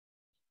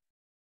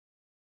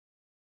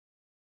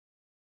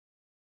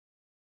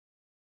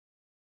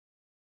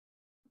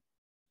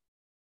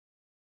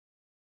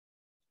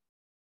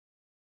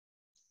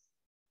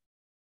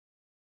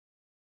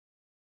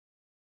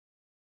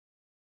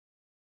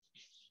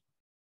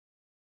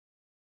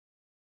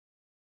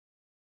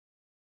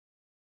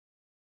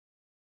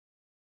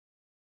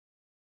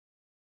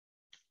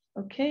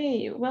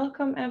Okay,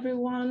 welcome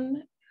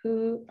everyone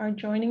who are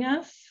joining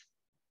us.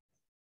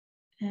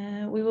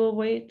 We will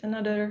wait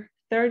another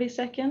 30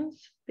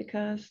 seconds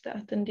because the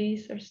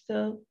attendees are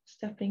still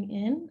stepping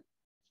in.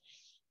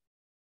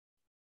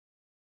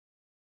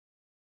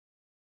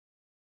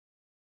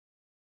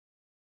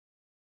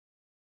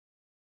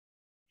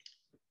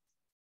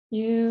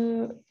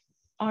 You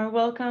are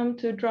welcome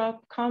to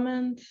drop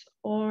comments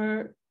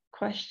or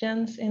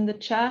questions in the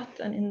chat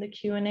and in the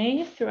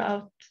Q&A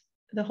throughout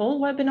the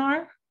whole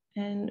webinar,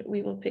 and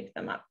we will pick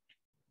them up.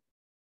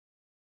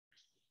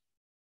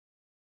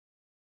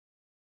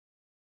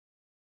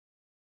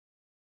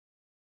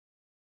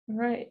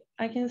 Right,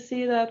 I can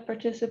see that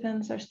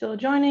participants are still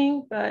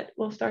joining, but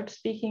we'll start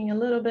speaking a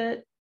little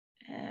bit.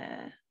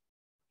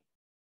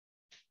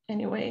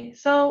 Anyway,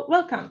 so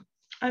welcome.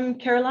 I'm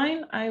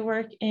Caroline. I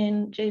work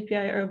in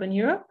JPI Urban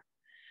Europe.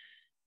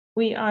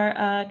 We are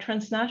a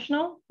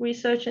transnational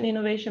research and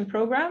innovation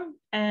program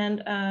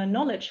and a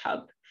knowledge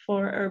hub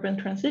for urban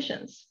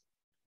transitions.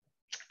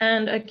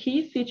 And a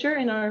key feature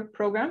in our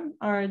program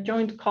are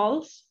joint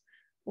calls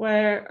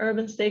where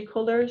urban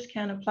stakeholders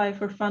can apply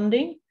for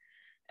funding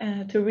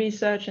to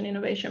research and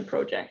innovation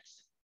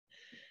projects.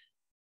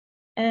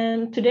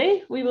 And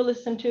today we will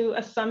listen to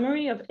a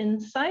summary of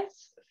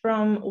insights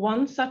from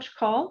one such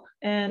call,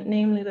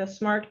 namely the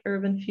Smart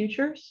Urban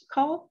Futures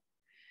call.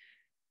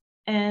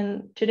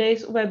 And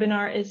today's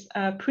webinar is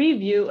a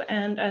preview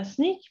and a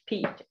sneak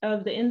peek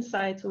of the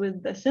insights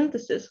with the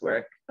synthesis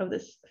work of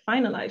this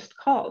finalized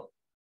call.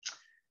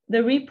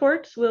 The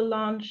reports will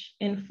launch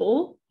in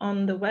full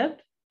on the web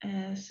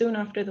soon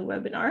after the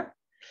webinar.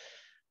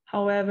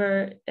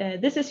 However,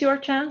 this is your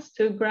chance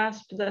to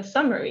grasp the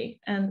summary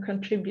and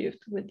contribute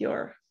with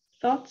your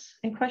thoughts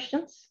and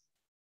questions.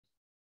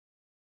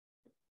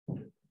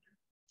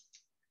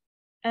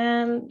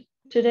 And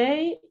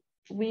today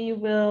we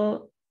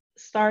will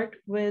start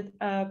with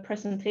a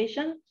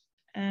presentation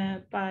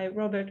by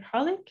Robert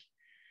Harlick,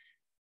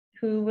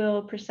 who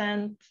will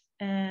present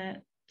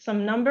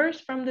some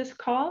numbers from this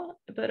call,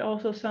 but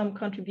also some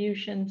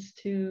contributions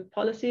to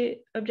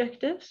policy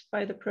objectives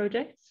by the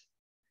projects.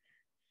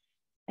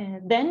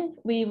 And then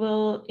we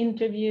will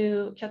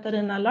interview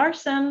Katarina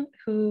Larsen,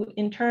 who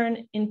in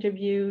turn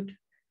interviewed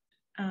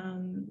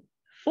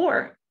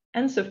 4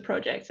 ENSUF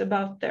projects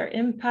about their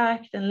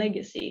impact and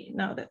legacy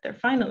now that they're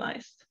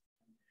finalized.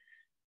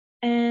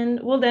 And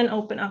we'll then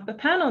open up a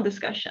panel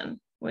discussion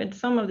with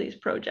some of these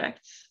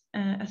projects,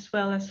 as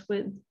well as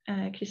with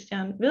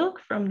Christian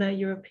Wilk from the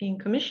European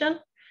Commission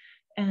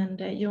and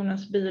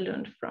Jonas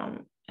Bylund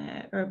from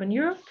Urban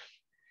Europe.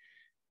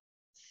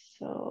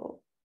 So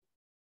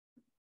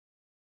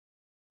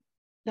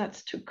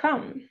that's to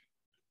come.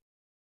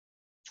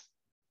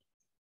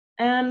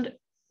 And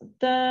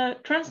the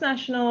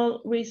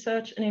transnational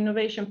research and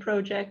innovation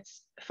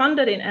projects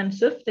funded in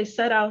ENSUF, they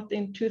set out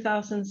in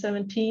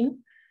 2017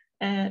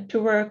 to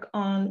work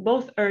on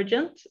both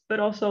urgent but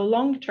also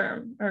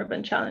long-term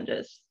urban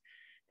challenges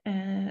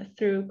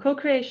through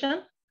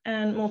co-creation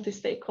and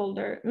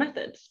multi-stakeholder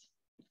methods.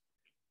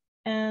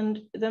 And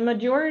the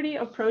majority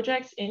of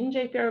projects in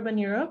JPI Urban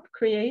Europe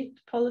create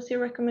policy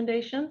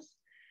recommendations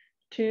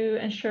to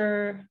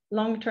ensure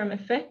long-term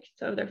effect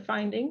of their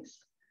findings.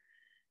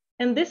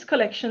 And this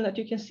collection that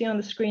you can see on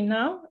the screen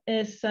now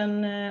is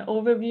an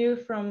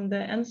overview from the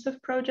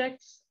ENSUF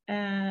projects,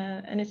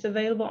 and it's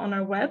available on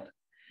our web.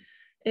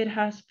 It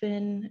has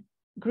been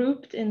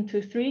grouped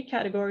into 3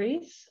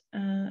 categories: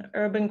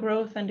 urban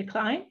growth and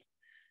decline,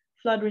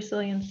 flood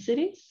resilient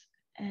cities,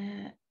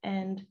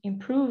 and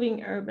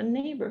improving urban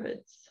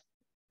neighborhoods.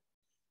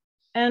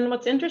 And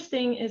what's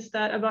interesting is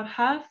that about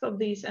half of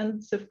these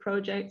ENSUF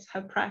projects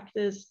have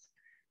practiced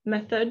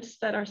methods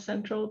that are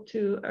central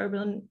to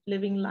urban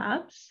living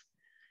labs.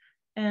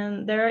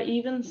 And there are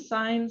even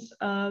signs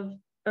of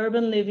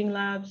urban living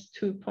labs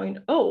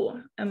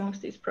 2.0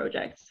 amongst these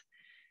projects.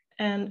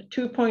 And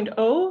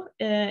 2.0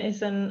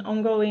 is an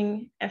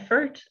ongoing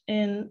effort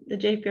in the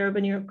JPI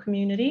Urban Europe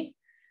community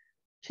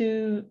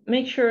to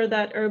make sure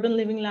that urban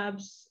living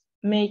labs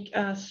make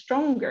a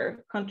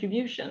stronger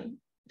contribution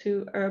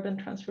to urban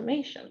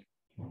transformation.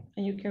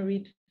 And you can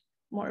read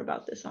more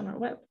about this on our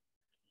web.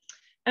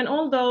 And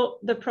although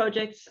the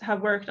projects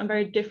have worked on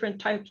very different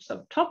types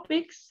of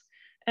topics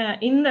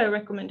in their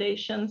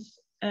recommendations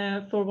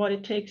for what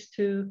it takes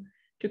to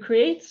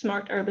create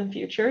smart urban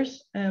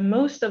futures,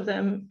 most of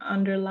them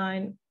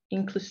underline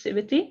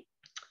inclusivity.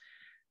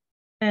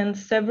 And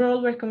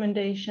several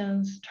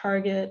recommendations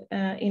target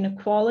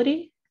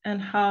inequality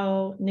and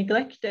how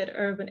neglected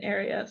urban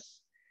areas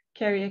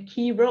carry a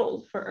key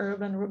role for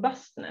urban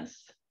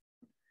robustness.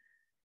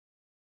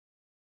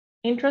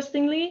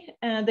 Interestingly,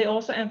 they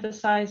also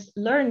emphasize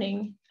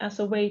learning as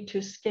a way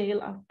to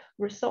scale up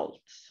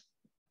results.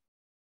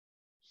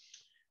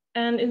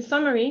 And in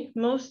summary,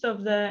 most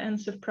of the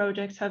ENSUF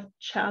projects have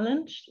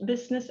challenged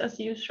business as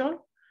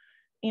usual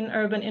in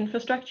urban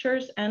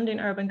infrastructures and in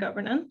urban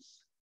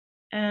governance.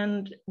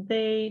 And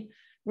they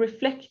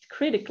reflect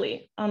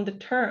critically on the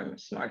term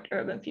smart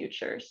urban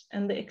futures,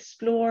 and they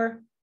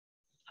explore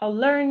how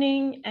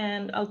learning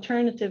and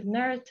alternative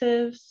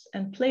narratives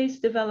and place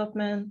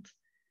development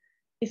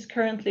is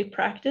currently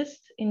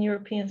practiced in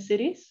European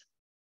cities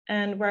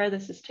and where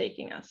this is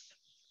taking us.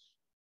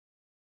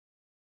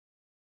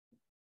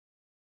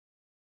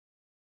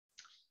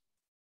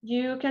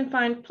 You can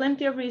find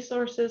plenty of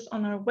resources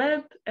on our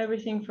web,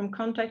 everything from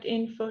contact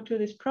info to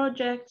these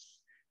projects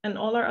and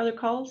all our other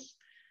calls,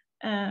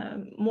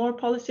 more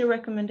policy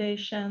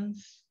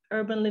recommendations,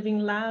 urban living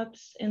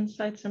labs,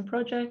 insights and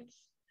projects,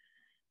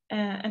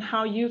 and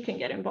how you can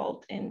get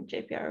involved in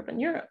JPI Urban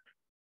Europe.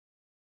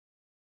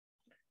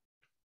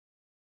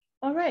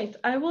 All right,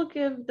 I will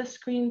give the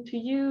screen to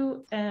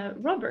you,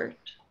 Robert,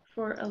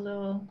 for a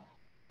little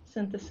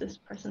synthesis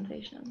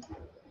presentation.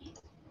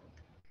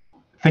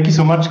 Thank you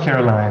so much,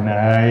 Caroline.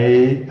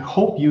 I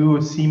hope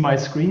you see my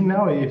screen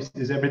now.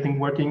 Is everything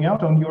working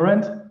out on your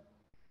end?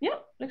 Yeah,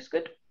 looks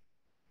good.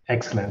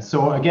 Excellent.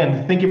 So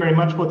again, thank you very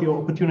much for the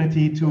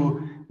opportunity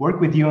to work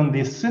with you on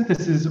this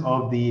synthesis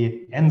of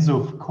the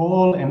ENSUF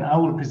call, and I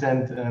will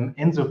present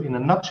ENSUF in a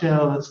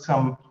nutshell,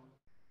 some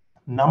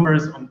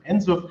numbers on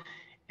ENSUF,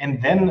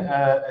 and then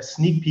a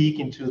sneak peek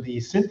into the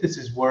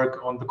synthesis work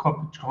on the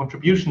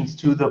contributions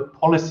to the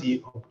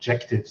policy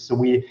objectives. So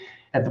we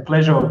had the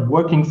pleasure of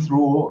working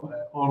through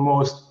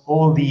almost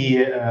all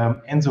the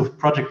ENSUF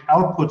project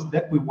outputs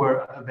that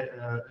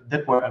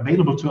were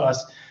available to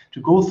us, to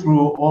go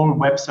through all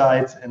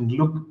websites and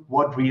look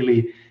what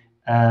really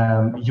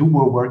you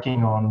were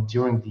working on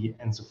during the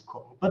ENSUF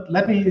call. But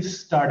let me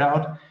start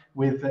out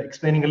with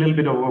explaining a little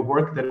bit of our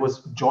work that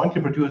was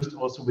jointly produced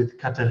also with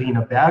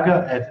Katharina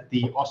Berger at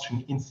the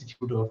Austrian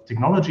Institute of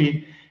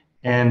Technology,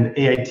 and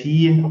AIT,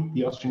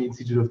 the Austrian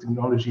Institute of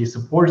Technology,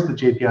 supports the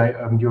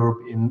JPI Urban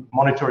Europe in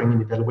monitoring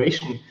and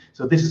evaluation.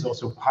 So this is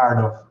also part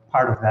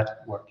of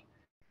that work.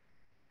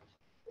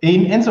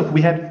 In ENSUF,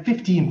 we had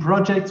 15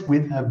 projects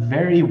with a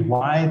very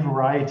wide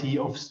variety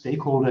of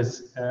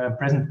stakeholders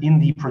present in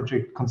the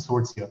project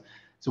consortia.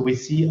 So we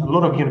see a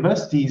lot of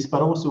universities,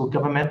 but also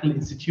governmental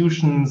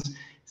institutions,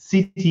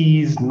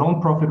 cities,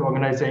 non-profit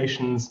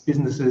organizations,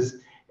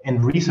 businesses,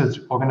 and research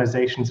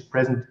organizations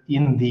present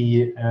in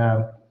the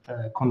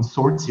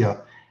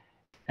consortia.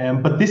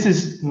 But this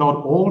is not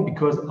all,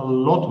 because a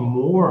lot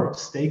more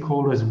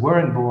stakeholders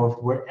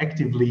were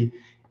actively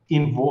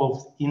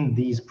involved in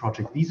these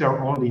projects. These are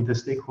only the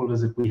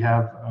stakeholders that we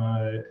have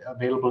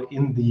available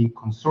in the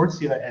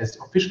consortia as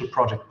official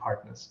project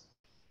partners.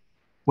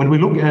 When we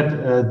look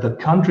at the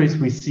countries,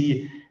 we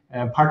see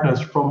partners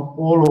from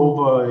all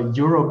over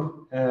Europe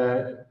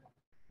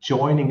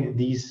joining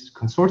these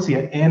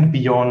consortia and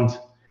beyond,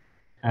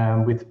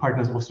 with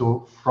partners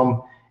also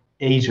from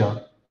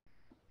Asia.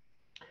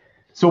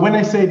 So when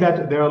I say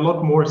that there are a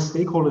lot more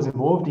stakeholders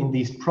involved in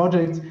these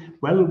projects,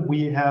 well,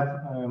 we have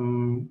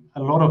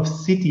a lot of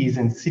cities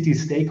and city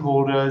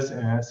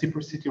stakeholders,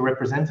 city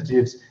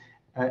representatives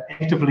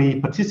actively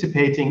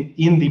participating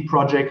in the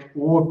project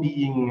or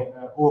being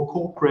or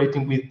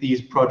cooperating with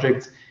these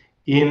projects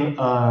in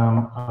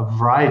a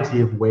variety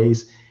of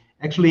ways.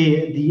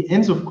 Actually, the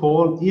ENSUF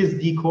call is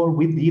the call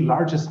with the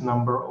largest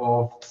number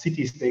of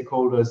city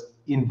stakeholders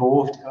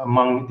involved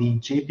among the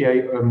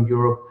JPI Urban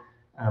Europe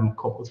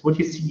calls. What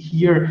you see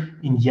here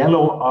in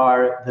yellow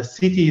are the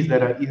cities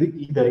that are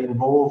either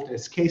involved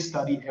as case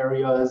study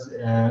areas,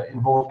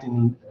 involved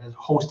in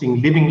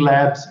hosting living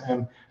labs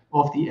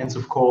of the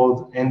ENSUF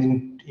call,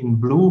 and in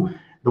blue,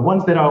 the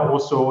ones that are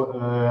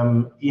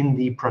also in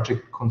the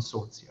project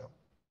consortia.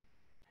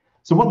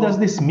 So what does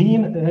this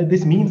mean?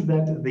 This means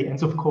that the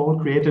ENSUF call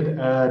created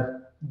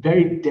a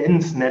very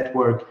dense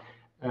network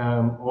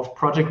of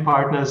project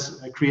partners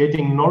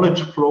creating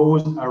knowledge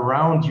flows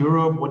around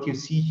Europe. What you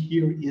see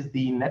here is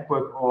the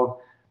network of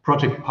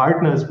project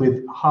partners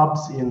with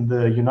hubs in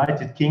the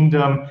United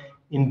Kingdom,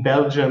 in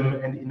Belgium,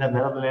 and in the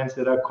Netherlands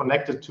that are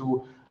connected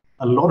to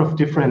a lot of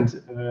different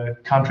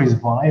countries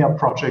via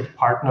project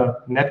partner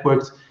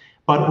networks.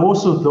 But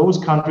also those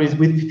countries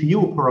with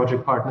few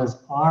project partners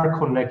are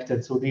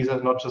connected. So these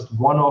are not just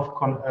one-off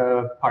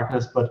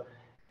partners, but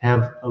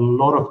have a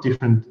lot of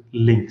different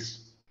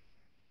links.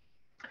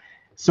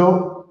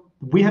 So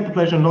we had the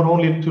pleasure not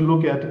only to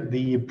look at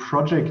the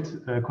project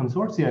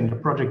consortia and the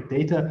project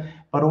data,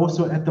 but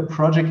also at the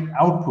project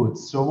outputs.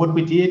 So what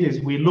we did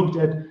is we looked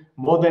at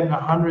more than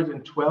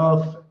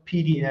 112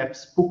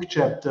 PDFs, book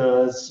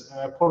chapters,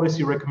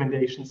 policy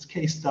recommendations,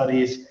 case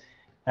studies.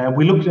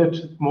 We looked at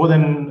more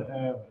than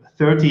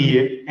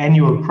 30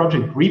 annual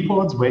project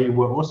reports where you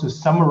were also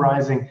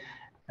summarizing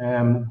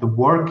the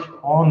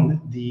work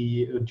on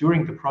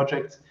during the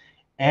project.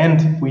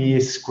 And we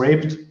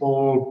scraped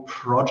all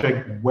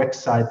project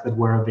websites that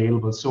were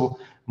available. So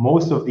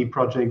most of the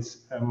projects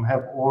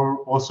have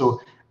also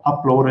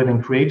uploaded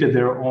and created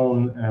their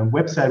own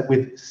website,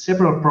 with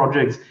several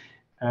projects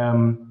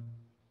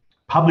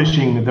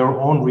publishing their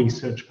own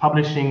research,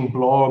 publishing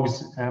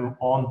blogs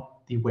on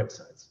the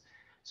websites.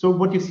 So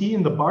what you see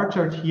in the bar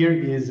chart here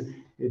is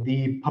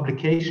the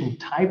publication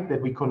type that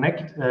we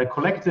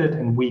collected,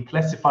 and we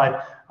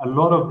classified a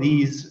lot of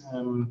these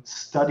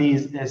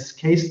studies as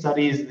case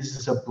studies. This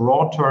is a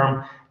broad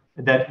term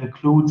that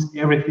includes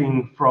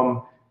everything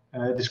from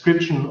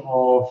description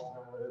of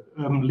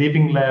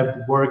living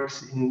lab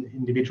works in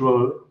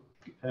individual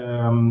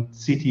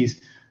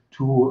cities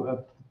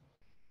to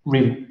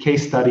real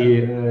case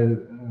studies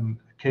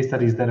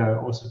that are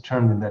also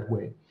termed in that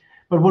way.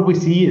 But what we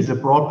see is a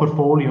broad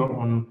portfolio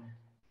on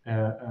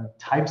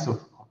types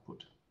of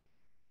output.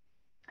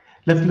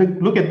 Let's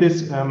look at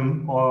this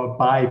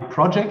by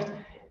project.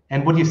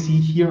 And what you see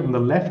here on the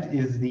left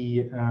is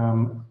the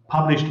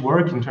published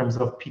work in terms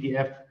of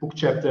PDF, book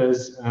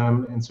chapters,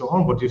 and so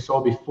on, what you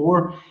saw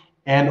before.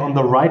 And on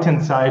the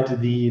right-hand side,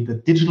 the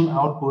digital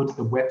outputs,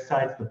 the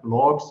websites, the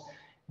blogs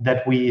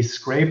that we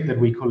scraped, that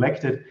we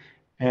collected.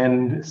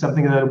 And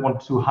something that I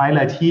want to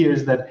highlight here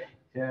is that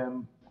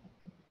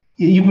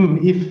even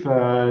if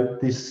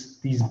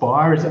these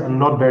bars are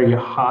not very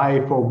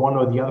high for one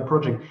or the other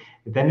project,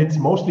 then it's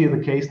mostly the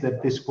case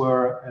that these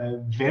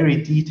were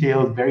very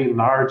detailed, very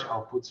large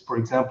outputs. For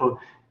example,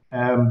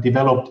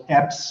 developed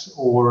apps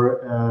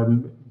or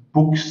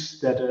books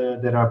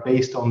that are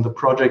based on the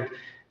project.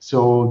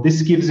 So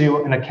this gives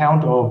you an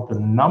account of the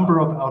number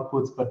of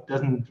outputs, but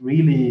doesn't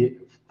really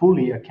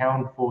fully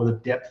account for the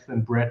depth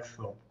and breadth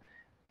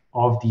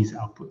of these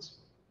outputs.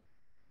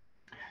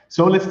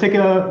 So let's take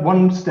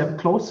one step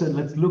closer.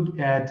 Let's look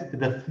at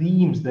the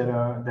themes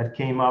that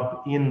came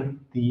up in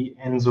the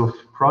ENSUF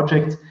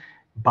project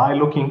by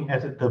looking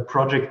at the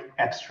project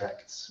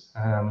abstracts.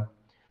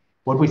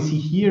 What we see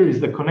here is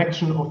the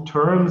connection of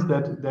terms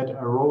that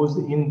arose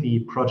in the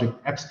project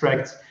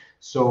abstracts.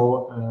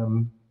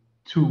 So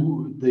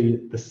to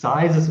the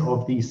sizes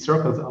of these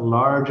circles are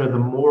larger, the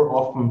more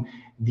often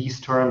these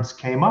terms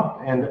came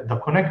up, and the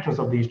connections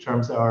of these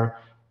terms are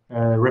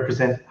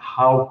represent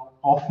how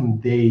often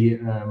they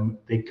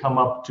come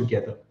up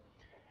together.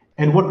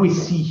 And what we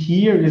see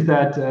here is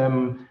that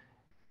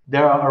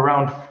there are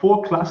around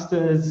 4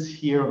 clusters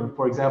here.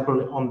 For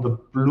example, in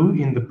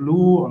the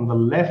blue on the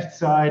left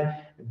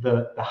side,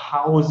 the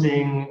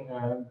housing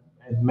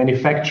and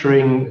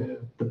manufacturing,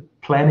 the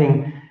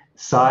planning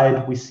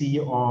side. We see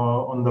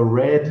in the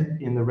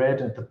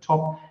red at the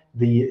top,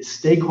 the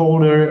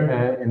stakeholder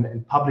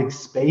and public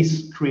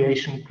space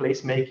creation,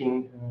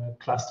 placemaking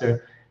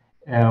cluster.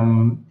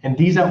 And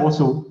these are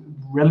also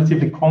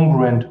relatively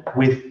congruent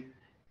with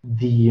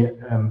the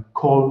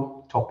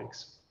call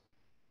topics.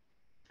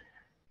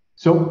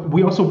 So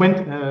we also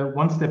went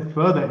one step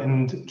further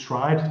and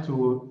tried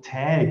to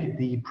tag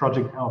the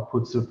project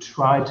outputs. So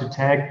try to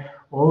tag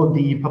all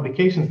the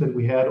publications that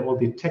we had, all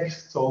the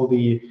texts, all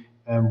the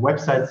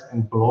websites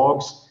and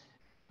blogs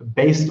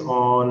based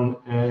on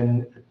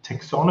a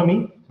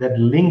taxonomy that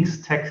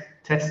links text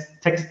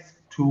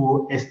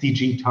to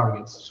SDG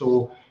targets,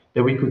 so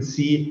that we could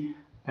see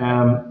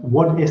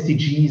what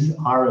SDGs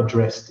are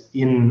addressed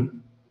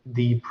in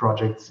the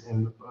projects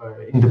and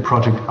in the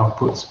project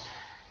outputs.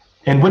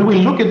 And when we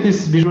look at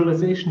this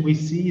visualization, we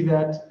see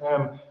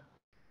that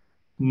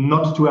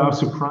not to our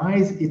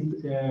surprise,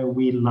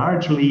 we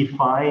largely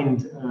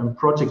find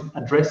projects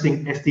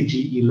addressing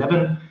SDG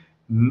 11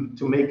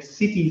 to make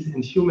cities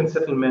and human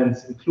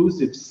settlements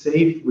inclusive,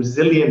 safe,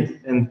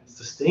 resilient, and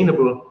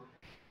sustainable.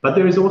 But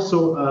there is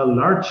also a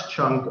large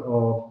chunk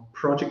of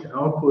project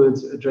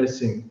outputs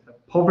addressing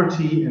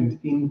poverty, and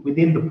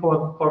within the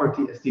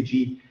poverty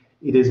SDG,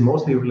 it is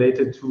mostly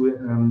related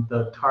to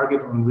the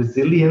target on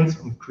resilience,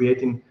 on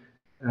creating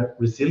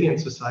resilient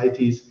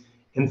societies.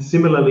 And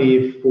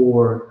similarly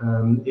for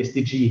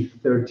SDG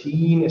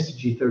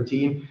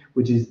 13,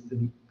 which is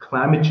the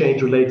climate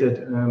change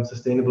related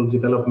sustainable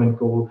development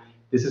goal,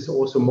 this is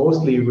also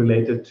mostly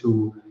related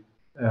to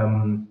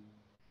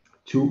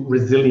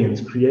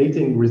resilience,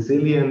 creating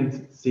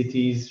resilient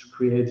cities,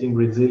 creating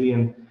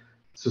resilient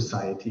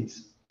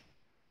societies.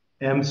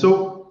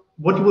 So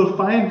what you will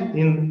find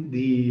in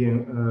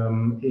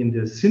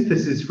the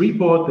synthesis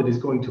report that is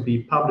going to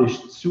be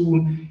published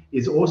soon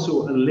is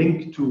also a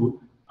link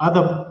to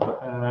other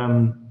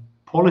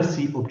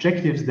policy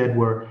objectives that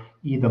were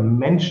either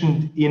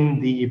mentioned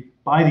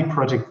by the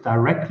project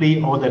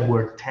directly or that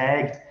were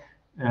tagged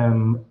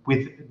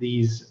with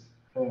these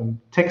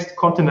text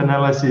content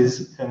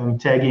analysis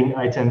tagging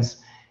items.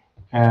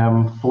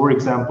 For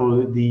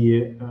example,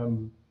 the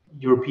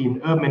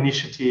European Urban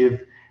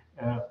Initiative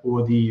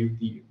or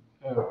the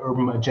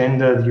Urban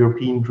Agenda, the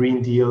European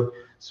Green Deal.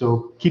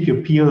 So keep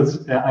your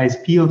eyes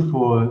peeled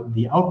for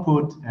the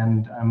output,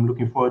 and I'm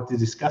looking forward to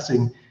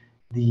discussing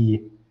these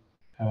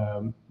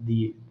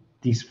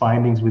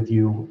findings with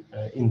you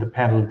in the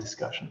panel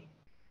discussion.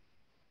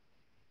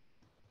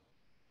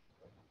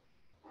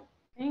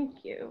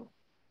 Thank you.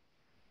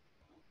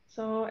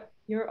 So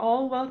you're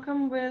all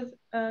welcome with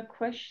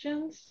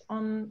questions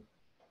on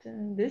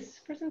this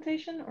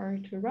presentation or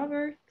to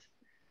Robert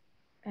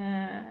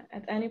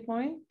at any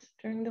point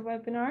during the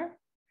webinar.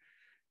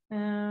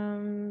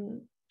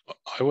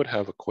 I would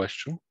have a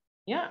question.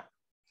 Yeah.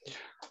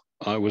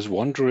 I was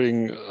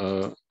wondering,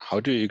 how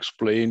do you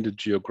explain the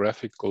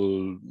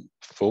geographical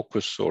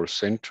focus or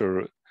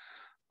center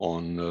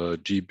on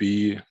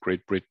GB,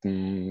 Great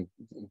Britain,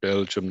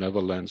 Belgium,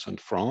 Netherlands, and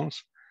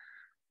France?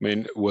 I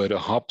mean, were the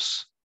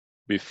hubs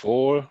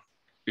before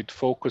it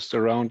focused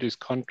around these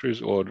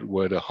countries, or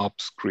were the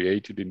hubs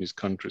created in these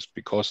countries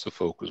because the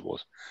focus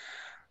was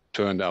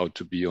turned out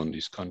to be on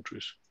these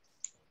countries?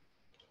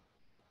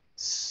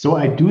 So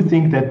I do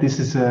think that this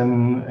is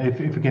if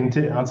we can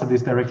answer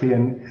this directly,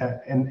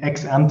 an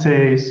ex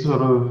ante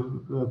sort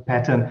of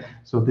pattern.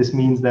 So this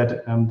means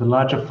that the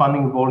larger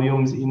funding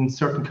volumes in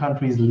certain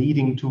countries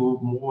leading to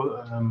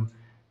more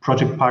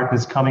project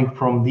partners coming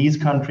from these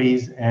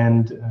countries,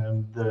 and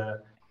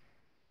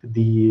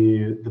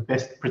the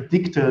best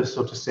predictor,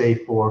 so to say,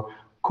 for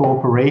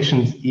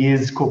cooperations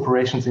is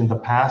cooperations in the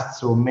past.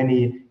 So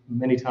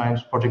many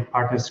times project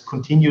partners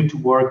continue to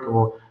work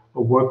or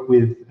work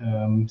with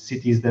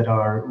cities that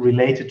are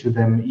related to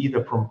them,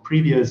 either from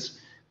previous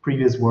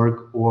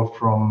work or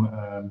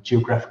from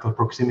geographical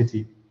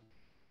proximity.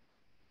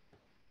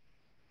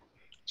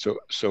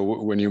 So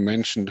when you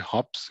mentioned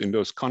hubs in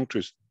those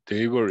countries,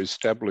 they were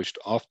established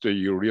after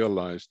you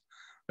realized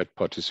that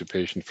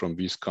participation from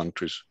these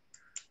countries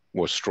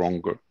was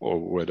stronger, or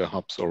were the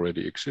hubs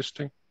already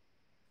existing?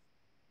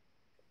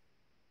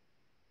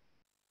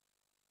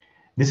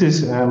 This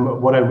is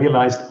what I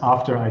realized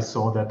after I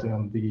saw that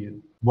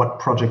what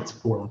projects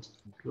formed.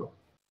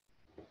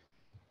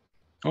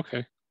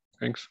 Okay,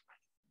 thanks.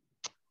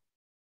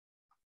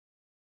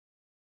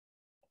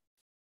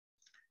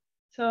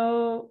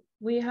 So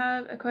we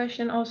have a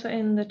question also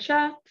in the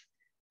chat.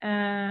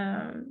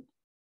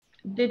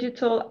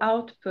 Digital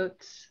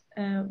outputs.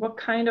 What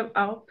kind of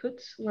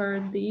outputs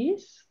were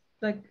these?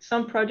 Like,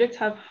 some projects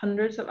have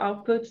hundreds of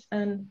outputs,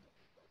 and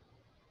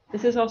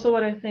this is also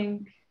what I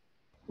think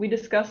we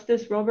discussed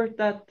this, Robert,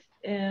 that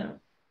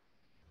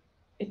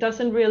it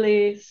doesn't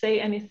really say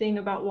anything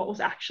about what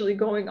was actually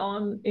going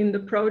on in the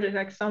project.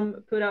 Like,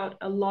 some put out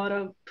a lot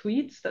of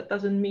tweets. That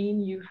doesn't mean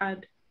you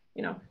had,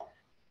 you know.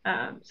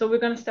 So we're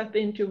going to step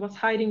into what's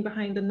hiding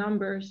behind the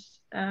numbers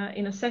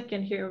in a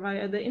second here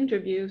via the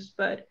interviews.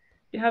 But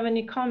do you have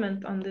any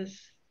comment on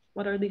this?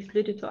 What are these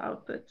digital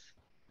outputs?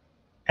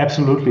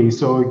 Absolutely.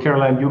 So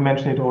Caroline, you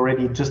mentioned it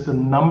already. Just the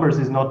numbers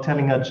is not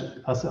telling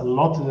us a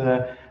lot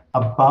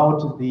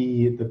about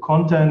the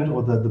content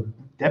or the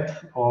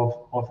depth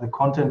of the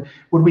content.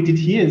 What we did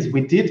here is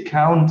we did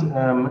count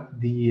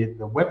the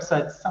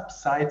website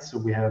subsites. So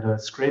we had a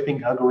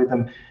scraping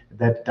algorithm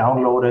that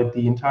downloaded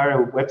the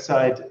entire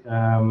website,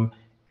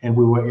 and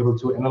we were able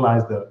to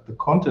analyze the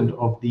content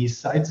of these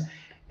sites.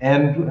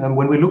 And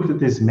when we looked at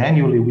this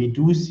manually, we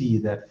do see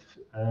that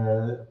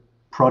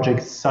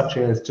projects such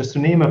as, just to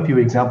name a few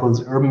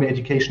examples, Urban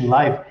Education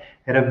Live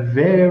had a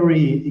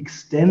very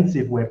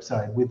extensive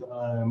website with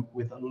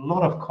a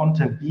lot of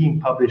content being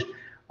published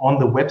on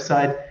the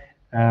website.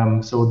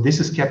 So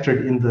this is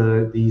captured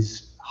in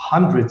these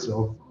hundreds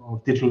of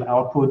digital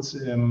outputs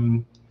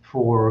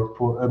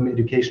for Urban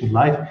Education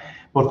Live.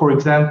 But for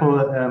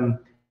example,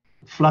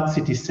 Flood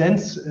City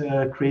Sense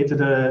created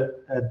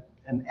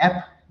an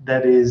app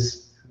that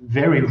is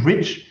very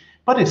rich,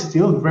 but is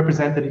still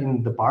represented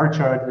in the bar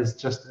chart as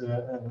just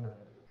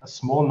a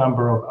small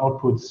number of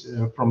outputs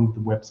from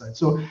the website.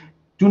 So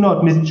do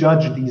not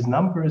misjudge these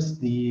numbers.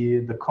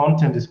 The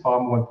content is far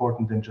more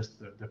important than just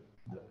the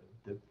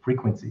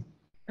frequency.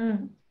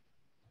 Mm.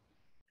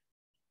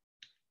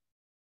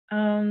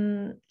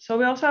 So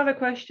we also have a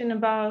question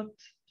about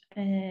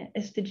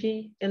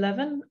SDG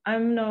 11.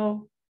 I'm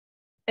no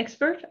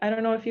expert. I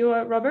don't know if you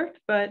are, Robert,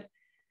 but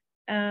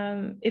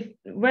if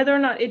whether or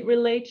not it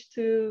relates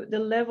to the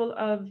level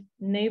of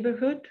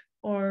neighborhood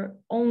or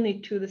only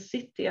to the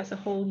city as a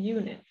whole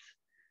unit.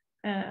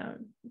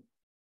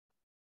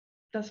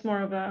 That's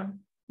more of a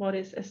what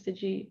is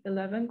SDG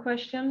 11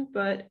 question,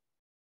 but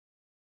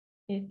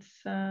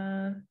it's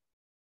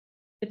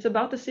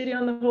about the city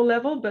on the whole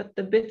level, but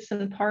the bits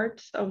and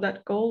parts of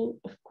that goal,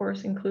 of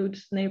course,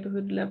 includes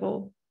neighborhood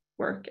level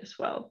work as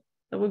well.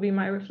 That would be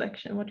my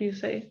reflection. What do you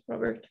say,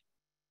 Robert?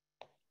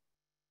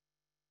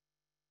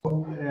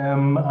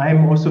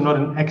 I'm also not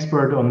an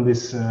expert on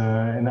this,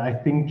 and I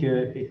think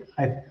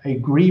I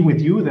agree with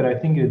you that I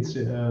think it's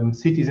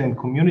cities and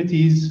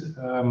communities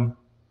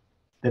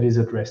that is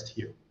addressed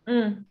here.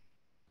 Mm.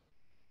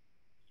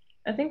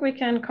 I think we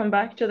can come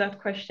back to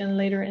that question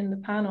later in the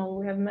panel.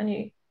 We have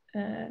many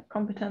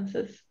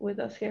competences with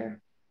us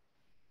here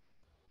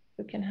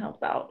who can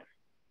help out.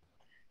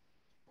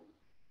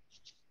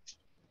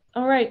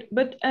 All right,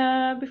 but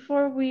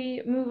before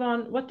we move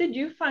on, what did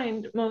you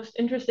find most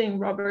interesting,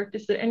 Robert?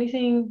 Is there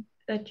anything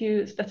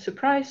that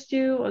surprised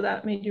you or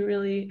that made you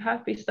really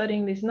happy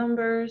studying these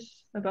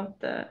numbers about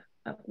the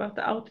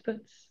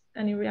outputs?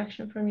 Any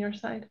reaction from your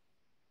side?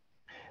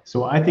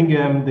 So I think the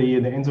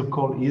ENSUF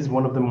call is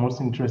one of the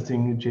most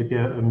interesting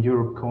JPI Urban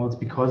Europe calls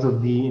because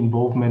of the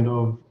involvement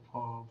of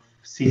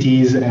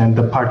cities and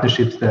the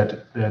partnerships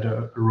that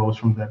arose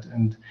from that.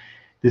 And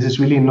this is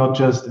really not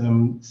just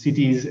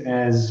cities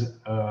as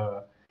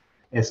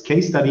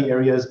case study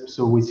areas.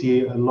 So we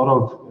see a lot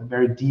of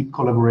very deep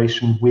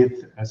collaboration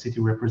with city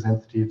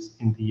representatives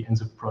in the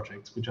ENSUF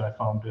projects, which I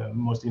found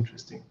most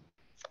interesting.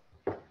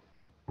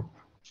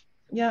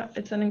 Yeah,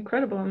 it's an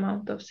incredible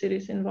amount of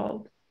cities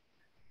involved.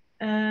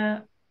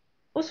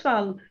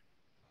 Oswald,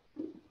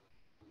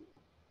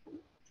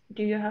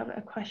 do you have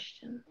a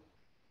question?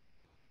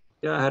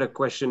 Yeah, I had a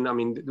question. I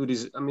mean,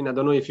 I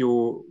don't know if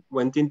you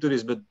went into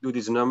this, but do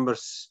these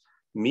numbers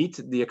meet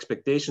the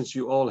expectations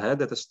you all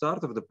had at the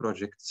start of the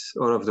project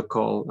or of the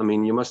call? I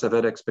mean, you must have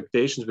had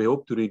expectations. We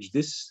hope to reach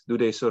this. Do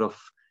they sort of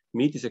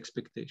meet these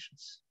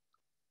expectations?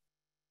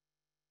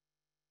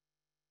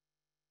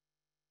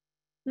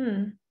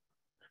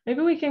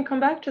 Maybe we can come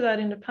back to that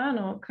in the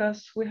panel,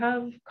 because we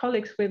have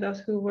colleagues with us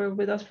who were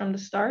with us from the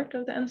start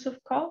of the ENSUF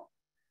call.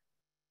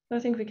 So I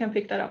think we can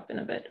pick that up in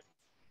a bit.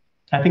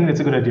 I think that's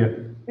a good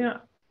idea. Yeah.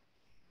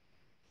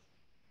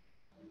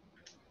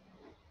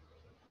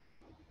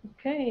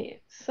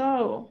 Okay,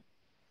 so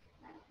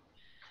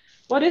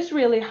what is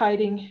really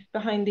hiding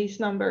behind these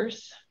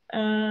numbers?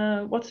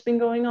 What's been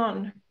going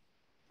on?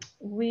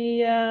 We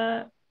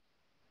have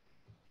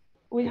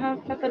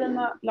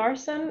Katarina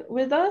Larsen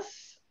with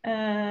us,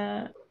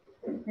 and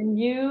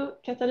you,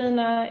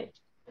 Katarina,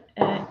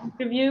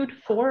 interviewed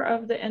 4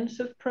 of the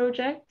ENSUF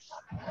projects.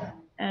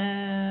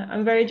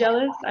 I'm very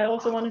jealous. I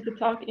also wanted to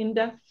talk in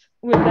depth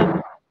with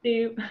them,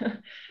 see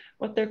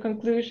what their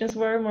conclusions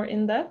were more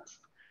in depth.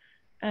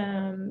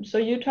 So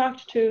you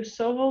talked to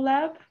Soho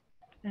Lab,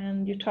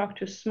 and you talked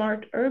to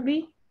Smart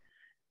Urbi,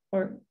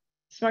 or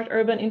Smart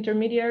Urban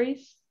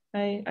Intermediaries.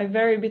 I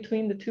vary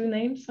between the 2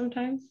 names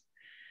sometimes.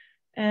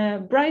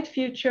 Bright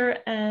Future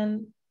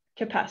and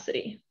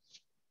Capacity.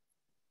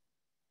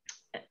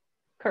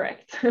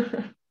 Correct.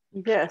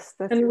 Yes,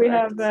 that's and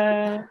correct.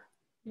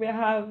 we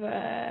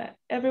have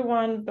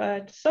everyone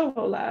but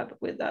Soho Lab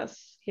with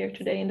us here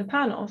today in the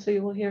panel, so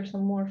you will hear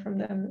some more from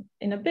them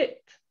in a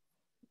bit.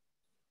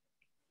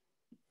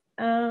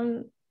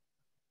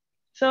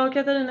 So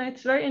Katarina,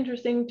 it's very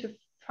interesting to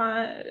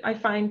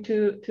find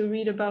to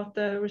read about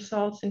the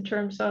results in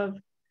terms of,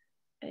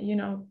 you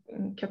know,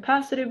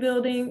 capacity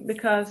building,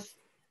 because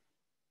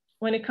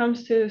when it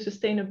comes to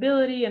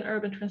sustainability and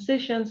urban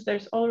transitions,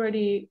 there's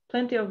already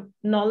plenty of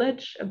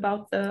knowledge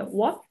about the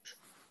what,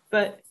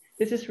 but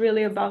this is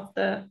really about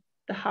the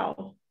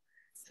how.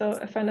 So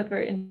I find that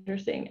very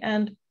interesting.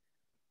 And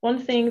one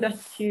thing that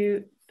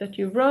you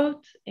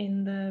wrote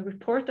in the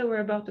report that we're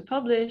about to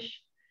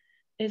publish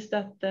is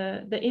that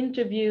the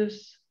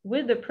interviews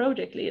with the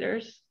project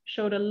leaders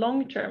showed a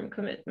long-term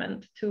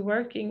commitment to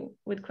working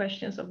with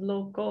questions of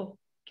local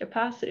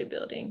capacity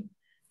building.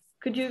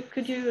 Could you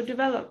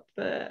develop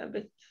a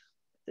bit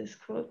this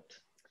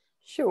quote?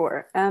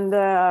 Sure, and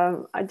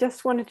I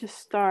just wanted to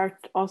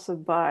start also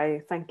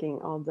by thanking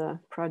all the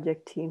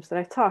project teams that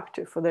I talked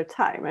to for their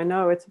time. I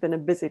know it's been a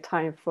busy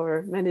time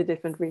for many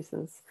different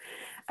reasons.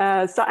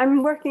 So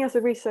I'm working as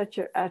a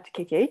researcher at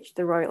KTH,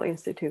 the Royal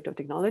Institute of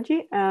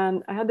Technology,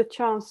 and I had the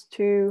chance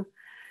to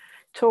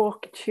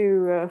talk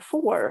to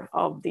 4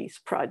 of these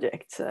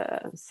projects.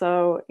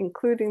 So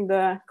including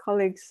the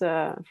colleagues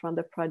from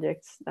the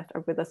projects that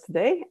are with us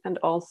today, and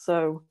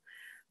also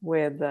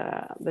with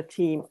the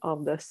team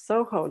of the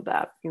Soho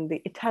Lab in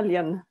the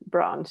Italian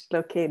branch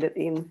located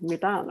in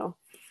Milano,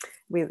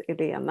 with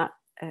Elena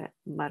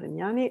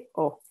Marignani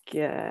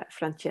and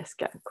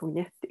Francesca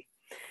Cognetti.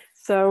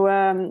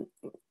 So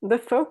the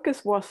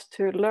focus was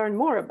to learn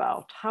more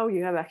about how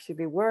you have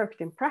actually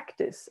worked in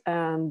practice.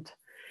 And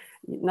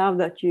now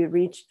that you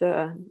reach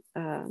the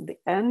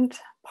end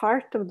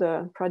part of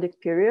the project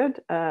period,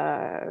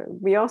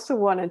 we also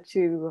wanted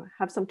to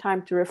have some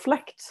time to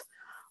reflect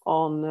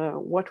on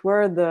what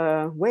were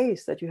the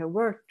ways that you have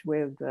worked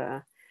with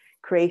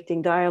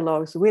creating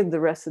dialogues with the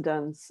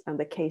residents and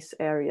the case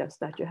areas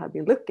that you have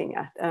been looking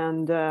at.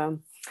 And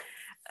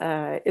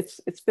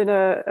it's been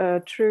a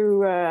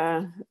truly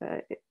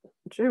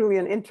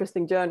an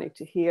interesting journey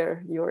to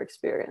hear your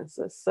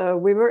experiences. So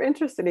we were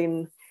interested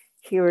in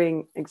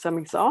hearing some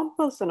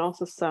examples and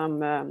also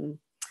some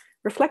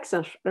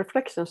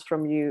reflections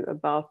from you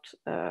about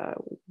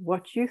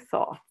what you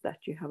thought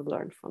that you have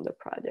learned from the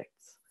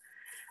projects.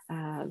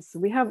 So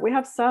we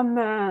have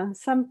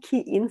some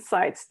key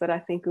insights that I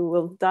think we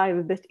will dive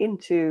a bit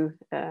into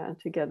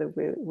together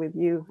with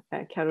you,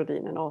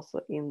 Caroline, and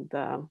also in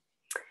the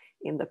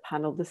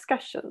panel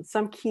discussion.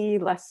 Some key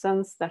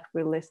lessons that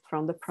we list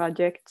from the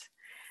project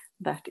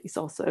that is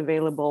also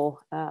available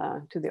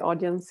to the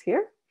audience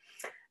here.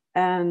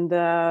 And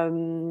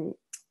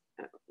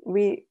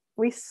we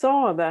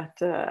saw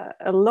that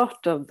a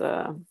lot of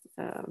the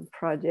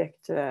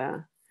project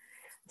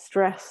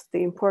stressed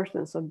the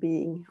importance of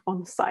being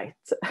on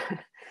site.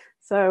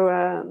 So,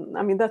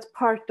 I mean, that's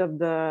part of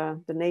the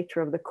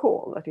nature of the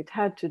call, that it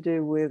had to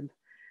do with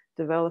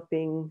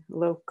developing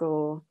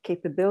local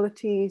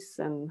capabilities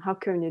and how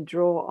can you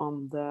draw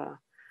on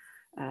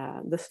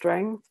the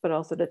strengths, but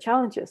also the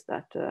challenges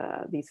that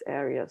these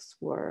areas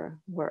were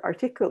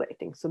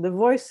articulating. So the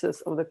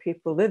voices of the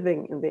people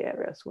living in the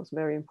areas was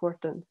very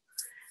important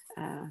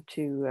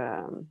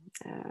to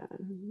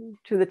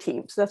the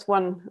team. So that's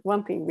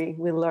one thing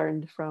we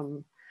learned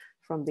from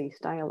these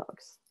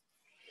dialogues.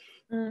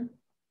 Mm.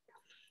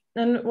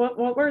 And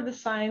what were the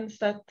signs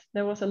that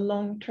there was a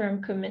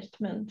long-term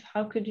commitment?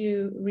 How could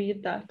you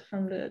read that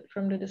from the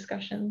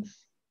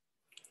discussions?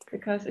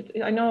 Because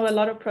I know a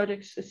lot of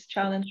projects is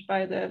challenged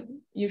by the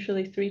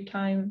usually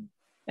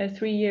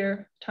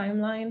 3-year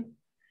timeline.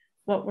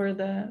 What were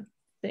the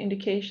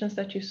indications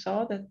that you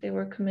saw that they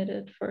were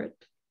committed for it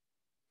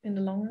in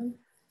the long run?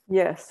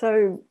 Yeah,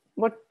 so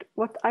what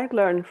I've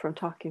learned from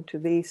talking to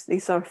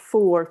these are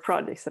 4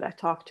 projects that I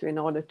talked to in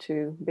order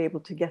to be able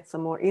to get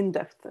some more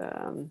in-depth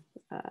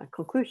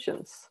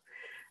conclusions.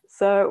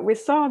 So we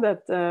saw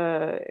that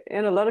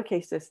in a lot of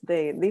cases,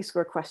 these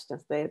were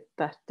questions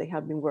that they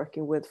have been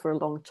working with for a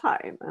long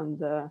time, and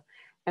the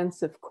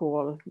ENSUF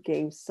call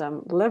gave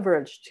some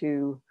leverage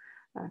to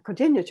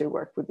continue to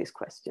work with these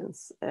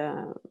questions,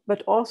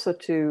 but also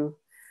to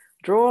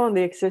draw on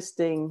the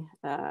existing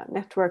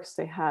networks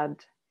they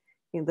had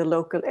in the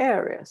local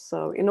area.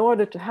 So in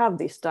order to have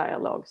these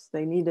dialogues,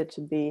 they needed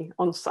to be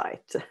on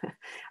site.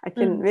 I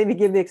can maybe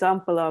give the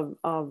example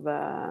of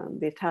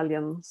the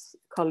Italian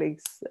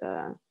colleagues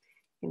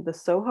in the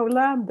Soho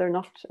lab. They're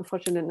not,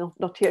 unfortunately,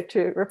 not here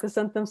to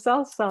represent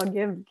themselves. So I'll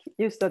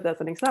use that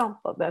as an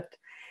example, that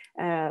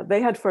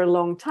they had for a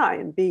long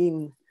time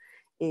been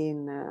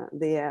in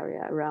the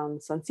area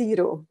around San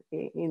Siro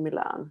in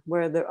Milan,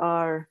 where there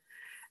are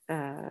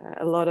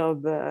a lot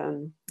of,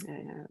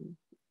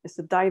 it's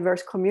a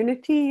diverse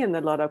community and a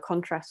lot of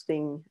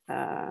contrasting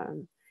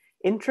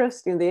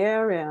interest in the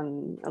area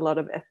and a lot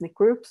of ethnic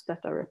groups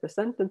that are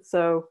represented.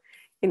 So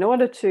in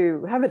order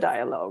to have a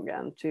dialogue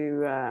and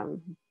to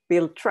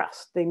build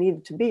trust, they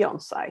needed to be on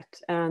site.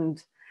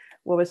 And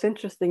what was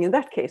interesting in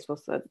that case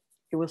was that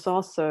it was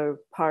also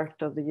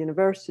part of the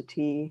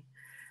university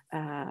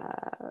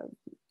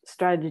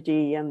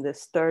strategy and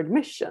this third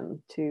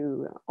mission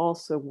to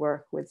also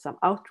work with some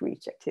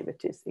outreach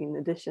activities in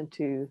addition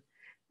to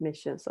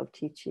missions of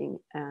teaching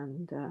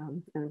and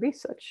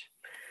research.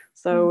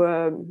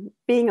 So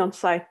being on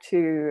site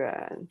to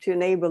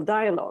enable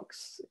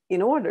dialogues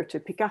in order to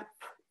pick up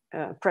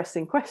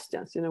pressing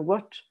questions, you know,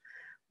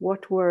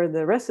 what were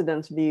the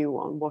residents' view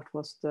on what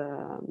was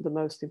the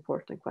most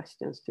important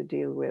questions to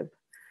deal with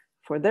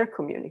for their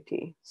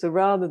community. So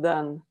rather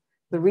than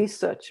the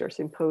researchers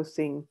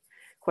imposing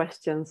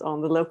questions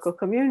on the local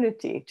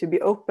community, to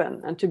be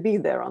open and to be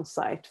there on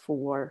site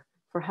for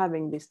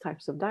having these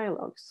types of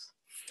dialogues.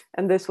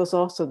 And this was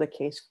also the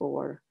case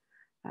for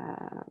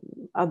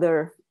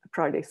other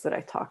projects that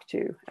I talked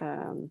to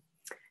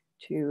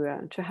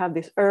have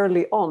this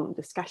early on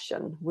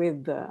discussion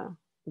with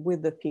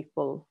the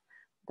people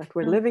that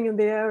were living in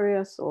the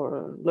areas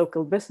or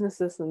local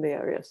businesses in the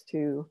areas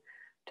to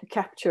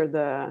capture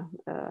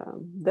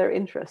their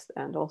interest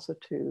and also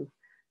to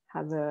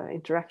have an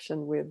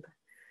interaction with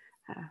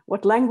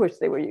what language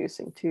they were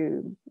using,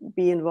 to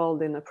be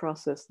involved in a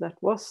process that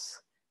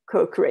was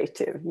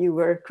co-creative. You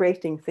were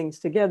creating things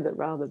together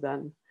rather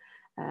than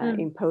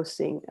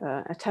imposing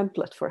a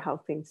template for how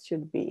things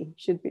should be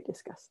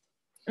discussed.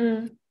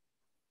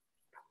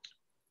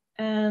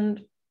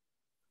 And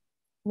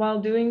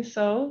while doing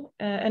so,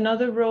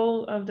 another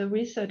role of the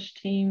research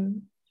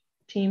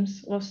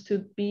teams was to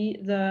be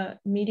the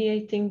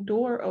mediating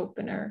door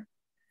opener,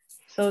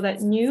 so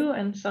that new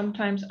and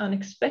sometimes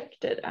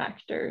unexpected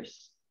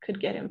actors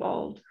could get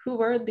involved. Who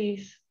were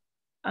these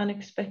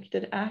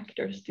unexpected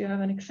actors? Do you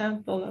have an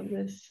example of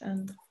this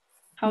and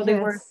how they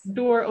were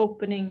door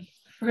opening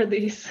for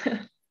these?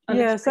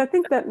 Yes, I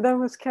think that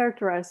was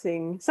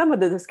characterizing some of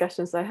the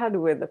discussions I had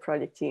with the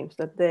project teams,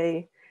 that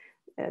they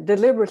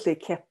deliberately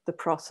kept the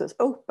process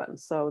open.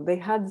 So they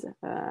had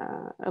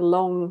a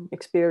long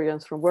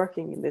experience from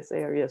working in these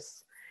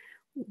areas.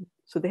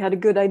 So they had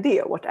a good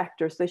idea what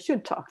actors they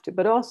should talk to,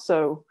 but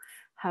also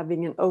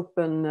having an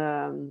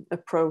open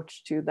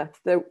approach to that.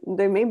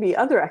 There may be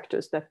other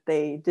actors that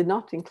they did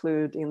not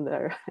include in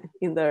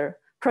their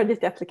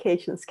project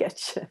application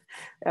sketch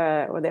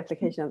or the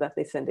application that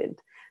they sent in.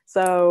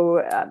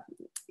 So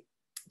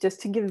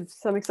just to give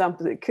some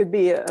examples, it could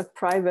be a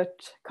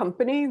private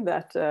company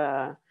that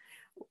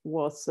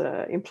was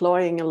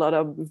employing a lot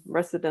of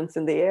residents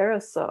in the area.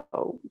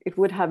 So it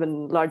would have a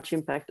large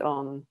impact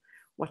on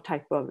what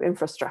type of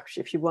infrastructure,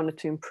 if you wanted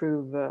to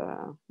improve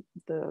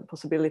the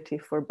possibility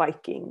for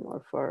biking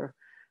or for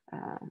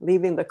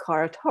leaving the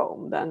car at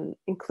home, then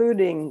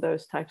including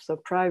those types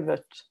of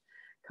private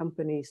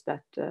companies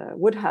that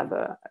would have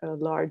a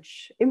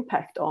large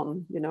impact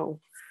on, you know,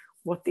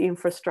 what the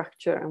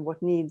infrastructure and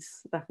what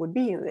needs that would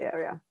be in the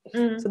area.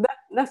 So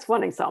that's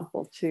one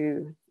example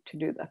to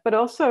do that. But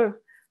also,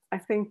 I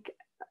think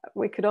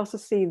we could also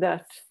see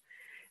that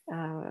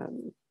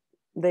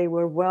they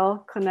were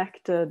well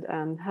connected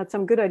and had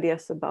some good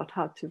ideas about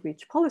how to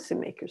reach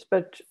policymakers.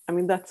 But I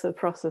mean, that's a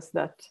process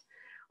that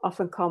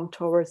often comes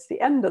towards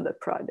the end of the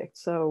project.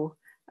 So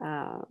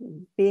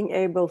being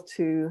able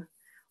to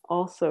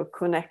also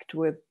connect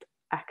with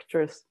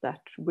actors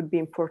that would be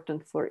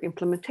important for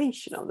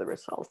implementation of the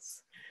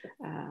results.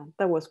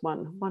 That was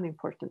one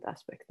important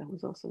aspect that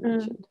was also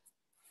mentioned.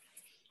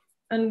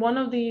 And one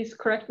of these,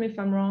 correct me if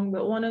I'm wrong,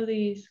 but one of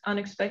these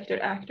unexpected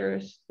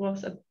actors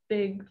was a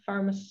big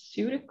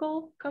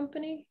pharmaceutical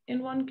company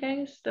in one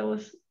case that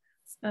was,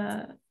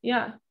 that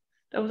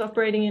was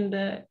operating in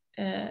the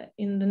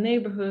in the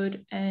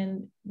neighborhood,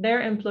 and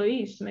their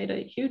employees made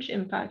a huge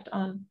impact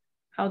on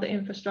how the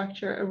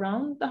infrastructure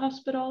around the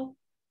hospital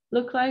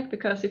look like,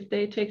 because if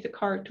they take the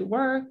car to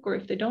work or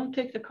if they don't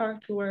take the car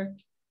to work,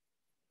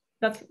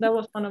 that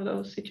was one of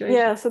those situations.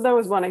 Yeah, so that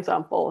was one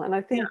example, and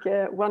I think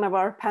one of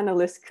our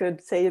panelists could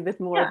say a bit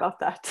more about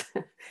that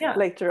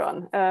later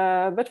on.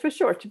 But for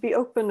sure, to be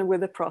open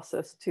with the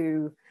process,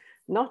 to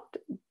not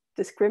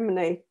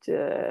discriminate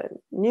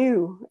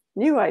new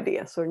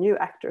ideas or new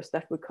actors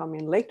that would come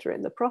in later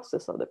in the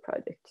process of the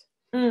project.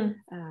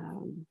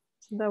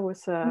 So that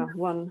was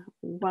one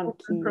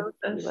key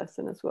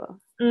lesson as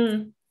well.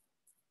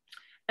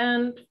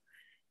 And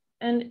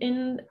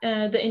in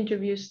the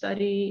interview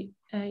study,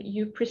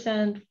 you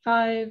present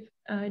 5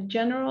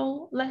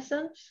 general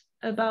lessons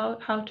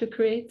about how to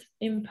create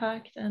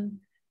impact and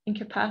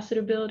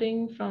capacity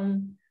building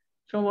from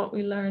what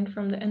we learned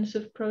from the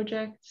ENSUF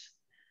projects.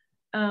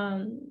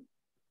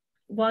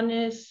 One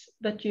is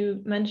that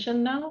you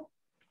mentioned now,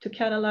 to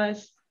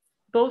catalyze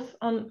both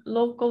on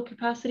local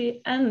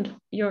capacity and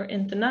your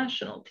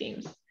international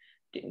teams.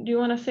 Do you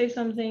want to say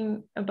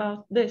something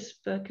about this?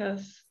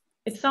 Because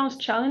it sounds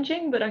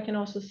challenging, but I can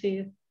also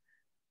see,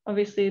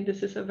 obviously,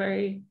 this is a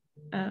very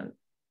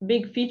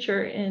big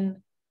feature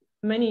in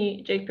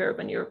many JPI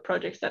Urban Europe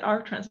projects that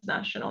are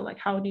transnational. Like,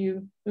 how do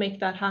you make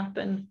that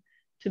happen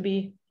to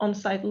be on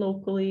site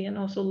locally and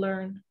also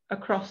learn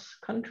across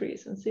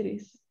countries and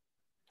cities?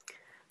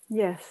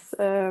 Yes,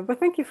 but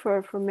thank you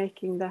for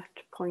making that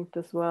point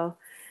as well.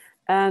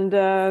 And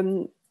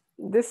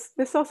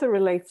this also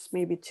relates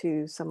maybe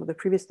to some of the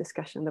previous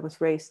discussion that was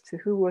raised to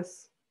who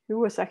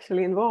was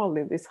actually involved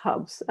in these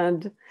hubs.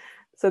 And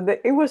so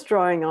it was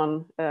drawing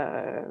on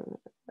a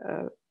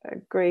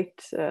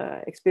great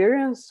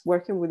experience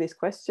working with these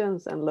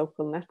questions and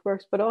local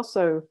networks, but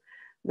also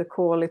the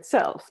call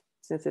itself,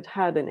 since it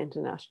had an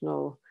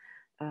international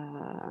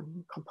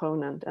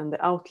component and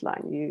the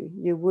outline.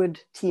 You would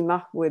team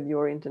up with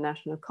your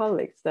international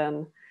colleagues,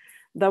 then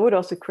that would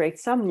also create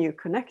some new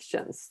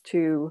connections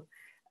to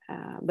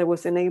that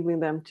was enabling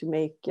them to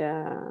make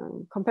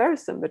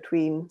comparison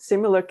between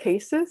similar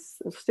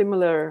cases,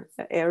 similar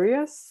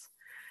areas,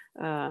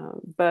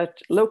 but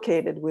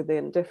located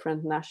within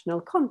different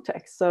national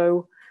contexts.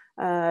 So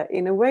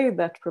in a way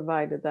that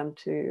provided them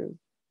to,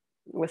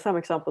 with some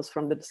examples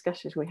from the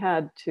discussions we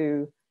had,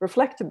 to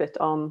reflect a bit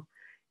on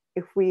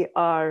if we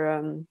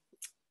are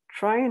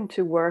trying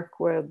to work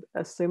with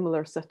a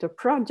similar set of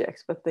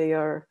projects, but they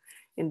are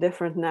in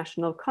different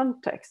national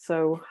contexts.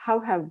 So how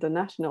have the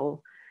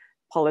national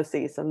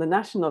policies and the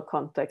national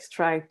context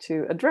tried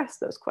to address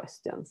those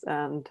questions,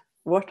 and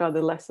what are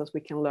the lessons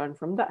we can learn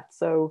from that?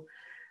 So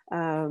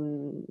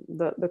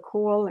the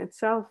call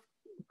itself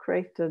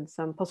created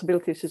some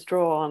possibilities to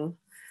draw on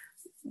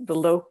the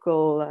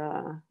local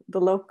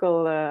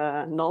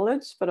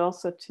knowledge, but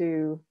also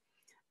to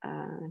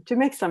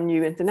make some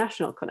new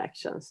international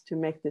connections, to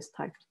make this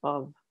type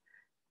of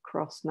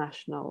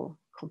cross-national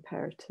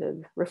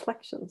comparative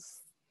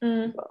reflections.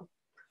 Well,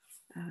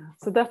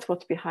 so that's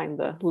what's behind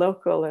the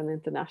local and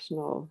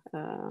international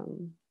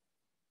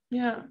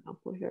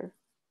example here.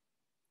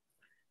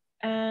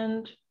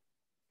 And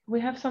we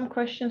have some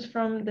questions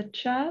from the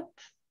chat,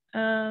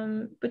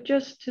 but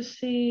just to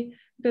see,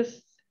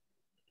 because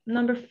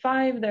number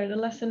 5 there, the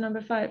lesson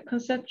number 5,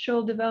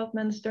 conceptual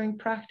developments during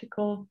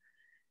practical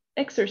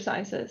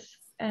exercises.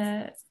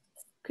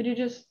 Could you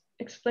just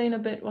explain a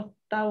bit what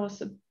that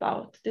was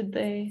about?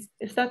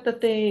 Is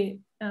that they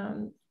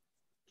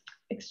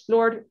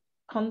explored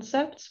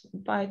concepts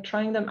by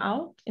trying them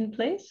out in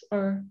place,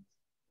 or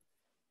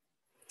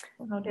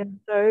how do you...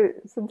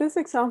 So this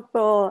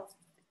example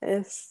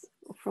is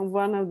from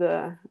one of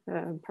the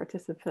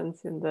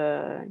participants in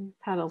the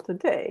panel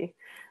today,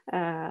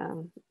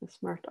 the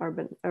smart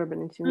urban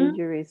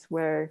intermediaries,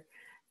 where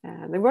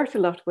they worked a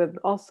lot with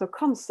also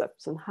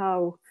concepts and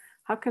how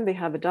can they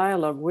have a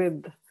dialogue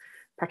with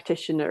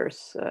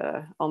practitioners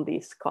on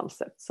these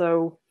concepts.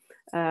 So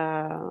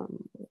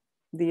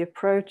the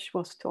approach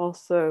was to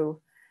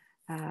also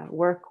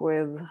work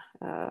with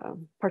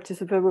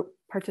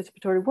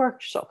participatory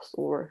workshops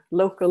or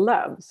local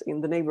labs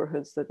in the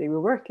neighborhoods that they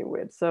were working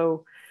with.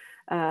 So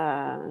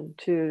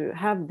to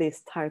have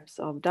these types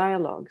of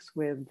dialogues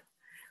with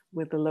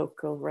the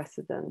local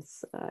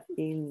residents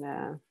in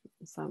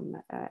some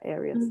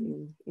areas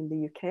in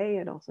the UK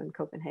and also in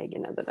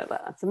Copenhagen and the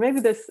Netherlands. So maybe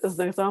this is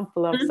an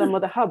example of some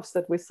of the hubs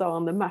that we saw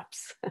on the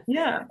maps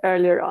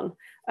earlier on.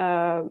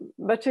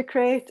 But to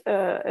create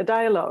a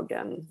dialogue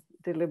and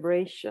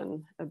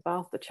deliberation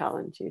about the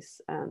challenges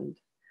and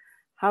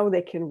how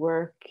they can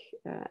work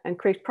and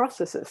create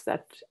processes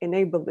that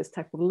enable this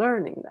type of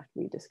learning that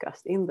we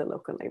discussed in the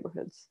local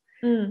neighborhoods.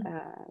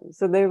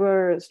 So they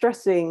were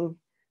stressing,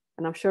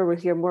 and I'm sure we'll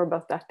hear more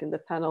about that in the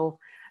panel,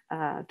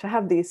 to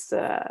have these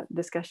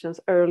discussions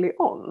early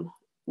on,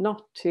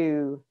 not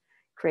to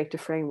create a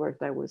framework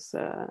that was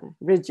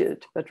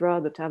rigid, but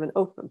rather to have an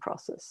open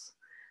process.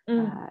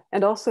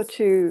 And also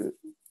to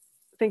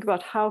think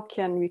about how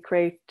can we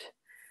create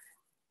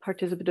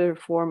participatory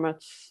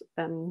formats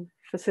and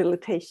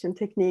facilitation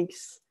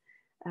techniques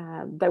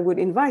that would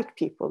invite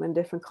people in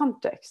different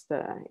contexts.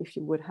 If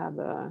you would have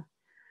a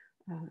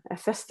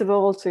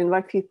festival to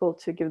invite people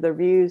to give their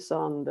views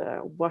on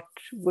what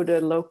would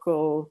a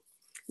local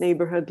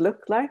neighborhood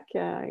look like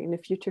in a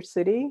future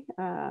city.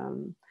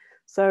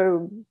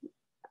 So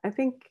I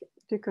think,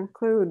 to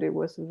conclude, it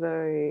was a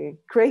very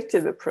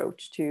creative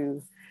approach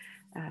to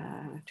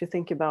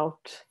think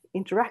about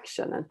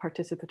interaction and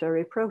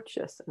participatory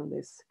approaches and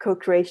this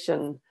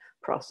co-creation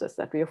process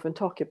that we often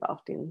talk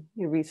about in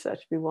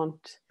research. We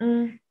want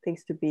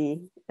things to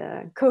be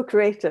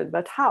co-created,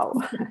 but how?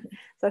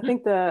 So I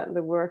think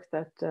the work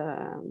that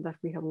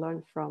we have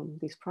learned from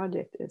this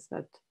project is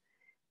that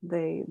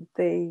they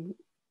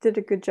did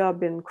a good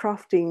job in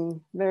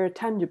crafting very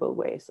tangible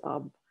ways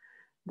of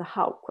the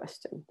how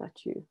question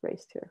that you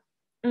raised here.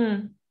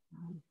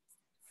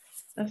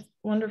 That's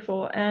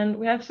wonderful. And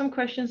we have some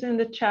questions in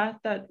the chat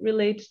that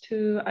relates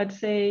to, I'd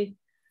say,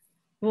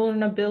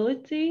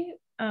 vulnerability.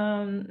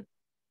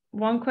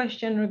 One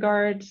question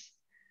regards,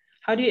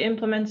 how do you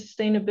implement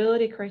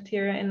sustainability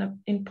criteria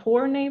in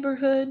poor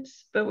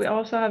neighborhoods? But we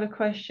also have a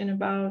question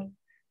about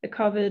the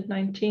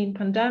COVID-19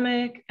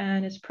 pandemic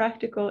and its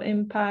practical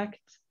impact.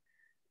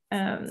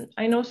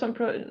 I know some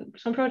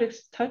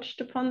projects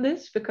touched upon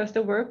this because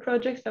there were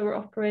projects that were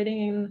operating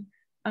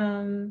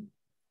in,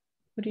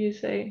 what do you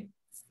say,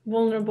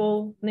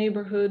 vulnerable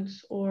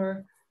neighborhoods,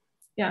 or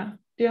yeah.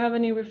 Do you have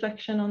any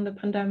reflection on the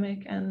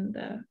pandemic and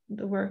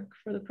the work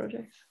for the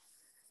projects?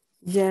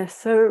 Yes,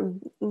 so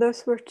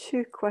those were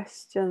two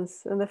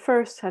questions. And the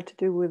first had to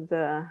do with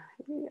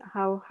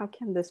how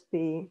can this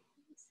be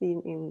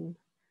seen in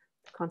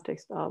the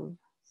context of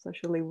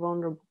socially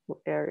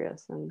vulnerable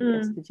areas and the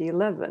SDG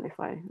 11, if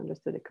I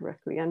understood it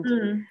correctly. And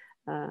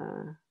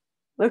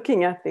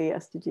looking at the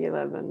SDG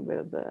 11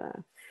 with the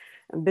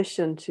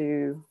ambition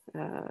to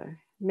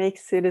make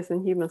cities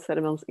and human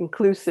settlements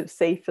inclusive,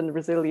 safe, and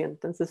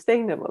resilient and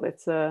sustainable.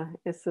 It's a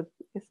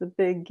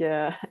big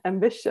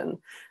ambition,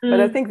 but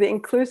I think the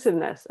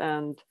inclusiveness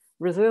and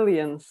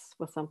resilience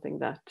was something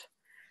that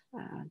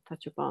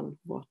touch upon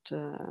what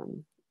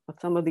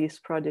some of these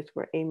projects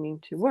were aiming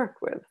to work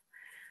with,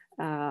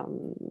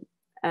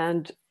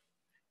 and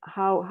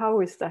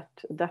how is that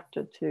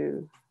adapted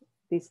to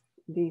these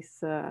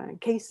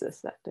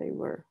cases that they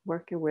were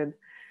working with.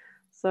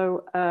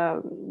 So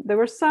there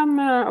were some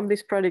of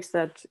these projects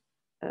that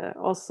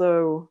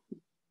also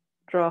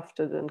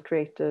drafted and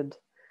created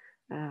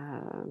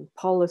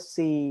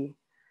policy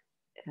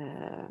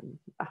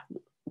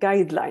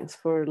guidelines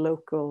for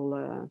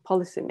local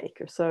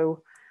policymakers.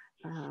 So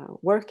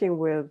working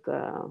with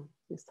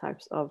these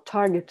types of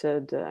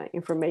targeted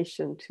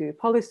information to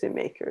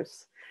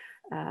policymakers,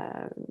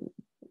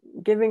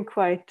 giving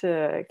quite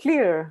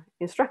clear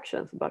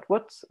instructions about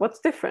what's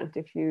different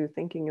if you're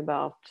thinking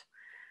about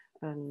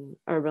an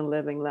urban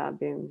living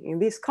lab in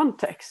this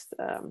context.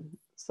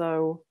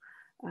 So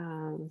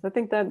I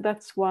think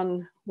that's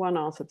one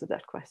answer to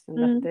that question,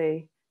 that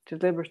they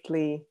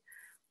deliberately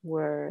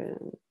were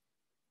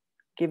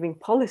giving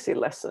policy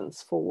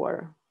lessons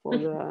for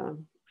the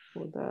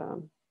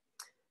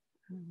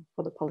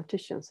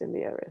politicians in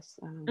the areas.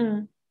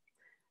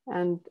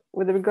 And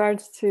with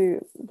regards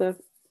to the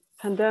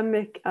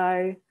pandemic,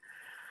 I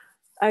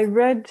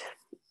read,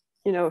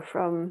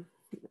 from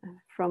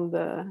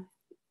the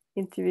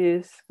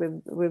interviews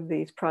with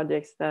these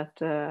projects that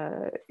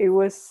it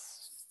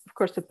was, of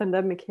course, the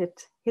pandemic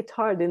hit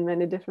hard in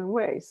many different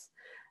ways,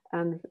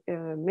 and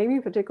maybe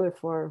in particular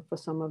for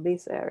some of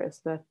these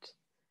areas, that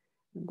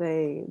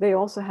they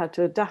also had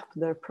to adapt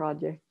their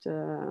project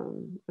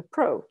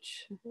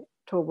approach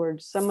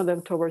towards, some of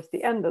them towards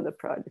the end of the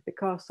project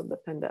because of the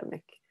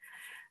pandemic.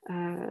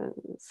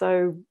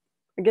 So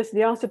I guess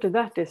the answer to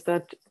that is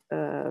that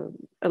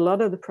a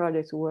lot of the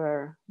projects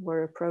were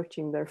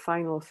approaching their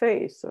final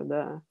phase, or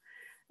the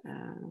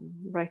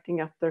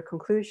writing up their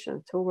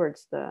conclusion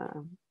towards the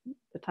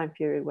time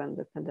period when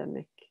the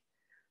pandemic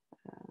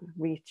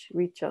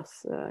reached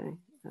us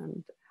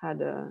and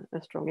had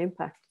a strong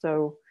impact.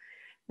 So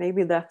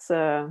maybe there's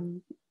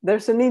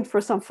a need for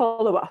some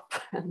follow-up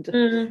and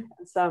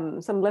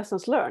some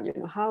lessons learned.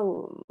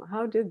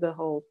 How did the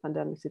whole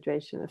pandemic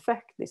situation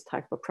affect these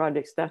type of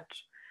projects that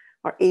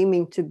are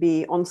aiming to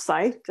be on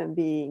site and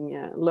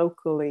being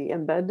locally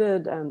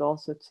embedded, and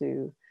also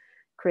to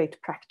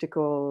create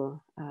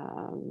practical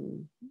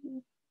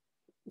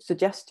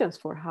suggestions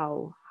for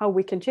how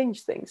we can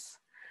change things.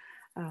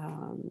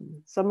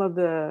 Some of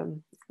the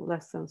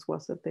lessons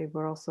was that they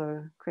were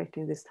also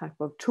creating this type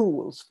of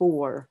tools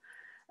for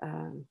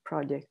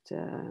project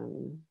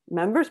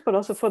members, but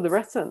also for the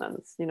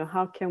residents.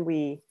 How can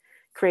we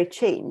create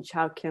change?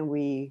 How can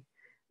we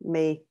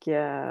make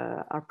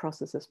our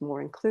processes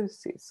more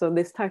inclusive? So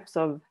these types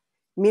of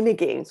mini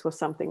games was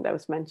something that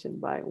was mentioned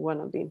by one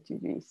of the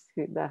interviewees,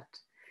 that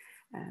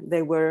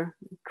they were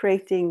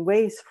creating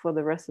ways for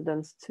the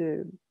residents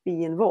to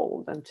be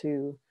involved and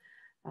to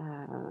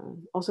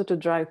also to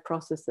drive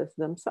processes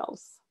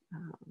themselves.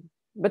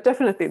 But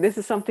definitely this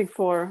is something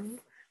for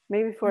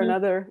maybe for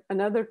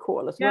another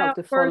call as well,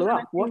 to follow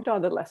up. What are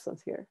the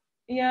lessons here?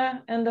 Yeah,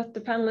 and that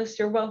the panelists,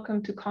 you're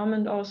welcome to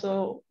comment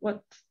also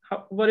what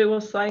it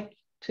was like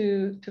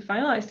to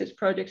finalize these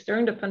projects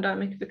during the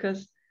pandemic,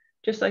 because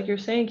just like you're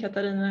saying,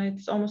 Katarina,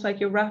 it's almost like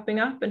you're wrapping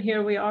up and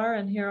here we are,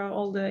 and here are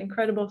all the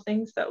incredible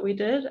things that we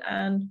did,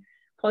 and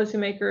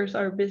policymakers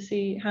are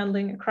busy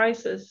handling a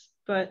crisis.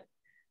 But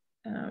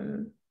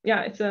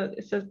yeah, it's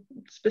a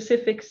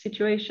specific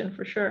situation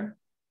for sure.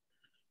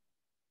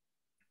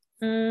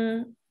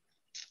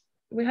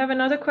 We have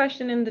another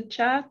question in the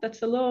chat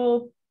that's a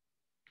little,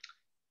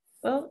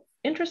 well,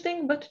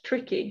 interesting but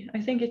tricky.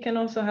 I think it can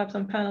also have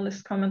some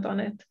panelists comment on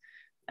it.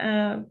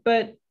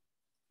 But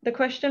the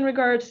question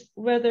regards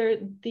whether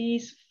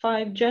these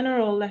 5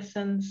 general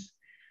lessons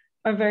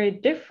are very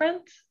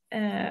different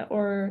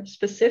or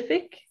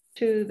specific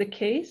to the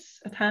case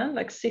at hand,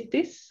 like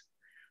cities,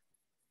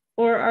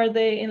 or are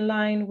they in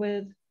line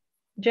with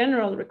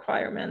general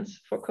requirements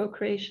for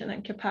co-creation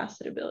and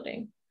capacity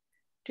building?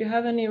 Do you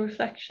have any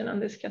reflection on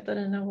this,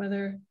 Katarina,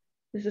 whether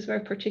this is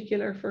very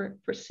particular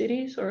for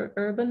cities or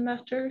urban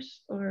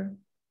matters or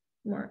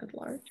more at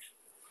large?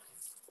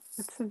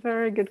 That's a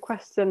very good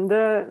question.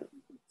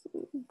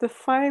 The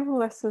 5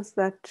 lessons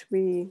that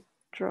we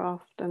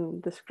draft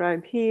and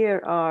describe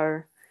here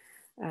are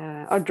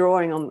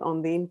drawing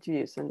on the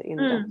interviews and the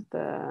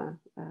in-depth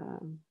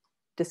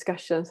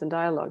discussions and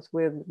dialogues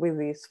with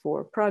these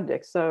 4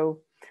 projects. So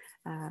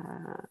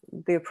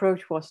the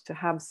approach was to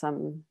have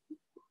some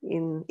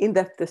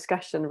in-depth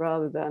discussion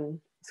rather than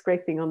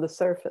scraping on the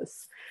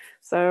surface.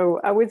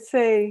 So I would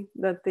say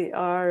that they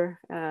are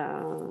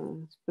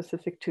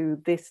specific to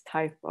this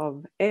type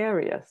of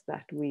areas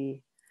that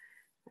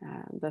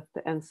that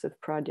the ENSUF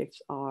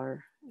projects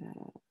are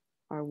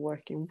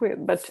working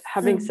with. But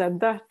having said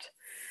that,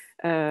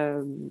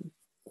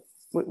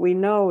 we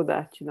know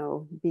that, you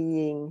know,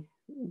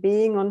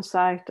 being on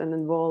site and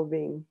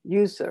involving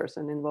users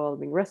and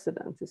involving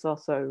residents is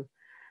also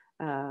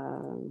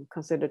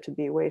considered to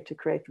be a way to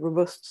create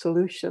robust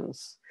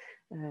solutions.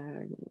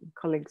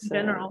 Colleagues,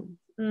 general.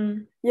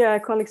 Yeah,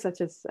 colleagues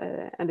such as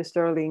Andy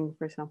Sterling,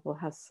 for example,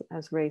 has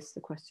raised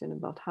the question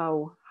about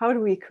how do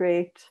we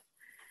create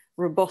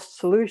robust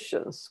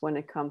solutions when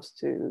it comes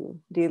to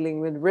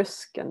dealing with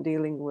risk and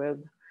dealing with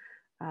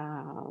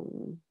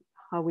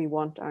how we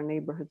want our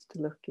neighborhoods to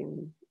look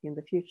in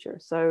the future.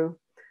 So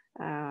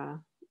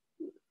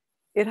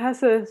it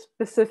has a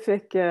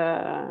specific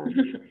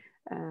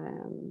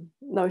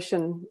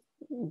notion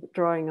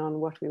drawing on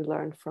what we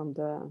learned from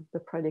the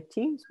project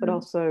teams, but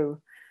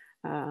also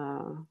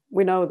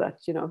we know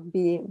that, you know,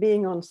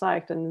 being on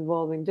site and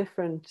involving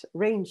different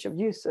range of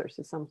users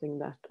is something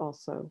that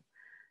also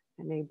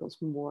enables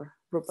more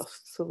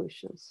robust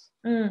solutions.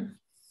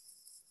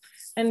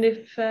 And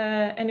if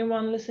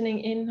anyone listening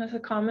in has a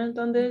comment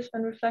on this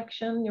and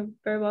reflection, you're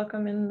very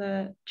welcome in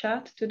the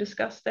chat to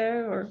discuss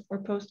there or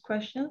post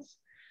questions.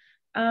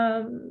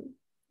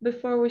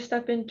 Before we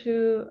step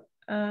into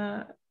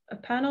a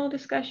panel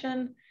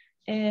discussion,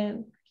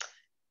 and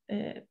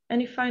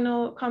any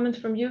final comments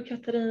from you,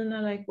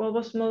 Katarina, like what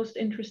was most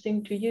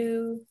interesting to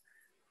you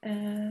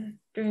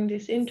during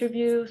these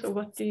interviews, or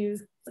what do you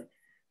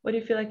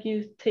feel like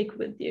you take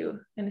with you,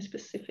 any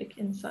specific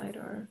insight?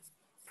 Or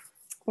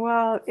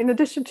well, in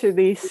addition to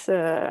these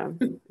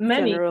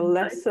general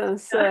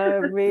lessons,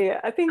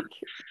 I think,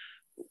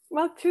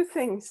 well, 2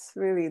 things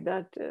really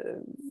that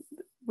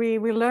we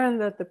learned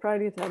that the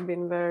project have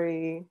been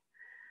very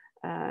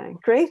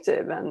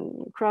creative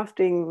and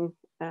crafting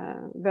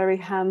very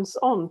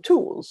hands-on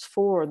tools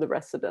for the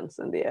residents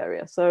in the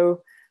area.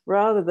 So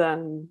rather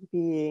than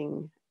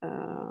being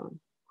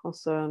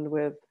concerned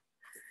with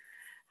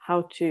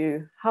how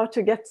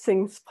to get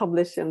things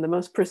published in the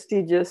most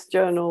prestigious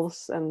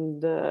journals,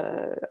 and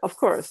of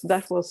course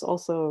that was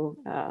also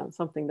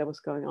something that was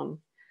going on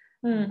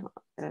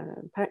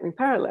in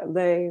parallel.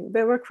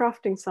 They were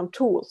crafting some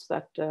tools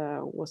that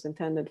was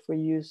intended for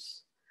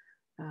use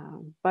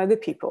by the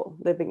people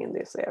living in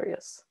these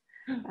areas.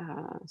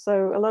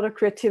 So a lot of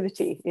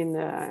creativity in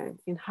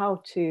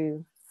how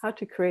to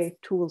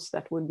create tools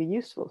that would be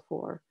useful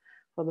for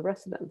the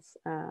residents.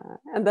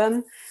 And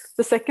then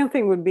the second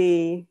thing would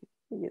be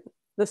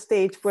the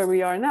stage where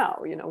we are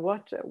now. You know,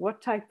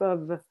 what type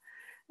of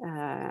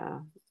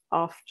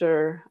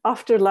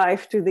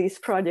afterlife do these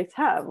projects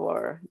have,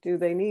 or do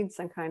they need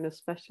some kind of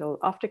special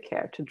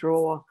aftercare to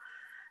draw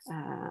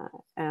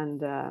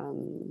and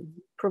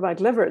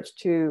provide leverage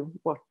to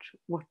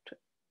what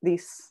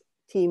these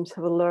teams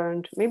have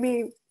learned,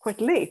 maybe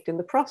quite late in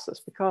the process,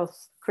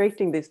 because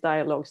creating these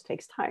dialogues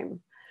takes time.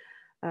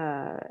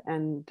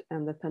 And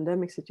the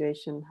pandemic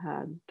situation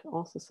had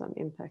also some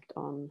impact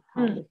on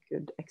how they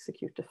could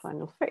execute the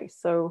final phase.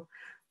 So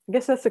I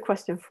guess that's a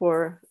question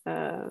for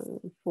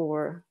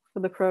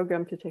the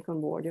program to take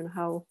on board. You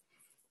know,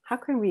 how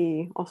can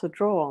we also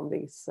draw on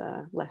these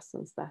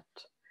lessons that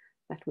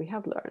we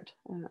have learned?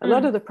 A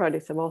lot of the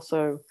projects have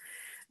also,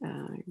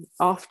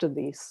 after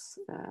these,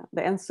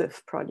 the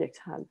ENSUF project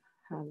have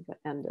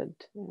ended,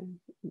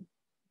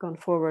 gone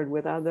forward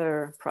with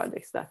other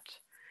projects that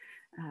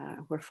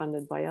were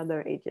funded by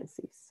other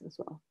agencies as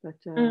well. But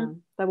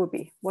that would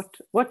be,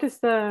 what is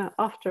the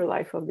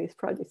afterlife of these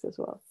projects as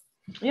well?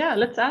 Yeah,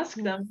 let's ask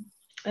them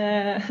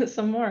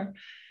some more.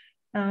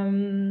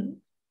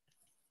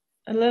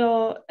 A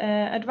little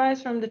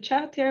advice from the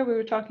chat here. We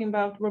were talking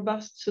about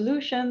robust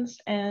solutions,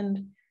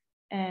 and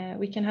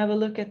we can have a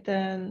look at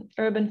the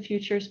Urban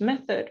Futures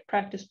method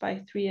practiced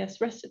by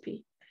 3S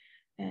Recipe,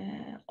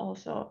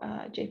 also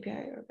a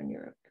JPI Urban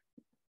Europe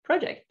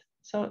project.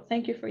 So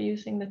thank you for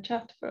using the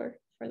chat for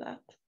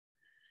that.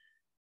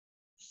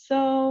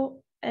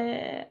 So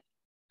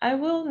I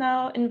will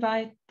now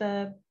invite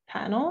the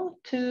panel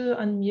to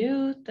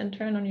unmute and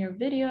turn on your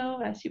video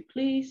as you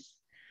please.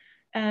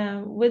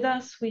 With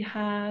us, we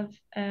have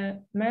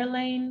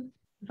Marlene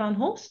van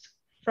Holst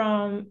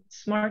from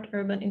Smart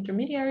Urban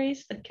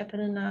Intermediaries that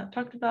Katarina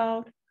talked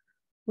about.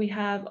 We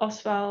have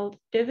Oswald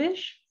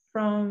Divish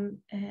from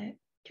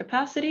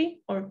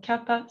Capacity or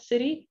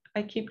Capacity.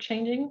 I keep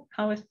changing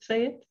how I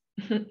say it.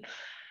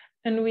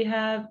 And we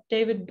have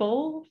David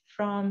Boll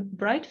from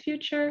Bright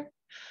Future.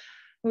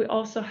 We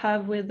also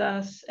have with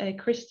us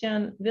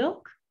Christian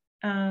Wilk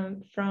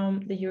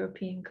from the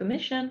European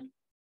Commission,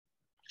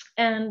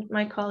 and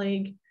my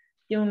colleague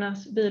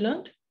Jonas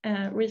Bylund,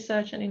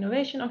 Research and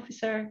Innovation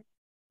Officer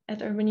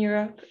at Urban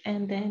Europe,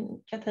 and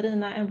then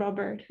Katarina and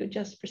Robert, who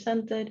just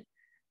presented.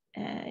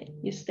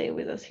 You stay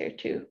with us here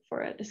too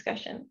for a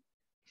discussion.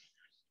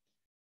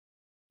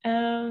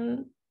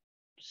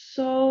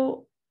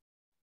 So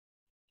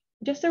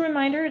just a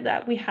reminder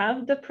that we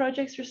have the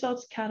project's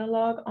results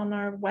catalog on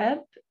our web.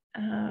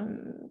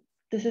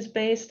 This is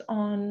based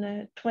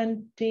on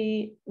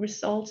 20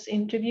 results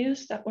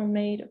interviews that were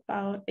made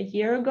about a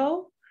year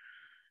ago.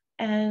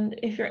 And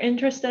if you're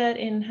interested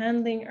in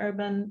handling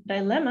urban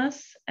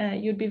dilemmas,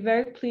 you'd be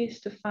very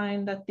pleased to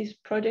find that these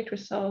project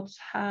results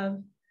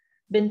have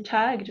been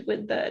tagged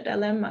with the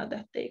dilemma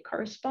that they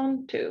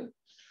correspond to.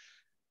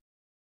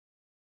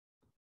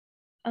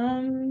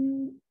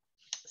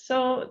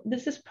 So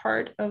this is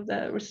part of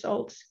the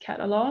results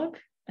catalog.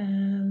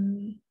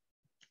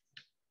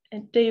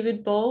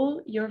 David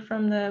Boll, you're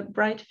from the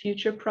Bright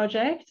Future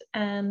project,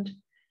 and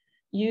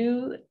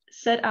you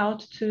set out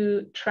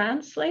to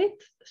translate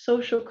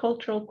social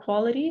cultural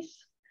qualities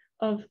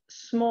of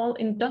small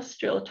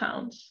industrial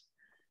towns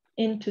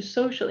into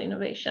social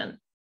innovation.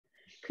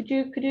 Could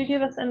you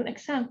give us an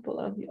example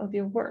of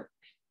your work?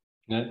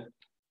 Yeah.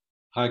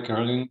 Hi,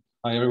 Caroline.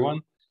 Hi,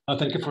 everyone.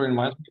 Thank you for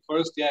inviting me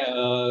first.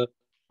 Yeah,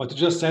 what you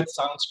just said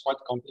sounds quite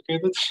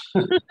complicated.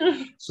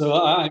 So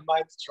I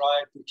might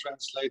try to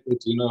translate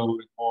it, in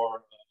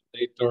more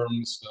lay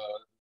terms,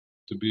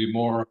 to be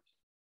more,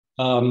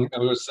 I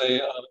would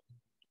say,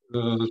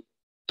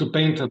 to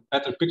paint a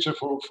better picture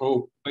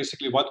for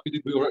basically what we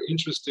did. We were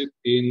interested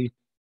in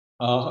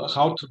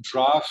how to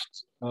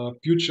draft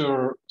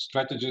future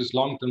strategies,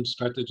 long-term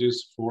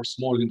strategies for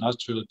small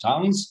industrial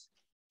towns.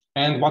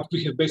 And what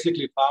we have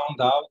basically found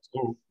out,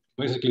 or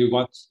basically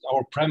what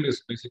our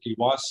premise basically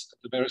was at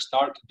the very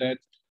start, that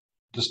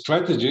the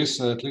strategies,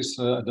 at least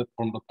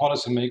from the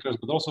policymakers,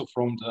 but also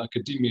from the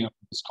academia,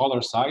 the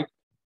scholar side,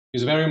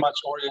 is very much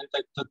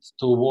oriented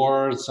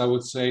towards, I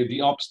would say,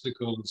 the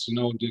obstacles,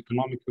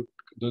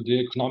 the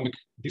economic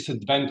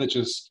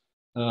disadvantages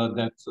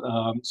that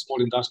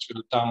small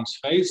industrial towns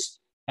face.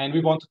 And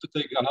we wanted to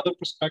take another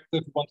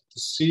perspective. We wanted to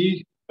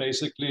see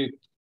basically,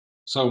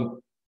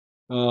 so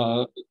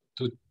to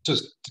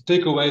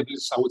take away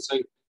this, I would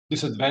say,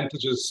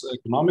 disadvantages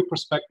economic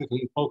perspective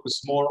and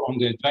focus more on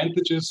the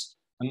advantages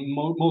and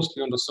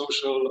mostly on the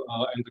social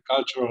and the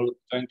cultural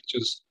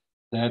advantages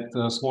that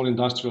small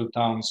industrial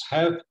towns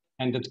have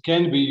and that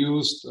can be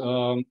used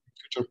in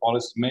future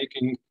policy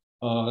making,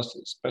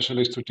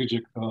 especially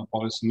strategic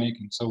policy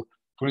making. So,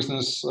 for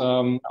instance,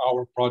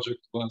 our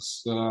project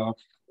was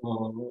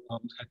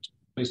had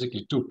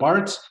basically two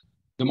parts.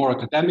 The more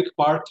academic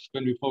part,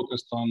 when we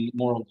focused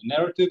more on the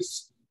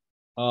narratives.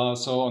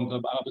 So on the,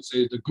 I would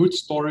say, the good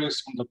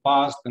stories from the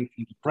past and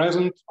from the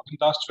present of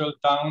industrial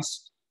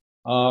towns.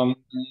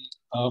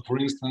 For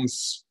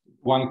instance,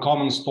 one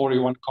common story,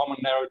 one common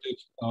narrative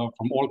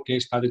from all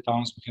case study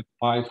towns, we had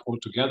 5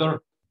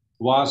 altogether,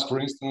 was, for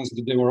instance,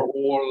 that they were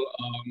all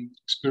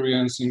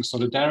experiencing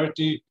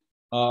solidarity,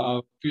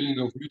 a feeling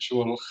of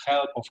mutual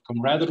help, of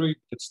camaraderie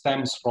that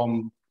stems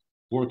from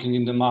working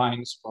in the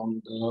mines,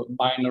 from the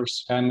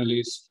miners'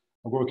 families,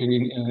 working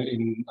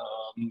in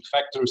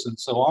factories and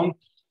so on.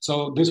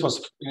 So this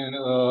was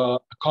a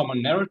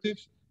common narrative.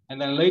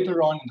 And then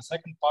later on in the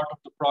second part of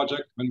the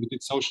project, when we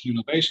did social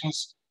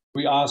innovations,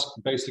 we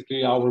asked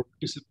basically our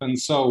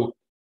participants, so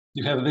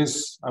you have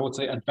this, I would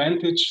say,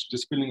 advantage,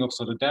 this feeling of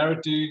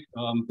solidarity,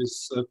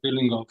 this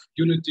feeling of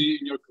unity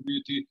in your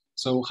community.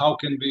 So how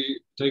can we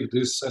take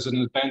this as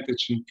an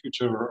advantage in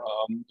future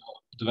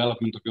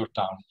development of your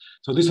town?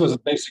 So this was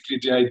basically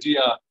the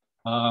idea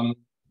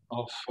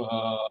of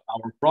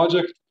our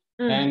project.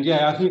 And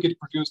yeah, I think it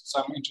produced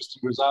some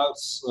interesting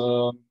results.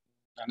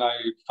 And I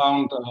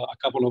found a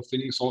couple of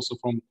things also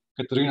from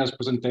Katarina's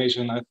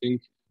presentation, I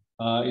think,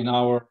 in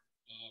our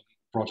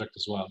project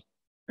as well.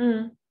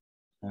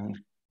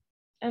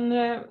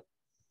 And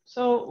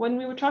so when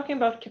we were talking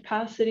about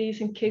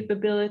capacities and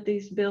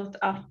capabilities built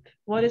up,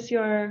 what is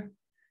your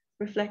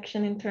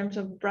reflection in terms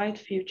of bright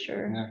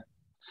future? Yeah.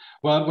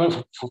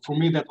 Well, for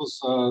me, that was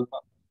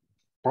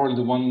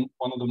probably one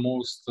of the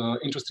most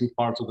interesting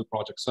parts of the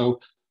project. So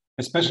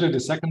especially the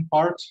second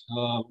part,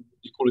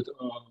 we call it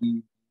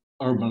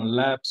urban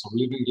labs or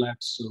living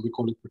labs. So we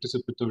call it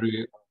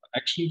participatory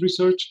action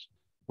research.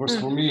 First,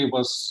 for me, it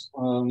was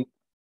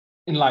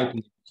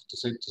enlightening, to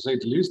say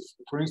the least.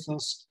 For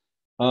instance,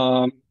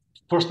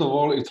 first of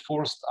all, it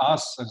forced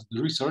us as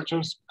the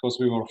researchers, because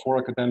we were 4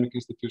 academic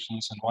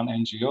institutions and 1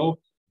 NGO,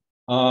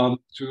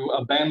 to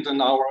abandon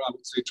our, I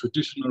would say,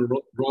 traditional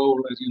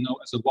role as, you know,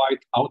 as a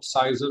white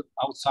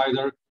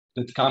outsider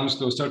that comes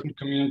to a certain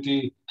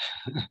community,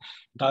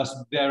 does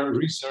their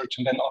research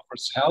and then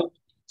offers help.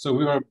 So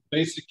we were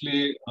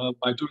basically,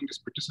 by doing this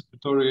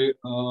participatory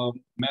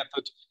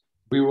method,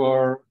 we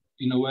were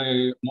in a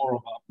way more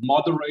of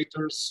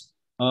moderators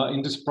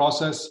in this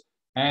process.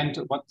 And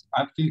what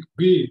I think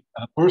we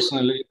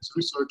personally as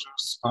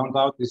researchers found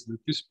out is that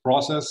this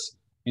process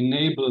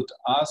enabled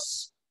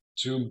us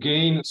to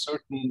gain a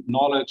certain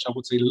knowledge, I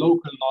would say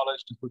local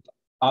knowledge, that would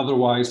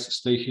otherwise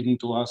stay hidden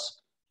to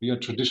us via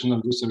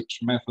traditional research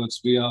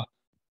methods, via,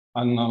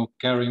 I don't know,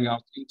 carrying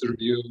out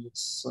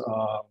interviews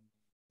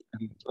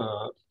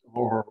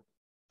or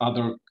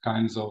other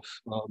kinds of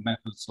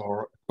methods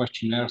or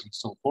questionnaires and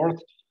so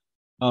forth.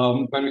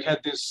 When we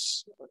had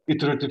this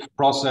iterative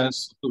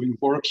process, doing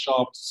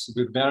workshops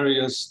with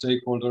various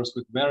stakeholders,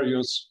 with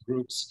various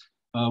groups,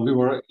 we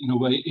were in a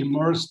way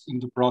immersed in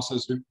the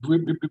process. We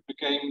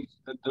became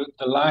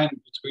the line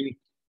between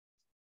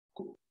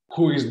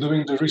who is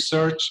doing the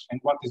research and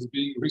what is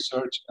being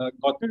researched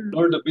got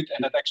blurred a bit,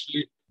 and that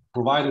actually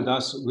provided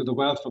us with a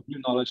wealth of new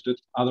knowledge that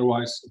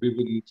otherwise we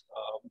wouldn't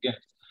get.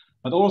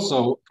 But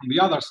also from the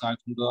other side,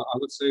 I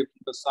would say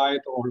from the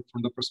side or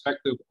from the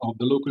perspective of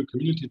the local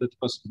community that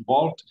was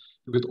involved,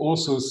 we could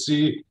also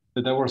see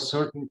that there were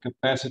certain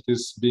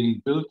capacities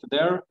being built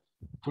there.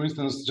 For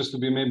instance, just to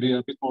be maybe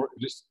a bit more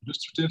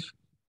illustrative,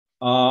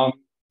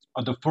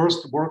 at the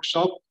first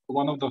workshop,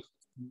 one of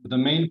the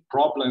main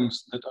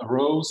problems that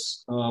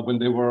arose when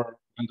the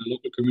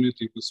local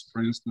community was,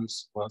 for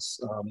instance,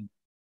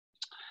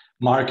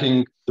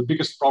 marking the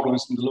biggest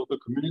problems in the local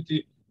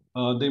community,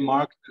 they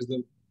marked as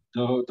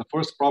the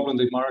first problem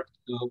they marked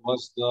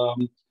was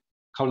the,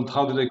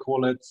 how do they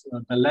call it,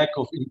 the lack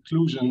of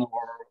inclusion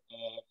or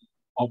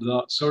of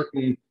the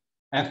certain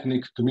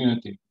ethnic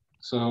community.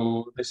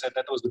 So they said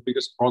that was the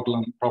biggest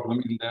problem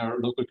in their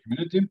local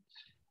community.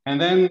 And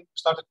then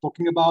started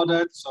talking about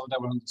it. So they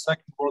were on the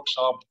second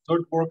workshop,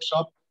 third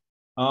workshop.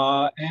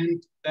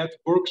 And that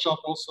workshop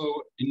also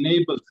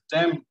enabled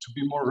them to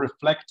be more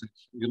reflective,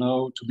 you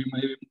know, to be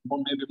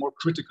maybe more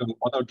critical.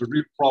 What are the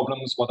real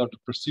problems? What are the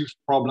perceived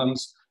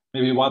problems?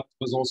 Maybe what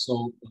was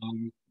also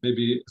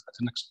maybe as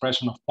an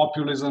expression of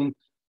populism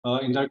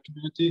in their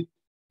community.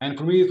 And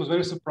for me, it was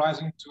very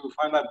surprising to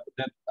find out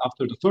that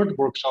after the third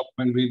workshop,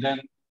 when we then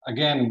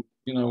again,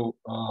 you know,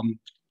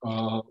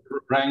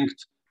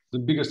 ranked the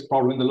biggest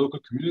problem in the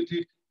local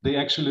community, they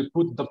actually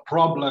put the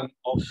problem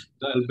of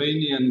the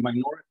Albanian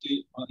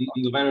minority on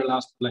the very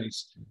last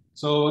place.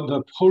 So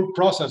the whole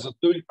process of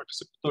doing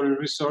participatory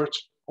research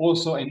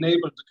also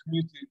enabled the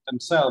community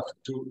themselves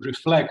to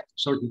reflect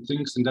certain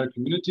things in their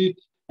community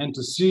and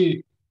to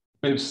see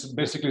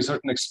basically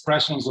certain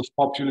expressions of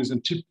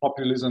populism, cheap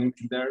populism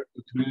in their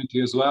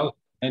community as well,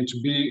 and to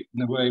be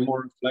in a way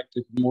more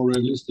reflective, more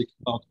realistic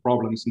about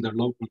problems in their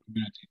local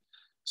community.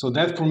 So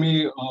that for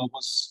me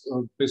was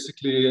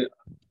basically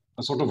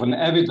a sort of an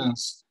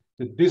evidence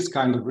that this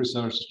kind of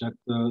research, that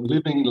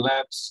living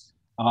labs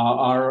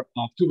are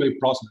a two-way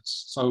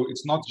process. So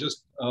it's not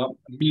just a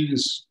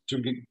means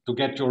to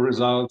get your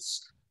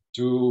results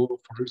for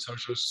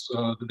researchers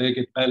that they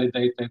get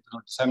validated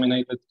or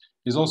disseminated.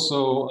 It's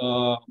also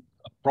a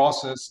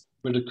process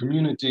where the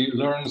community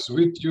learns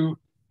with you,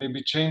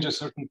 maybe changes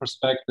certain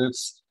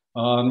perspectives,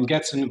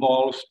 gets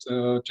involved,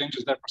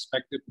 changes their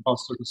perspective about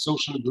certain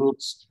social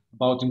groups,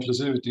 about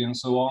inclusivity and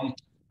so on.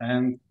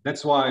 And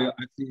that's why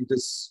I think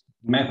this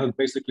method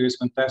basically is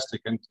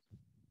fantastic. And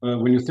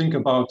when you think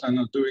about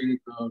doing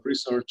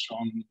research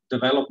on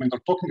development or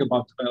talking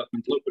about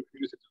development, local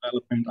community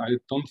development, I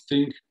don't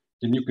think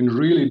that you can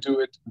really do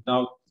it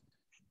without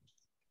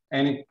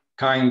any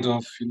kind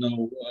of, you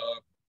know,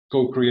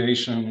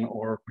 co-creation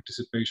or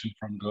participation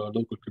from the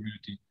local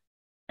community.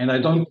 And I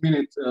don't mean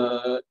it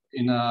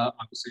in a,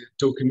 I would say,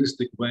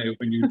 tokenistic way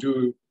when you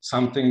do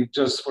something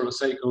just for the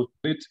sake of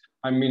it.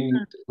 I mean,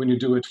 when you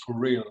do it for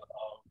real,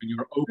 when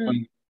you're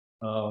open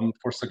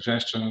for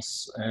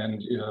suggestions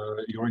and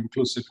you're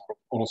inclusive for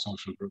all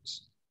social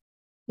groups.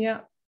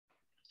 Yeah.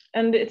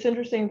 And it's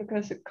interesting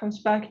because it comes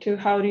back to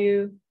how do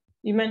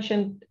you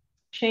mentioned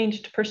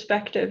changed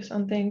perspectives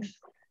on things.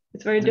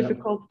 It's very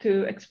difficult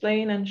to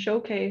explain and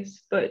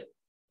showcase, but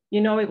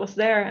you know it was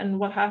there. And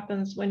what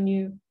happens when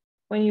you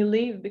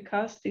leave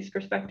because these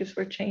perspectives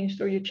were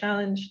changed or you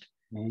challenged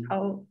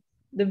how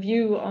the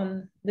view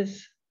on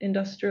this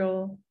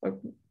industrial or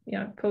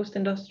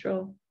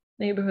post-industrial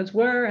neighborhoods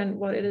were and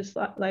what it is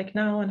like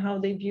now, and how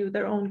they view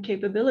their own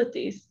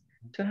capabilities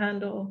to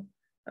handle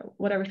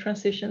whatever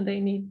transition they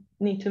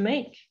need to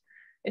make.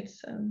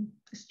 It's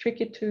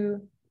tricky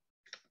to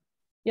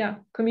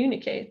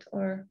communicate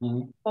or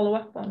follow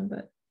up on,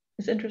 but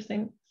it's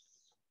interesting.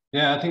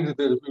 Yeah, I think that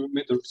we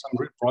made some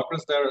real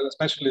progress there,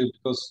 especially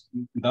because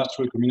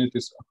industrial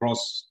communities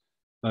across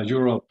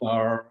Europe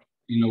are,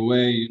 in a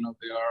way,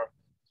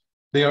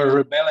 they are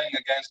rebelling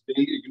against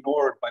being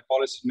ignored by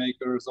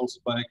policymakers, also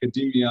by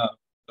academia,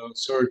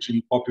 surge in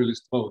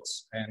populist votes.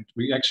 And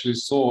we actually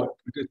saw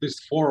at least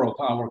 4 of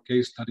our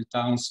case study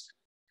towns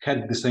had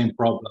the same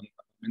problem.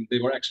 I mean, they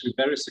were actually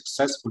very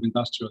successful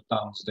industrial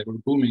towns. They were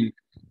booming,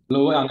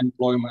 low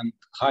unemployment,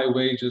 high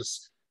wages,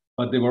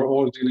 but they were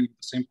all dealing with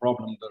the same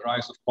problem, the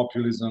rise of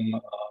populism,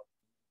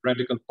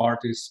 radical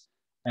parties.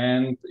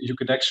 And you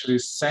could actually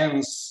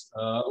sense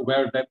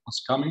where that was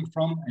coming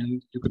from.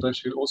 And you could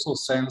actually also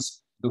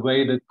sense the way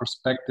that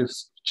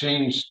perspectives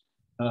changed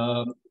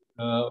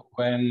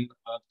when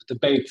the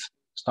debate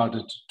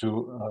started to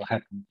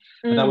happen.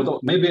 And I would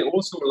maybe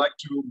also like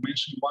to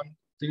mention one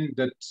thing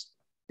that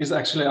is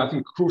actually, I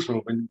think, crucial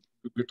when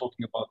we're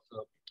talking about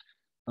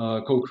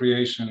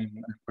co-creation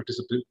and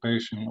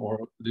participation or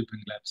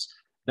living labs.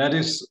 That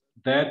is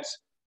that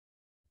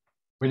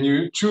when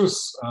you choose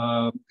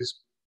this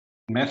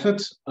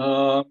method,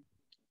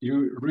 you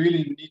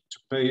really need to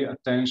pay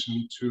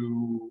attention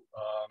to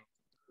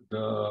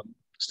the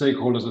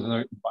stakeholders that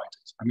are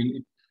invited. I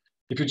mean,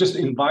 if you just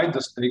invite the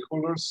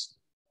stakeholders,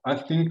 I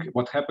think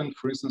what happened,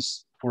 for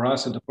instance, for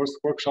us at the first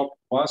workshop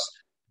was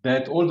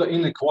that all the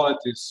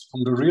inequalities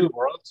from the real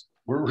world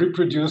were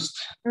reproduced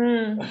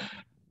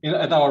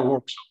at our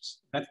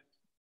workshops. That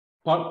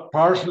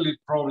partially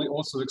probably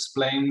also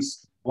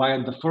explains why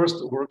at the first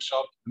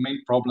workshop, the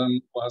main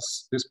problem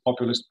was this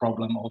populist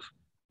problem of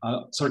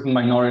a certain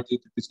minority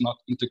that is not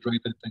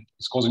integrated and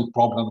is causing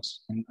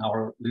problems in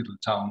our little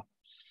town.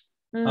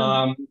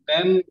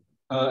 Then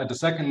at the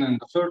second and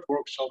the third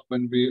workshop,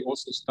 when we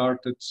also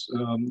started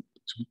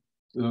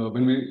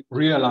when we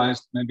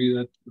realized maybe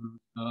that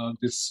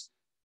this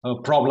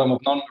problem of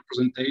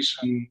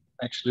non-representation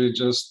actually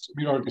just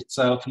mirrored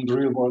itself from the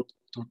real world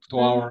to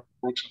our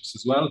workshops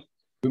as well.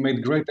 We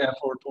made great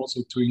effort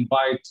also to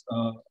invite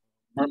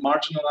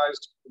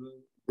marginalized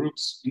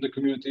groups in the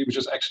community, which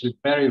is actually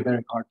very,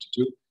 very hard to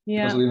do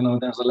because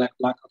there's a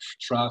lack of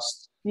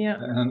trust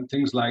and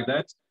things like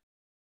that.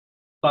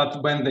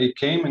 But when they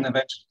came, and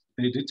eventually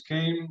they did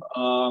came,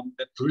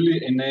 that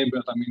really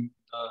enabled, I mean,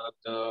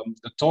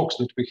 the talks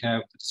that we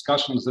have, the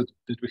discussions that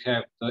we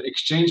have, the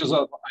exchanges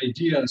of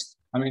ideas.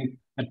 I mean,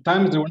 at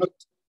times they were not,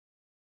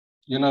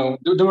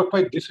 they were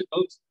quite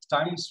difficult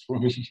times for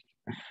me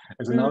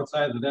as an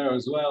outsider there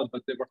as well,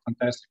 but they were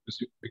fantastic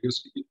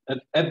because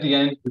at the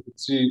end you could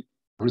see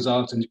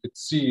results and you could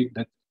see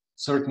that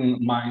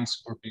certain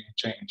minds were being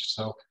changed.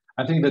 So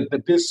I think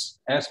that this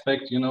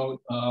aspect,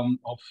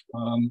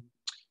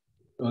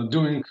 of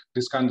doing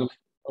this kind of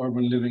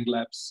urban living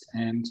labs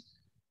and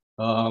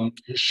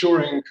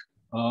ensuring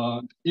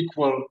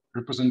equal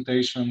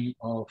representation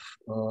of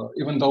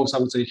even those, I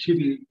would say,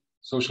 hidden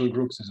social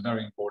groups is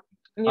very important.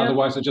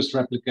 Otherwise, it just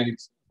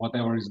replicates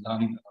whatever is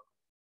done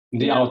in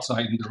the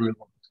outside, in the real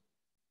world.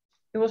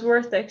 It was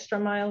worth the extra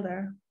mile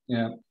there.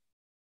 Yeah,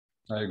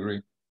 I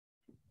agree.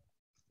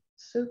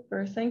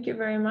 Super, thank you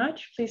very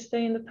much. Please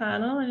stay in the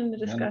panel and in the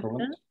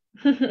discussion.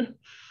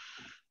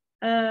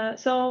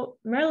 So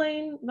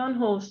Marlene Van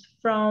Holst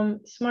from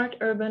Smart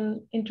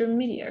Urban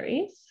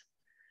Intermediaries,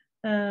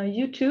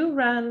 you too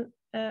ran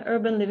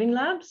urban living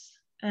labs.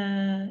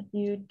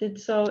 You did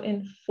so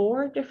in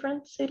 4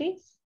 different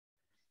cities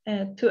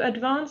to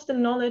advance the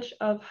knowledge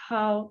of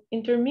how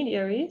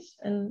intermediaries,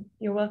 and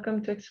you're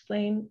welcome to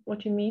explain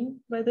what you mean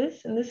by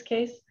this, in this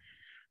case,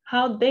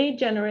 how they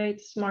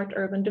generate smart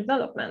urban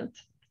development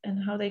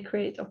and how they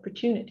create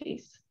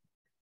opportunities.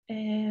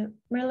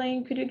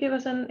 Marlene, could you give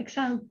us an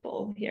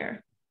example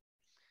here?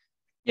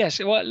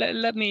 Yes, well,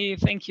 let me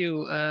thank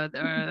you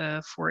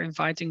for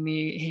inviting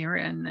me here,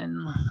 and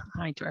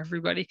hi to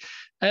everybody.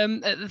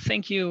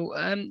 Thank you.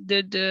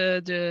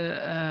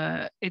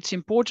 It's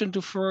important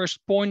to first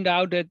point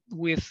out that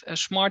with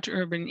smart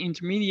urban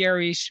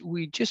intermediaries,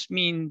 we just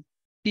mean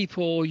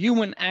people,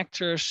 human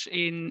actors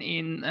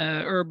in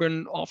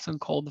urban, often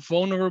called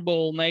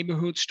vulnerable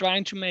neighborhoods,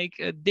 trying to make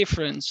a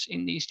difference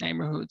in these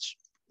neighborhoods.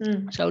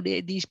 So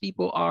these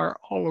people are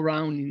all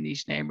around in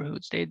these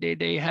neighborhoods.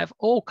 They have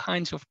all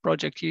kinds of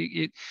projects.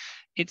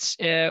 It's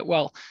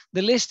well,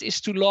 the list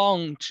is too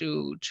long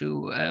to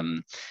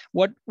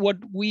what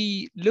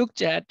we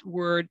looked at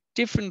were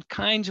different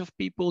kinds of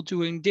people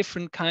doing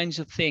different kinds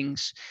of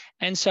things,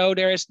 and so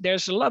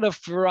there's a lot of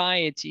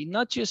variety,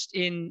 not just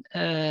in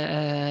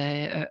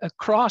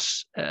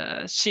across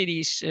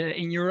cities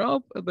in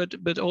Europe,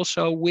 but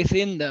also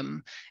within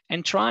them.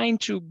 And trying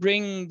to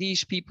bring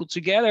these people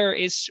together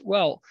is,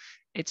 well,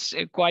 it's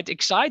quite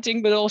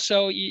exciting, but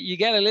also you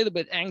get a little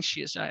bit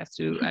anxious. I have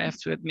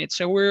to admit.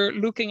 So we're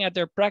looking at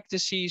their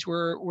practices.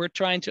 We're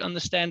trying to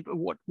understand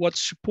what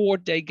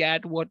support they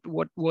get, what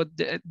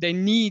they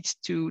need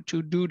to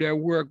do their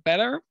work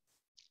better.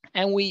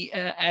 And we,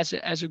 as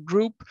a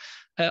group,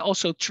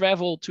 also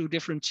travel to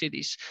different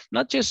cities,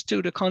 not just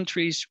to the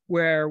countries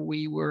where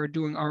we were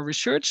doing our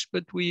research,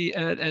 but we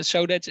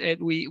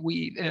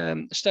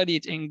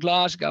studied in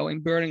Glasgow, in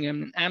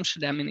Birmingham, in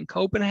Amsterdam, and in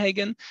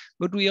Copenhagen.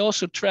 But we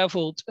also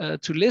traveled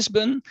to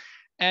Lisbon,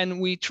 and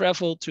we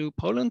traveled to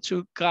Poland,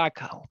 to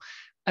Krakow.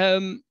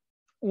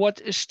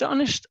 What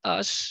astonished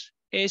us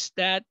is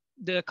that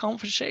the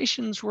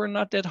conversations were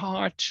not that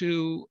hard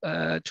to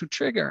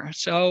trigger.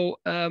 So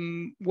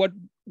what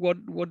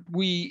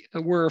we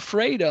were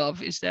afraid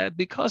of is that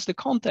because the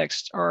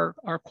contexts are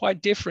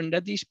quite different,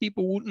 that these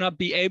people would not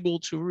be able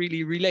to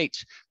really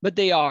relate, but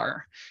they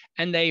are,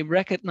 and they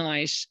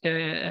recognize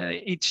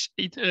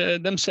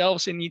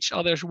themselves in each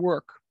other's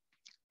work.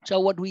 So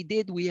what we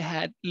did, we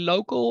had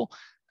local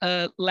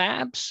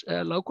labs,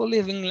 local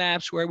living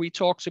labs, where we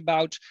talked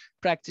about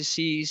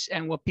practices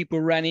and what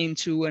people ran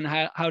into and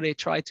how they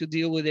try to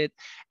deal with it.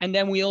 And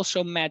then we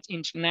also met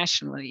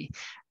internationally.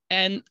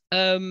 And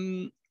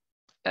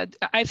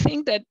I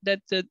think that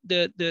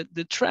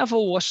the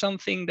travel was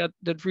something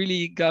that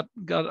really got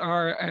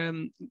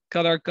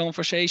our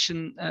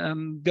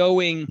conversation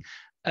going.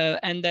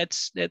 And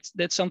that's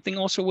something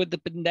also with the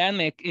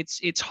pandemic.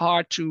 It's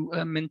hard to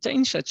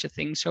maintain such a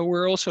thing. So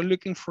we're also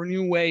looking for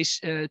new ways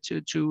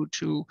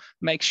to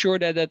make sure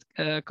that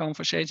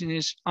conversation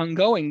is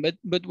ongoing.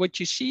 But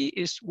what you see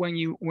is when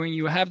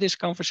you have this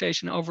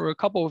conversation over a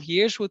couple of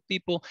years with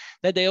people,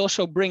 that they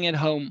also bring it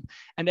home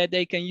and that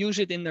they can use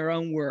it in their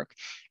own work.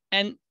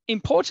 And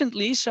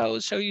importantly, so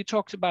you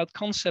talked about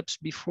concepts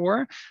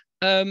before.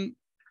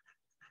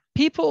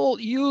 People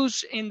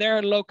use in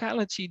their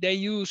locality, they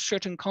use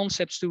certain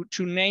concepts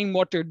to name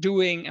what they're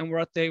doing and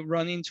what they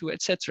run into,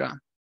 etc.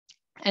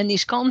 And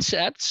these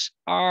concepts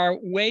are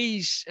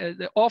ways,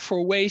 they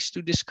offer ways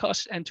to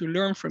discuss and to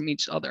learn from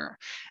each other.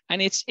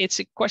 And it's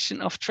a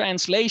question of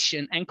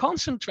translation and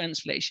constant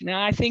translation. And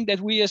I think that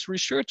we as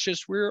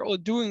researchers, we're all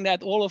doing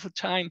that all of the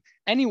time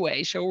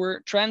anyway. So we're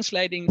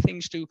translating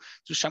things to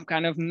some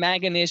kind of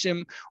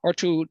mechanism or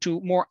to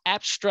more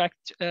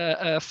abstract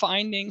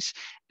findings.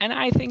 And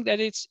I think that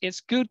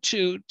it's good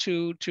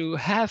to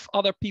have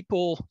other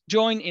people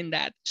join in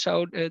that.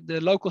 So the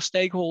local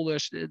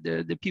stakeholders,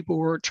 the people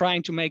who are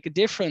trying to make a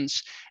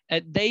difference,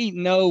 they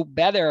know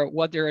better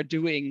what they're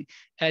doing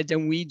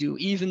than we do,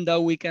 even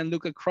though we can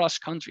look across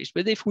countries.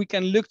 But if we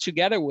can look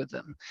together with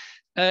them,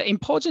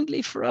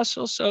 importantly for us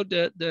also,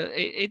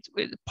 it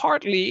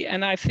partly,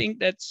 and I think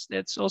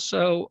that's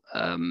also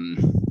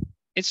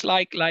it's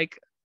like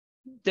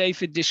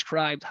David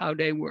described how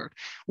they work.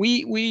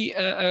 We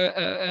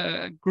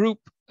group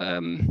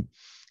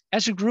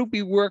as a group,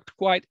 we worked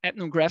quite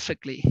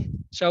ethnographically.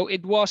 So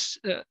it was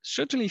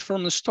certainly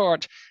from the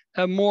start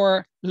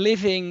more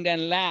living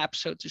than lab,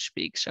 so to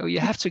speak. So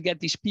you have to get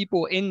these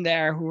people in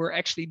there who are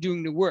actually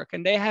doing the work,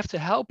 and they have to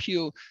help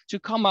you to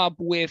come up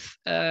with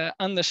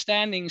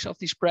understandings of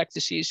these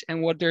practices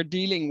and what they're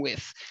dealing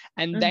with.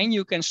 And then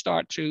you can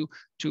start to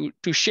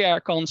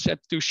share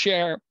concepts, to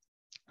share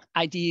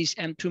ideas,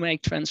 and to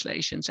make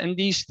translations. And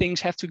these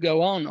things have to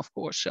go on, of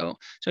course. So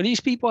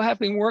these people have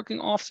been working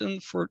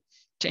often for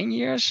 10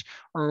 years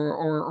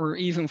or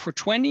even for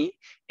 20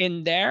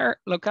 in their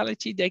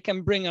locality. They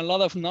can bring a lot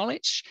of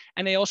knowledge,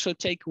 and they also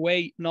take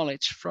away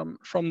knowledge from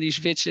these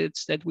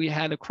visits that we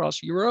had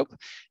across Europe.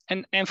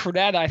 And for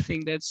that, I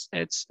think that's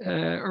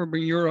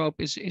Urban Europe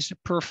is a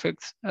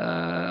perfect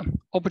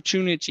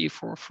opportunity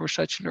for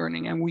such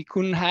learning. And we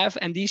couldn't have,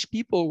 and these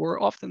people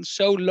were often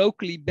so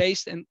locally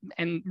based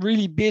and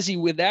really busy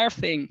with their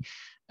thing,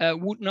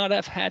 would not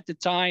have had the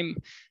time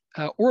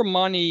or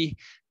money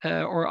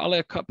or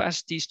other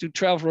capacities to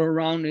travel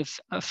around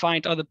and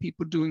find other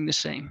people doing the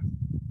same.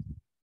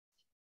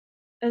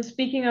 And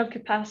speaking of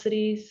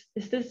capacities,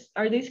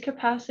 are these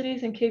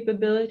capacities and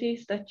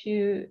capabilities that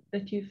you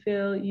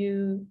feel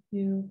you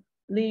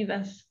leave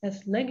as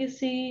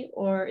legacy,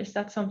 or is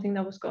that something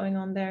that was going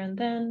on there and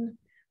then?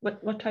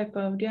 What type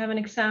of, do you have an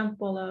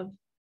example of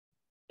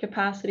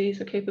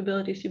capacities or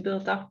capabilities you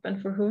built up,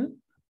 and for whom?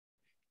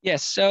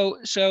 Yes, so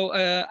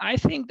I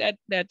think that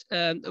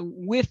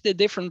with the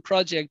different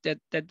projects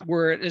that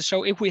were,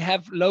 so if we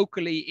have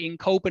locally in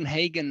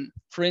Copenhagen,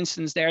 for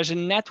instance, there's a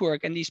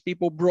network, and these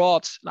people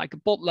brought, like a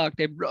potluck,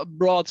 they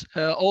brought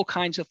all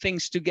kinds of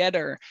things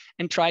together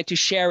and try to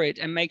share it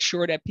and make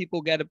sure that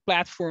people get a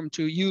platform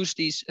to use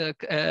these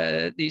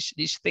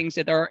things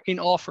that are in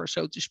offer,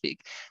 so to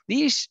speak.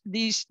 These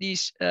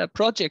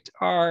projects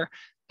are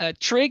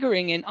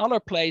triggering in other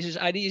places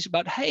ideas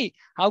about, hey,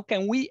 how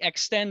can we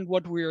extend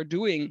what we are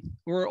doing?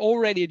 We're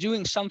already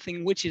doing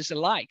something which is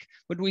alike,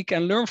 but we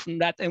can learn from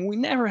that. And we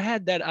never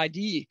had that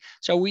idea.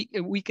 So we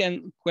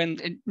can,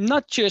 when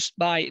not just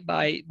by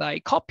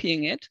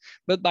copying it,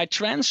 but by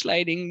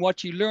translating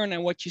what you learn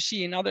and what you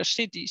see in other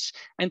cities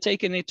and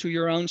taking it to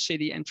your own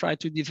city and try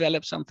to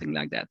develop something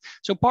like that.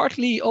 So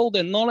partly all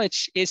the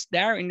knowledge is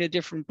there in the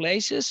different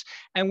places,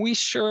 and we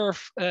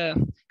serve,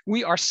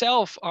 we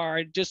ourselves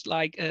are just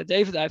like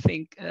David, I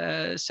think,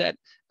 said,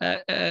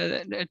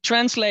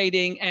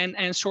 translating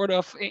and sort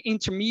of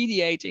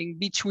intermediating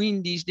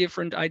between these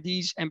different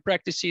ideas and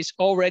practices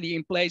already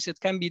in place that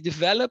can be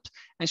developed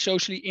and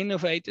socially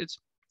innovated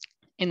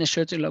in a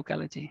certain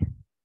locality.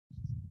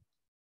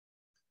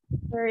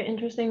 Very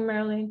interesting,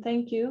 Marilyn.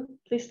 Thank you.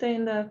 Please stay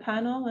in the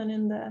panel and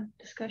in the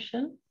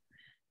discussion.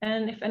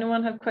 And if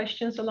anyone have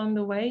questions along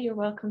the way, you're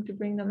welcome to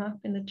bring them up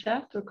in the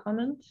chat or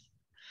comments.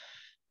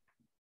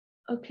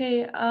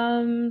 Okay,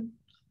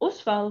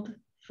 Oswald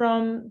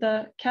from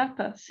the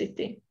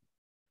capacity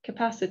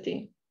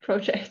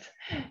project,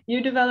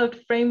 you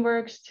developed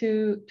frameworks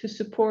to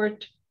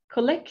support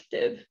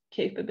collective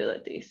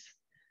capabilities.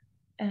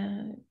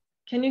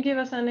 Can you give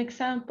us an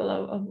example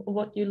of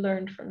what you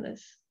learned from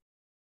this?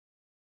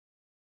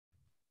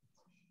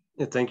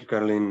 Yeah, thank you,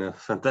 Caroline.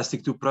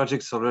 Fantastic 2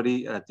 projects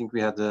already. I think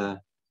we had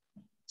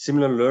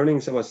similar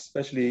learnings. I was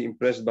especially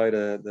impressed by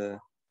the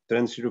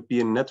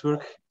Trans-European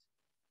network,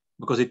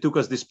 because it took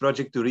us this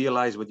project to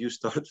realize what you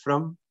started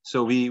from.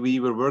 So we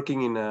were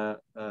working in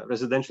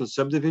residential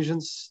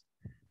subdivisions.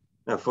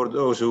 For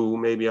those who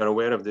maybe are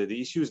aware of the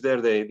issues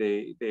there,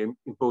 they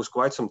impose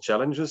quite some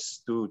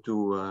challenges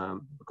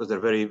because they're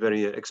very,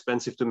 very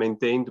expensive to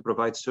maintain, to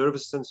provide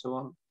services and so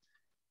on.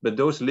 But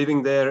those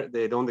living there,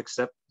 they don't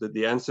accept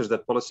the answers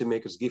that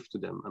policymakers give to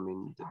them. I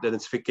mean, the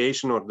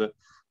densification or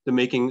the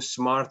making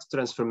smart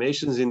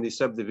transformations in these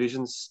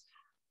subdivisions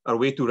are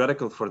way too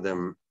radical for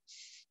them.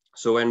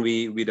 So when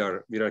with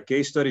our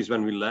case studies,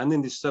 when we land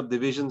in these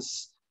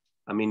subdivisions,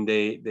 I mean,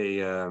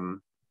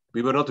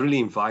 we were not really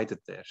invited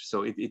there.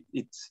 So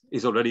it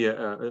is already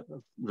a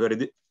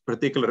very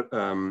particular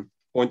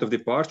point of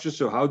departure.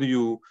 So how do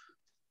you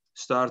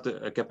start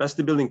a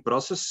capacity building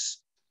process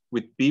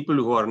with people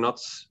who are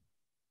not,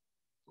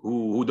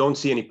 who don't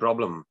see any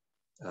problem?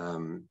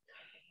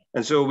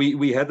 And so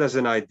we had as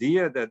an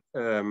idea that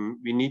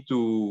we need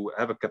to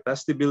have a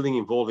capacity building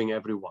involving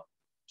everyone.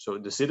 So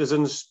the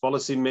citizens,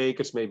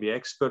 policymakers, maybe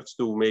experts,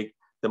 to make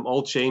them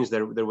all change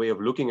their way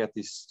of looking at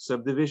these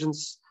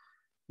subdivisions.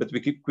 But we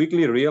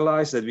quickly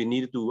realized that we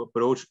needed to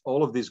approach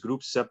all of these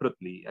groups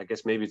separately. I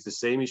guess maybe it's the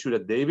same issue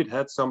that David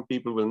had. Some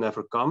people will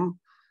never come.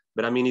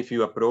 But I mean, if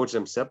you approach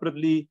them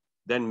separately,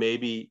 then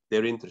maybe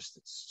they're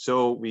interested.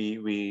 So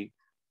we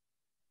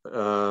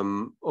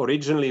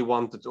originally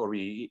wanted, or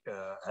we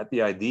had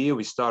the idea,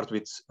 we start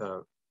with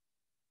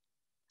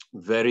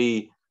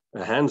very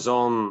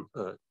hands-on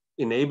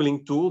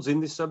enabling tools in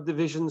the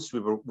subdivisions. We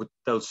would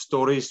tell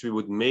stories, we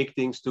would make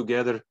things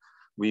together,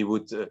 we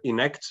would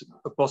enact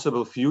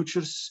possible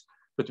futures,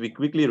 but we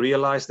quickly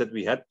realized that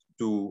we had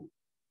to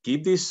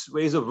keep these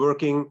ways of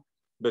working,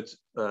 but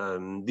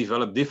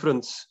develop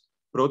different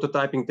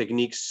prototyping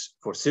techniques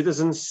for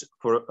citizens,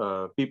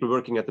 for people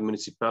working at the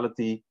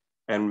municipality,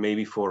 and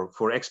maybe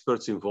for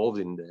experts involved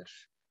in there.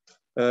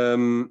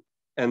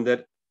 And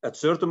that at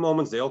certain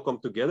moments, they all come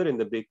together in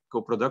the big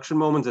co-production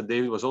moments that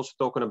David was also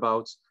talking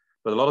about.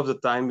 But a lot of the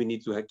time, we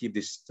need to keep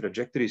these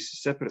trajectories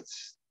separate.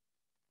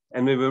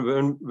 And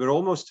when we're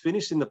almost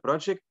finished in the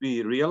project,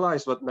 we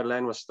realized what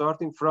Marlijn was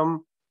starting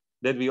from,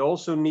 that we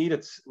also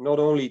needed not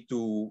only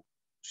to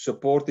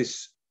support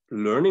this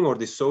learning or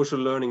this social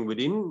learning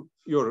within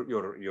your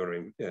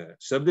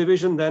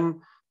subdivision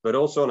then, but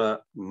also on a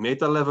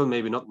meta level,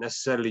 maybe not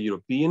necessarily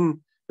European,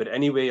 but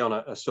anyway on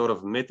a sort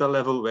of meta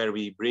level where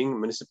we bring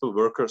municipal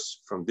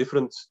workers from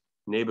different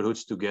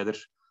neighborhoods together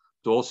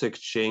to also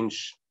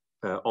exchange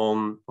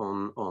on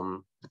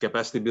the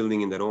capacity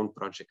building in their own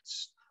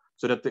projects.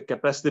 So that the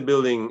capacity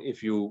building,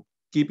 if you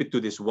keep it to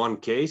this one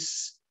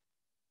case,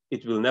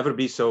 it will never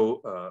be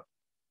so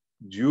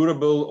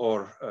durable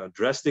or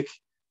drastic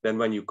than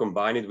when you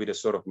combine it with a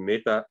sort of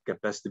meta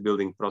capacity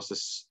building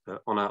process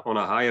on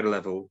a higher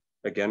level,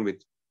 again,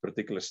 with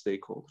particular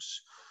stakeholders.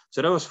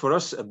 So that was for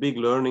us a big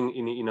learning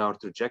in our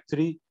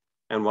trajectory,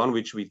 and one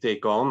which we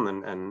take on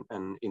and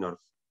in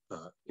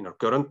our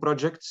current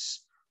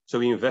projects. So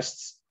we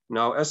invest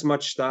now as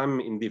much time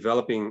in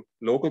developing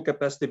local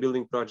capacity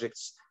building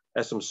projects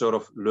as some sort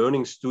of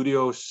learning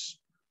studios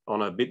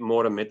on a bit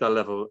more a meta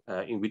level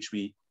in which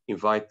we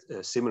invite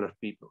similar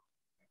people.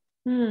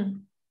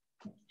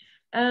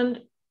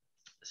 And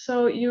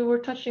so you were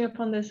touching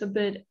upon this a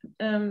bit.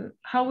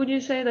 How would you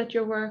say that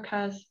your work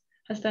has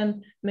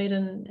then made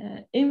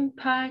an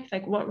impact?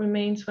 Like, what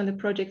remains when the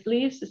project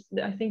leaves?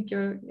 I think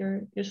you're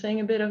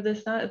saying a bit of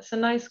this now. It's a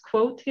nice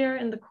quote here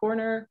in the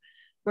corner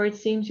where it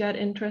seems you had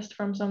interest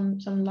from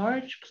some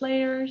large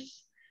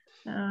players.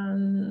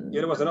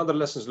 There was another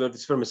lessons learned.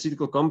 This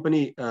pharmaceutical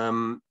company,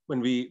 when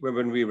we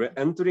were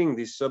entering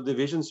these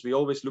subdivisions, we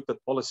always looked at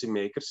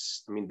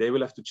policymakers. I mean, they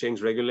will have to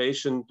change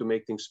regulation to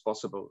make things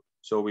possible.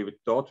 So we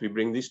thought we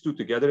bring these two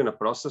together in a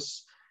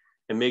process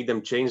and make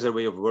them change their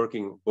way of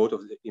working, both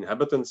of the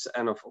inhabitants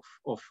and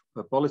of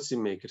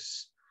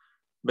policymakers.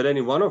 But then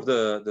in one of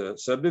the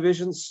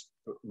subdivisions,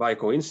 by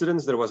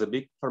coincidence, there was a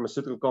big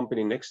pharmaceutical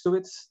company next to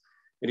it.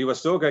 And it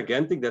was so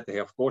gigantic that they,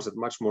 of course, had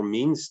much more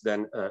means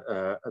than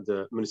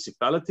the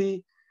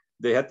municipality.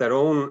 They had their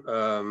own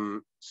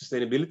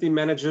sustainability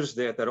managers.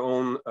 They had their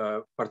own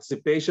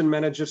participation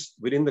managers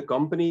within the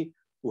company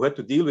who had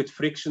to deal with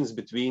frictions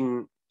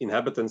between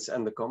inhabitants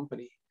and the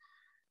company.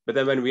 But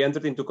then when we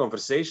entered into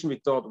conversation, we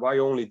thought, why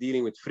only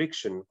dealing with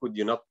friction? Could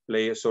you not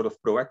play a sort of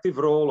proactive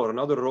role or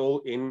another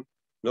role in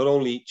not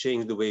only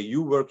change the way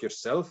you work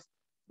yourself,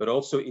 but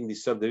also in the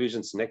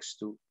subdivisions next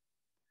to?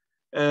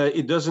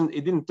 It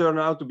didn't turn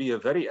out to be a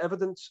very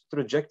evident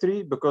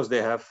trajectory because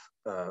they have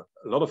a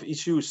lot of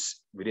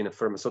issues within a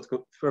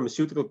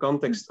pharmaceutical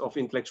context of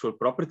intellectual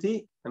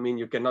property. I mean,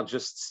 you cannot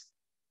just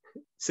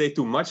say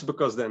too much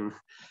because then,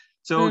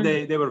 so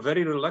they were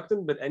very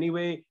reluctant, but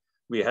anyway,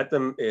 we had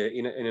them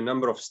in a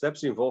number of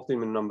steps, involved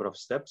in a number of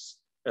steps,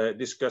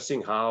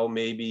 discussing how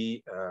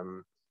maybe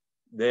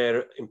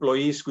their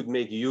employees could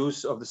make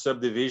use of the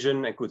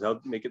subdivision and could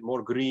help make it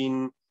more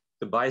green.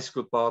 The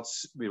bicycle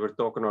paths we were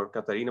talking, or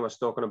Katarina was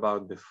talking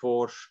about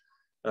before,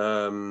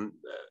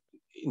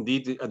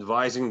 indeed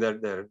advising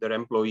their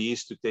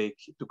employees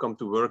to come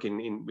to work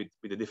with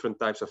the different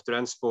types of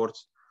transport,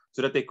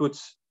 so that they could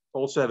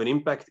also have an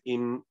impact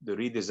in the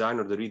redesign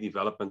or the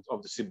redevelopment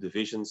of the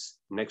subdivisions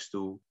next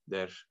to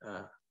their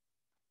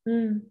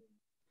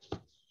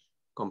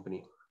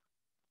company.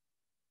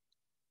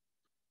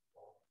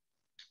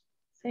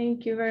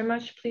 Thank you very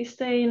much. Please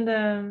stay in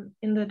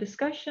the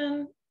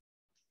discussion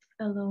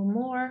a little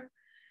more.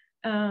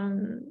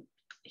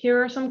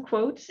 Here are some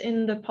quotes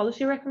in the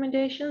policy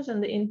recommendations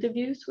and the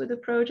interviews with the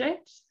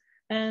projects,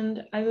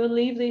 and I will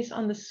leave these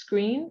on the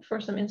screen for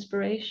some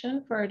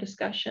inspiration for our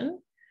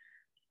discussion.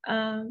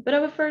 But I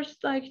would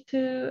first like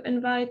to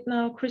invite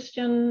now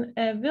Christian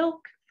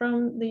Wilk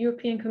from the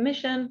European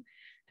Commission.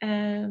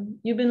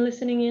 You've been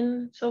listening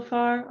in so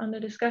far on the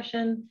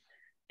discussion,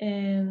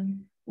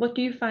 and what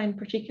do you find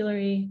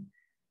particularly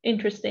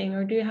interesting,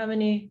 or do you have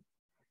any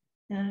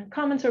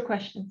comments or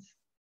questions?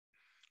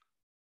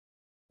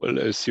 Well,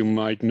 as you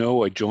might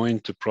know, I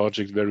joined the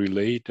project very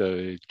late.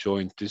 I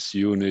joined this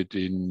unit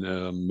in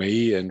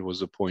May and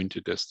was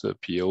appointed as the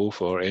PO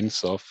for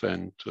ENSUF,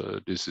 and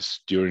this is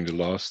during the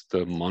last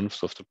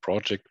months of the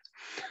project.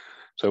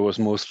 So I was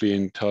mostly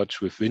in touch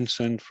with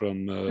Vincent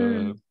from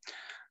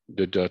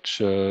the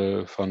Dutch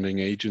funding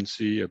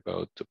agency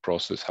about the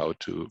process, how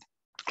to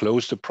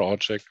close the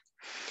project.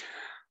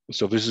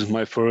 So this is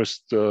my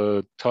first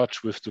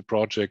touch with the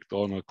project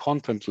on a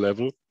content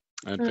level,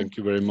 and thank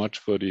you very much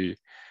for the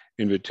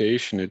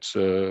invitation. It's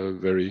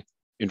very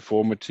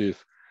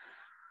informative,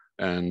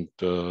 and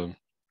I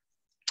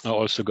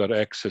also got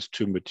access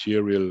to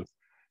material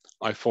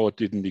I thought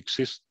didn't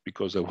exist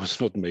because I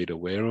was not made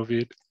aware of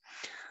it.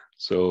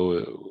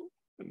 So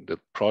the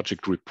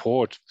project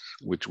reports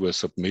which were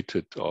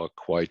submitted are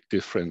quite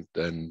different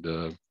than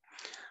the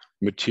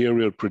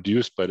material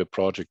produced by the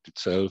project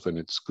itself, and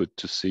it's good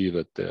to see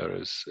that there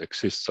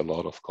exists a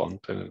lot of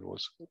content that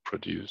was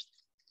produced.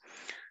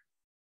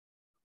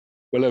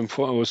 Well, I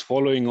was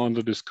following on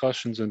the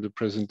discussions and the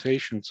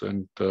presentations,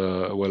 and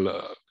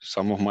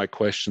some of my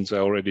questions I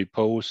already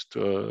posed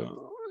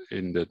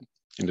in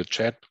the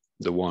chat.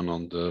 The one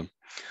on the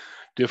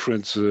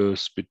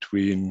differences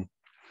between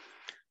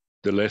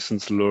the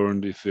lessons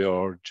learned, if they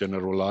are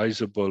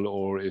generalizable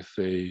or if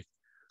they,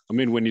 I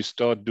mean, when you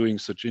start doing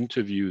such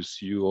interviews,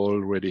 you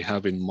already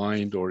have in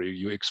mind, or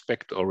you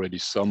expect already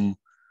some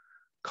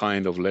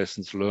kind of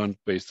lessons learned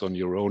based on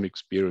your own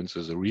experience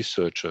as a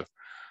researcher.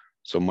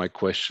 So my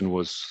question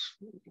was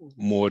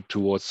more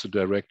towards the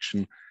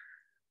direction,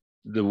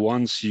 the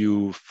ones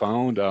you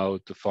found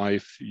out, the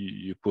 5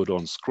 you put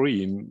on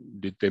screen,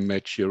 did they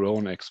match your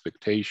own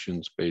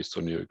expectations based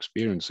on your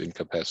experience in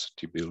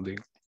capacity building?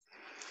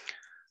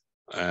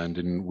 And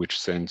in which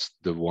sense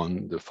the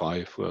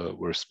 5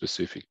 were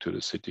specific to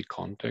the city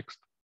context?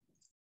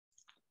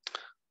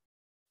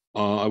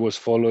 I was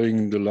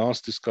following the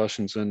last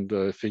discussions, and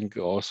I think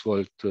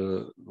Oswald,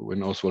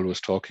 when Oswald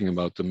was talking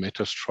about the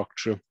meta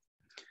structure,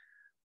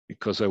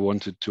 because I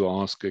wanted to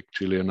ask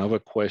actually another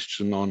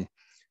question on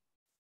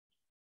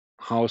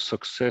how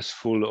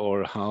successful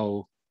or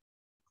how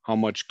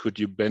much could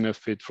you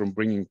benefit from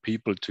bringing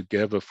people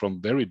together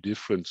from very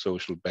different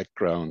social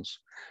backgrounds,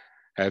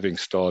 having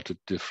started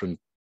different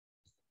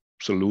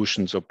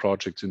solutions or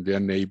projects in their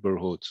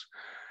neighborhoods?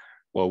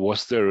 Or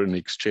was there an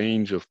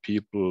exchange of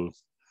people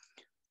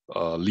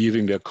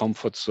leaving their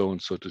comfort zone,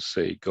 so to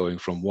say, going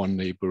from one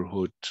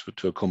neighborhood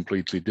to a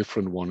completely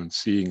different one and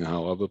seeing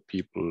how other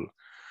people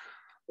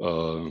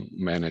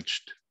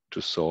managed to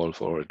solve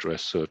or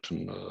address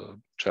certain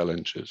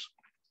challenges?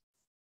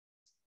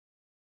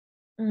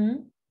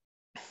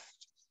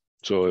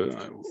 So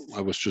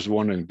I was just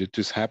wondering, did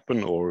this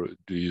happen, or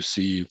do you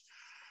see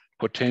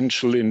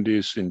potential in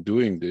this, in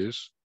doing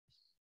this?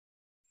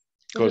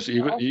 Because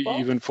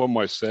even for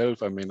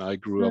myself, I mean, I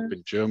grew up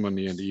in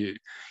Germany, and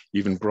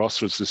even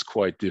Brussels is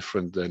quite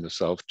different than a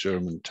South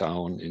German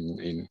town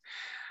in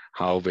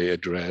how they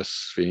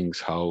address things,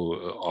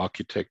 how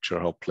architecture,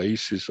 how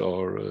places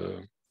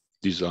are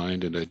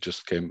designed. And I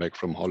just came back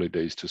from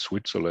holidays to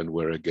Switzerland,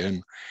 where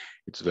again,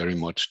 it's very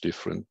much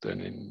different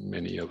than in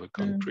many other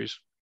countries.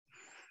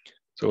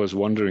 So I was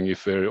wondering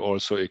if there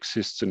also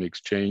exists an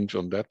exchange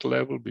on that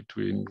level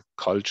between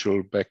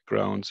cultural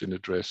backgrounds in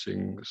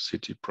addressing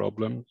city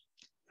problems.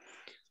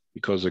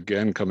 Because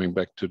again, coming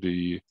back to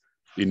the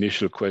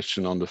initial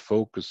question on the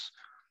focus,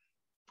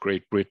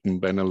 Great Britain,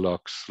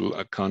 Benelux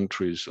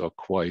countries are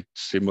quite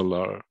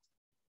similar,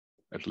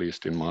 at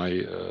least in my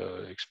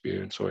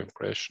experience or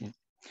impression.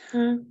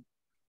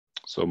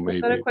 So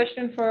maybe. Was that a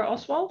question for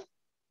Oswald?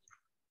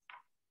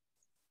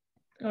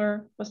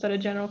 Or was that a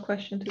general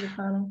question to the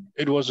panel?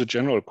 It was a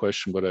general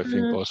question, but I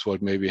think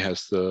Oswald maybe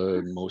has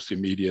the most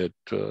immediate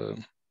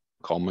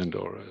comment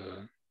or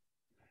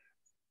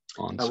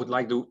answer. I would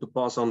like to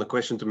pass on the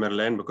question to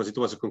Merlijn, because it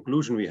was a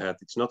conclusion we had.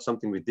 It's not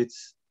something we did.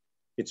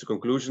 It's a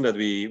conclusion that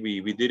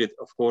we did it,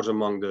 of course,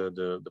 among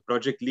the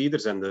project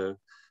leaders, and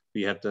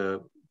we had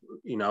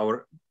in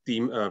our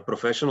team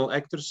professional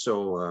actors,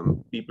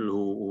 so people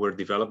who were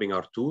developing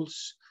our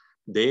tools.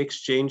 They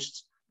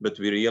exchanged, but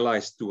we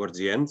realized towards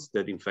the end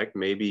that in fact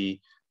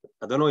maybe,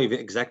 I don't know if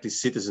exactly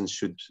citizens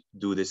should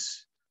do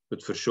this,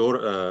 but for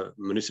sure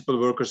municipal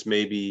workers,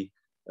 maybe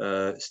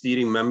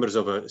steering members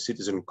of a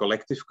citizen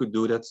collective could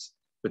do that,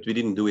 but we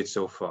didn't do it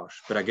so far.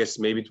 But I guess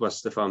maybe it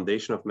was the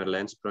foundation of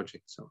Merlijn's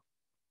project. So.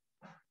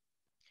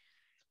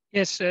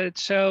 Yes,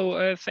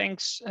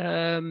 thanks,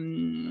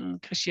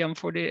 Christian,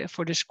 for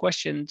this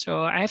question.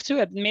 So I have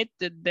to admit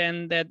that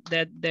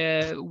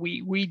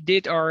we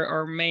did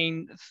our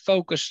main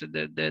focus.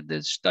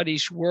 The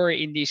studies were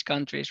in these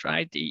countries,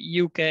 right?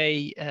 The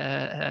UK,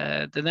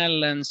 the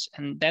Netherlands,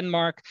 and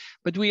Denmark.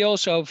 But we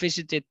also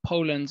visited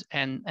Poland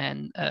and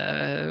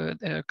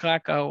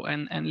Krakow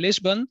and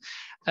Lisbon.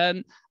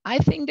 I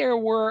think there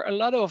were a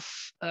lot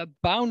of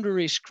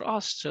boundaries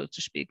crossed, so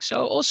to speak.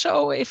 So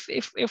also,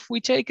 if we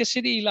take a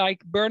city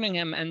like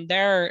Birmingham and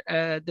there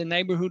the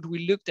neighborhood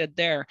we looked at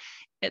there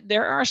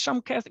are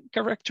some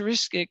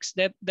characteristics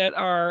that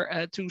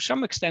are to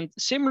some extent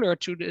similar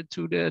to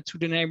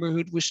the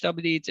neighborhood we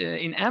studied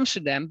in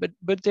Amsterdam,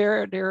 but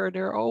there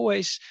are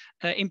always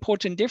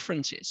important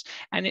differences,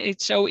 and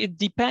it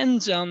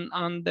depends on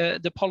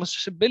the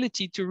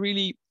possibility to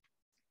really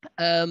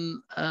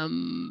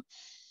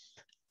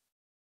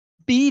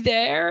be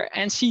there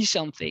and see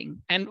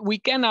something. And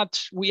we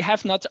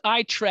have not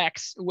eye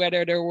tracked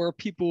whether there were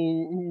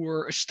people who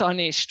were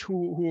astonished,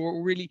 who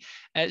were really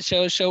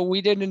so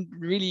we didn't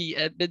really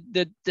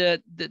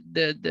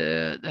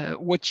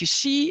what you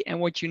see and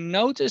what you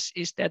notice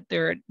is that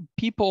there are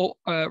people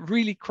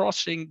really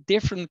crossing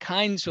different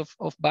kinds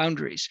of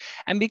boundaries.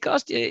 And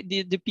because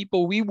the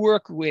people we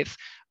work with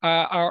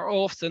are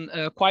often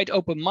quite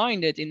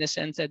open-minded in the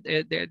sense that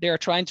they're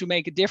trying to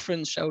make a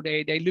difference, so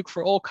they look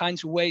for all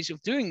kinds of ways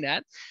of doing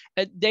that.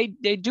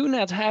 They do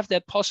not have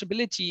that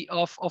possibility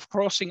of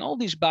crossing all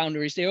these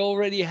boundaries. They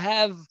already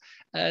have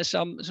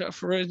some,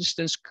 for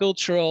instance,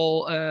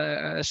 cultural,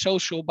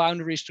 social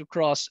boundaries to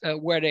cross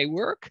where they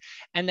work,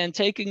 and then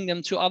taking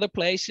them to other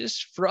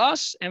places for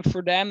us and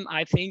for them,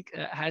 I think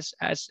has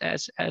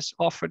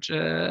offered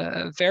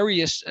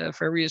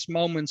various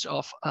moments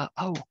of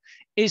oh,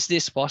 is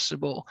this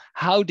possible?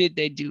 How did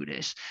they do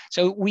this?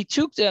 So we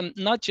took them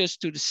not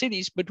just to the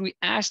cities, but we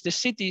asked the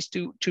cities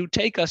to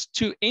take us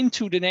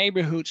into the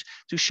neighborhoods,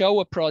 to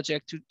show a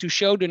project, to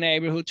show the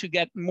neighborhood, to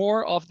get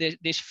more of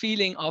this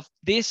feeling of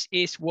this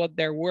is what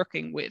they're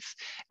working with.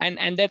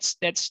 And that's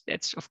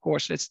of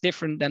course, that's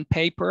different than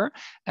paper.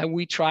 And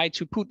we try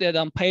to put that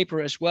on paper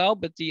as well,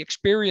 but the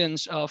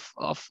experience of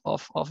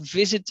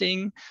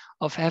visiting,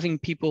 of having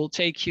people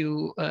take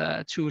you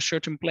to a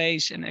certain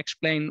place and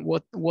explain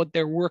what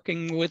they're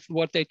working with,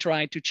 what they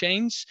try to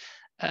change,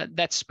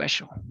 that's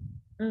special.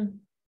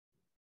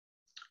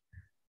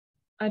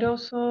 I'd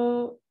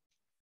also,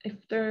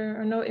 if there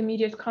are no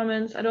immediate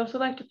comments, I'd also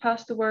like to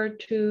pass the word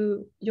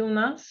to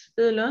Jonas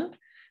Bylund.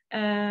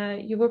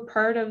 You were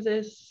part of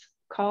this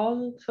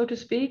call, so to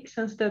speak,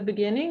 since the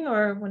beginning,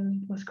 or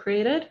when it was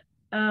created,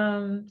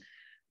 when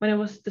it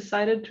was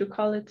decided to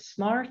call it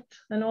SMART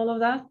and all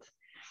of that.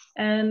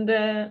 And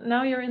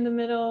now you're in the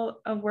middle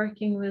of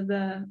working with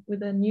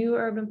a new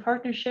urban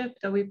partnership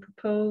that we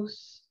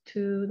propose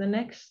to the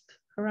next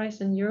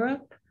Horizon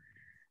Europe.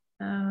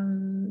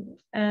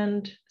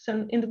 And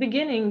so in the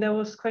beginning, there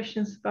was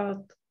questions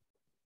about,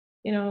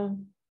 you know,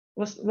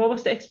 what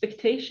was the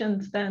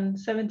expectations then?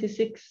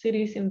 76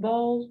 cities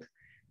involved.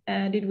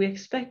 Did we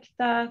expect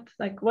that?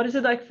 Like, what is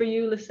it like for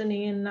you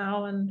listening in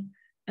now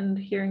and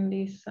hearing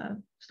these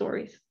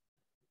stories?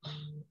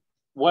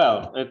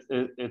 Well,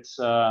 it's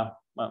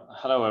well,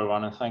 hello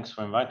everyone, and thanks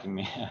for inviting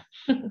me.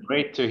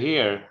 Great to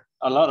hear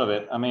a lot of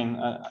it. I mean,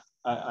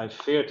 I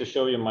fear to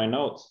show you my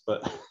notes,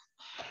 but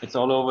it's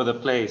all over the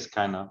place,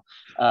 kind of.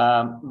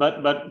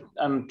 But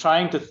I'm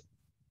trying to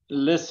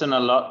listen a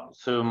lot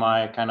through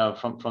my kind of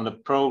from the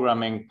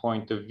programming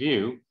point of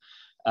view,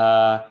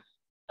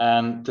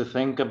 and to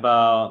think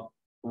about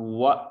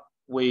what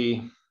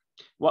we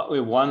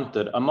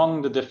wanted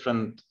among the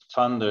different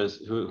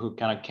funders who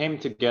kind of came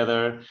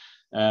together,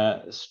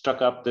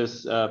 struck up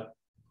this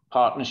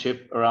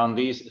partnership around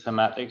these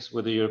thematics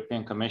with the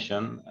European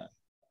Commission.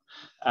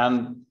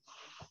 And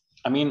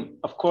I mean,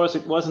 of course,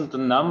 it wasn't the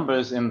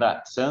numbers in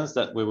that sense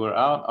that we were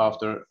out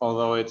after,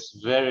 although it's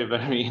very,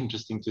 very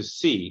interesting to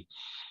see.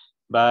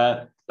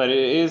 But it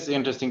is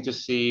interesting to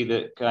see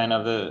the kind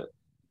of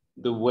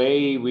the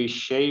way we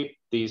shape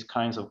these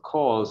kinds of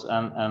calls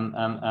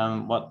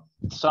and what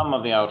some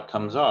of the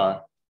outcomes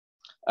are.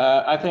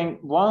 I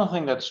think one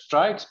thing that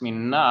strikes me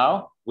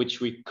now,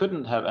 which we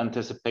couldn't have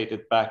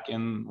anticipated back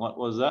in, what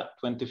was that,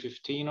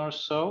 2015 or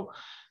so,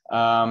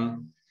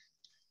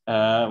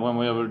 when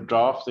we were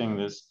drafting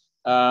this,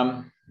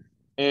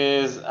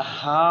 is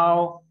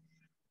how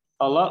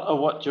a lot of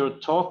what you're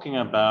talking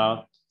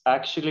about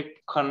actually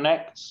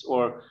connects,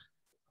 or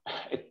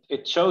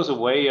it shows a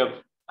way of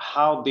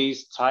how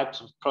these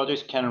types of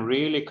projects can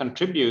really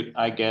contribute,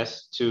 I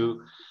guess,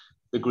 to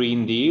the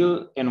Green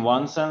Deal in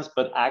one sense,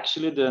 but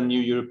actually the new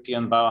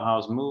European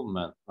Bauhaus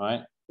movement,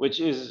 right? Which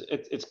is,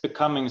 it's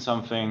becoming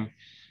something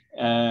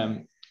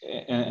in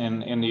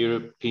the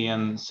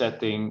European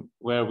setting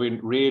where we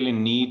really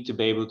need to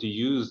be able to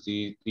use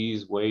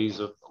these ways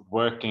of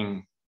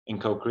working in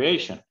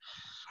co-creation.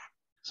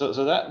 So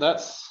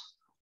that's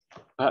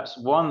perhaps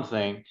one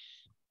thing.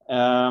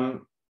 I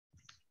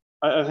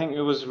think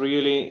it was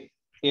really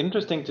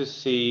interesting to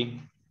see,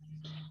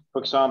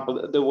 for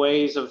example, the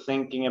ways of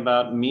thinking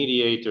about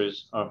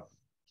mediators, or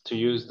to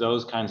use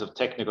those kinds of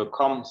technical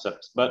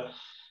concepts, but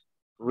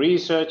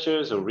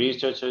researchers or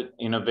researcher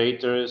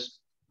innovators,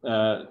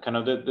 kind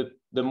of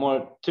the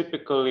more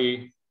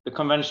typically the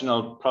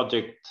conventional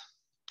project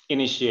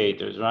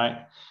initiators,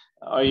 right,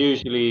 are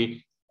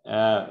usually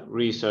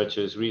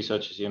researchers,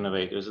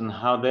 innovators, and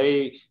how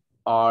they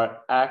are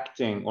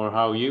acting, or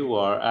how you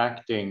are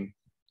acting.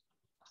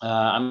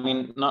 I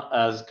mean, not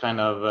as kind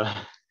of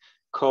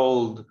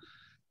cold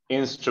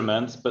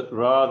instruments, but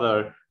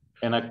rather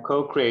in a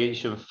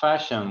co-creation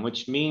fashion,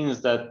 which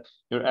means that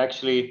you're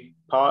actually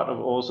part of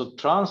also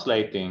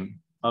translating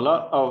a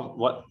lot of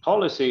what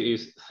policy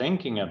is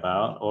thinking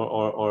about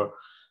or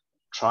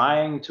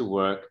trying to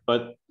work.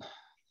 But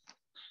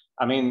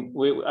I mean,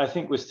 I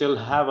think we still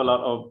have a lot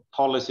of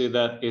policy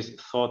that is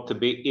thought to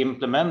be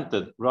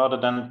implemented rather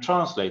than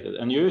translated.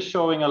 And you're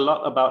showing a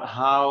lot about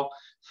how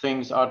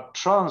things are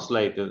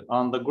translated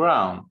on the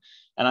ground.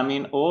 And I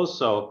mean,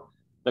 also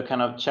the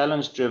kind of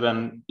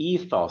challenge-driven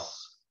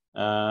ethos,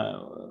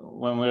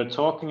 when we're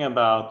talking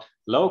about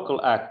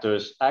local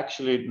actors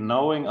actually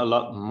knowing a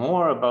lot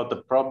more about the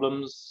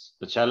problems,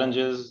 the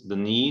challenges, the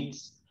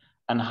needs,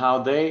 and how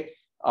they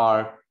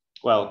are,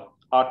 well,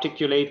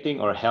 articulating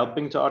or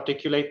helping to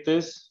articulate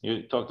this.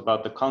 You talked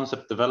about the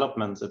concept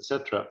developments,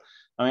 etc.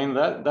 I mean,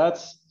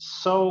 that's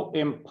so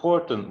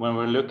important when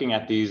we're looking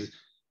at these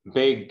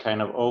big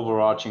kind of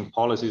overarching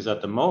policies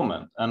at the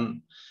moment.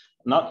 And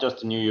not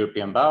just the new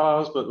European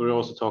Bauhaus, but we're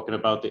also talking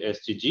about the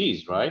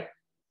SDGs, right?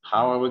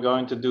 How are we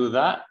going to do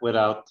that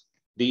without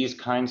these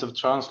kinds of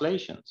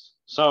translations?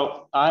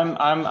 So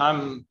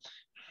I'm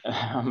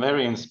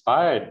very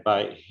inspired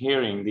by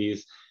hearing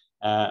these,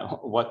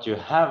 what you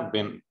have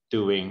been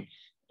doing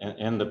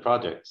in the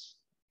projects.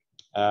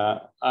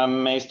 I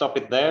may stop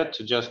it there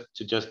to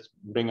just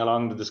bring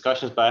along the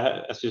discussions,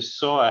 but as you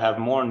saw, I have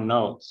more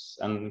notes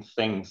and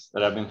things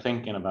that I've been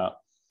thinking about.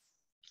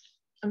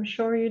 I'm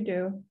sure you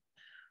do.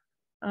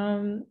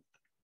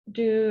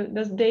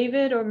 Does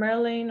David or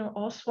Marilyn or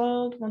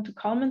Oswald want to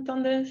comment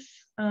on this?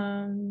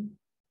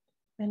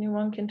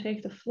 Anyone can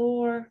take the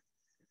floor.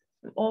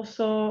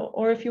 Also,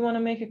 or if you want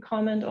to make a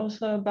comment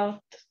also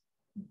about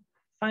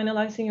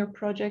finalizing your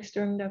projects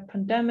during the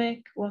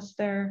pandemic, are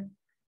there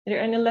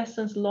any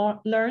lessons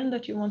learned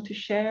that you want to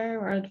share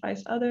or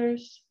advise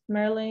others?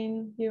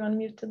 Marilyn, you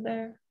unmuted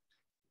there.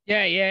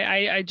 Yeah,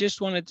 I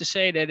just wanted to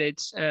say that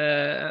it's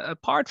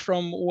apart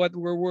from what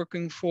we're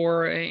working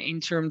for in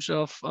terms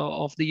of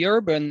the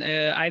urban,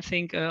 I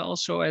think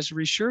also as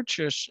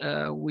researchers,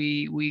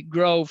 we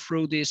grow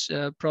through this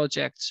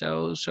project.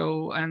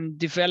 So and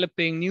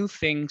developing new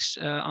things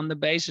on the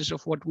basis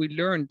of what we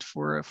learned.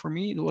 For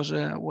me, it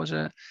was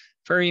a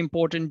very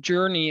important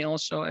journey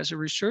also as a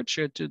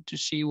researcher to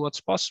see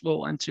what's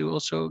possible and to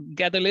also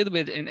get a little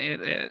bit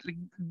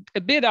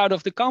a bit out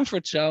of the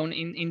comfort zone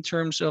in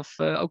terms of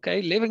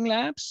okay, living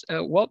labs,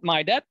 what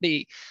might that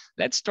be?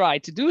 Let's try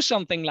to do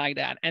something like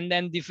that and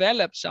then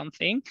develop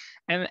something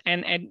and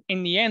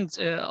in the end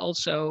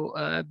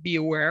also be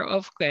aware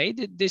of, okay,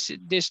 this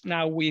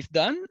now we've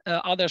done,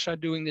 others are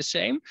doing the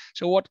same,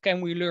 so what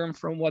can we learn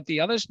from what the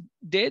others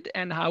did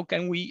and how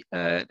can we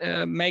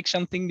make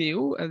something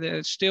new?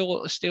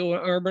 Still an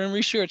urban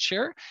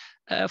researcher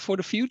for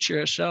the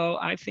future. So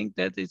I think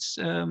that it's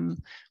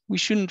we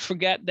shouldn't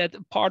forget that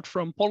apart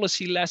from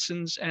policy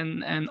lessons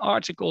and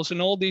articles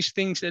and all these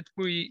things that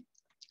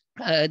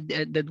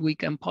we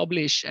can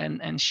publish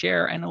and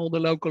share, and all the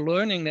local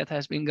learning that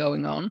has been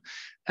going on,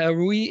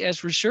 we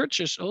as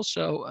researchers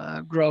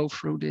also grow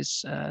through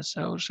this.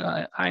 So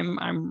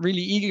I'm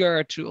really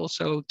eager to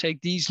also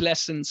take these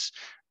lessons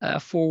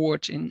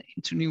forward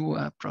into new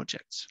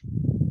projects.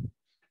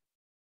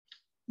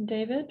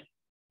 David?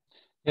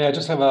 Yeah, I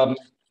just have I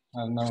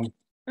don't know,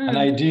 an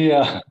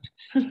idea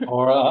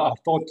or a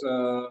thought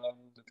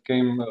that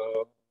came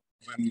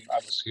when I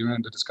was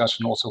hearing the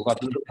discussion also about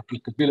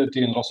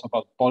applicability and also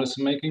about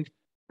policymaking.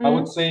 I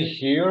would say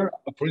here,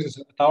 for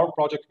instance, at our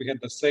project, we had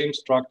the same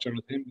structure,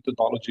 the same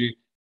methodology,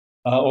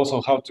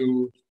 also how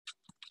to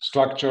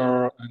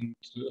structure and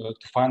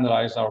to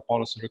finalize our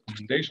policy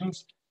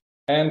recommendations.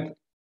 And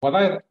what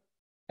I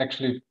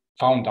actually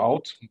found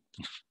out,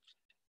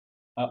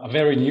 a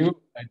very new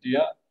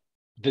idea,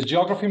 the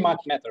geography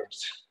matters.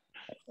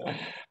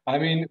 I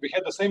mean, we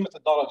had the same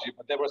methodology,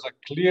 but there was a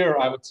clear,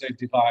 I would say,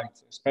 divide,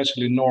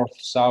 especially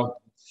north-south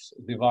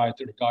divide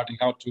regarding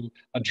how to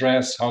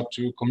address, how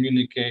to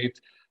communicate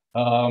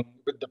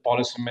with the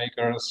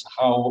policymakers,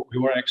 how we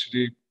were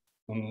actually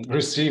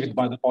received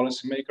by the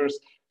policymakers.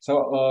 So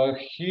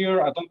here,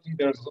 I don't think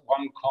there's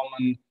one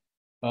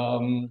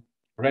common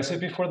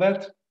recipe for that,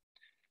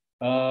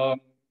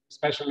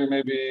 especially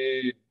maybe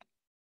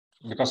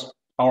because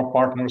our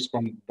partners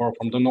were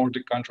from the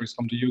Nordic countries,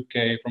 from the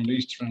UK, from the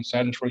Eastern and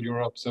Central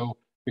Europe. So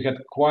we had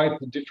quite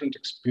different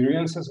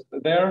experiences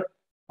there.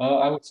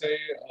 I would say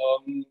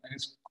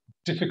it's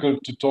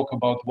difficult to talk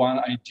about one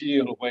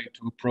ideal way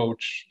to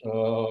approach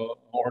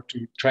or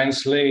to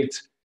translate,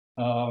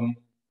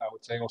 I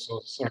would say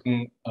also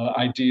certain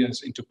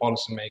ideas into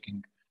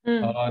policymaking.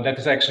 That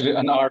is actually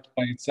an art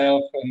by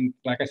itself. And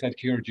like I said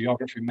here,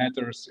 geography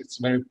matters. It's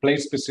very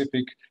place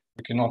specific.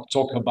 We cannot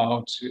talk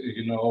about,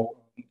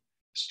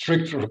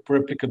 strict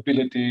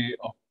replicability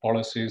of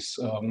policies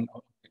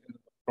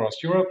across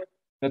Europe.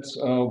 That's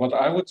what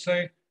I would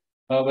say.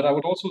 But I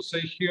would also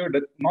say here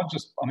that not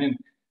just,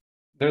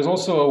 there's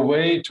also a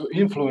way to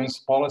influence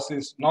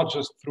policies, not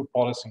just through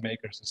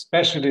policymakers,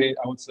 especially,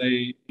 I would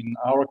say, in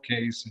our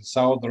case, in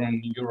Southern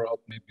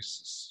Europe, maybe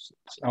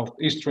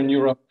Southeastern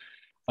Europe,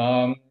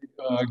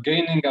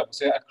 gaining, I would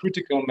say, a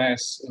critical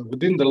mass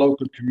within the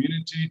local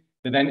community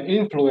that then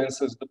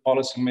influences the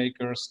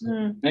policymakers,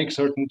 make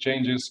certain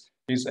changes,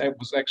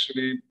 was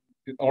actually,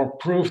 or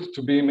proved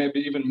to be maybe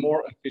even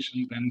more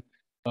efficient than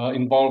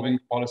involving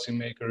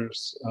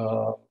policymakers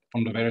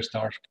from the very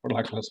start, for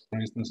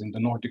instance, in the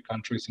Nordic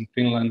countries, in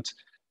Finland,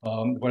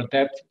 where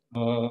that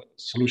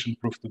solution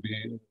proved to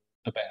be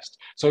the best.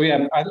 So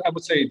yeah, I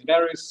would say it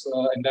varies,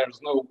 and there's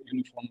no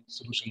uniform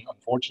solution,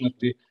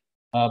 unfortunately.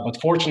 But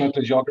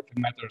fortunately, geography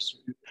matters.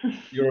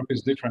 Europe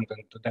is different,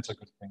 and that's a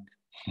good thing.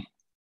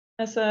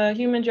 As a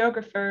human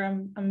geographer,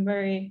 I'm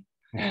very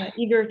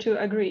eager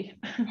to agree.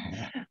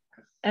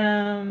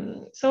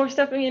 So we're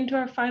stepping into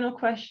our final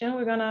question.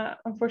 We're gonna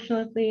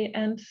unfortunately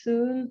end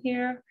soon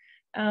here.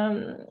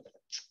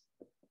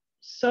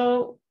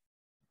 So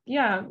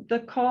yeah, the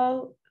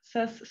call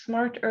says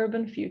smart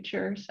urban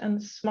futures,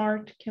 and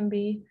smart can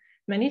be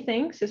many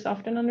things. It's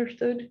often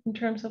understood in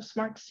terms of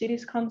smart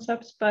cities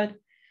concepts, but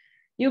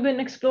you've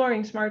been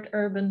exploring smart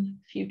urban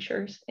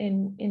futures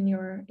in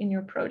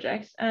your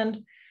projects.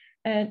 And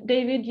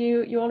David,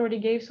 you already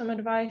gave some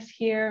advice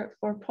here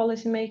for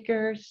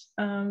policymakers,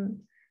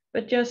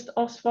 but just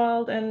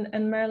Oswald and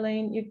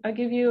Marlene, I'll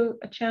give you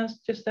a chance,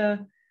 just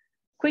a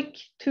quick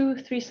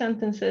 2-3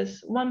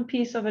 sentences, one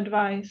piece of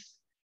advice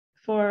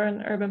for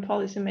an urban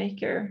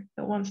policymaker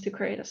that wants to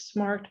create a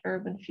smart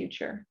urban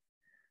future.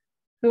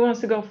 Who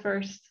wants to go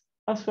first?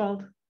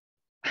 Oswald.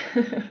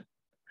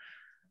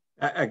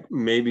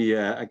 Maybe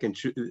I can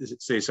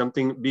say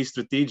something. Be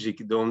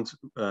strategic. Don't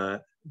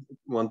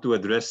want to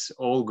address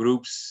all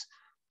groups.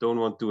 Don't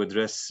want to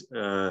address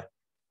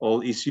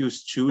all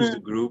issues. Choose the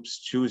groups.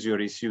 Choose your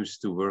issues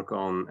to work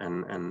on,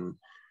 and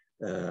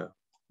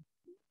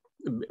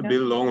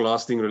build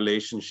long-lasting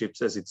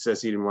relationships, as it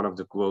says here in one of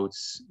the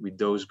quotes, with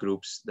those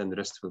groups. Then the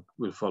rest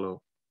will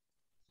follow.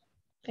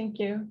 Thank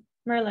you,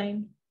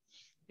 Marlene.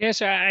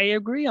 Yes, I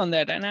agree on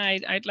that. And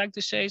I'd like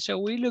to say, so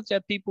we looked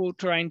at people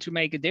trying to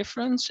make a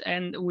difference,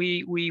 and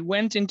we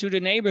went into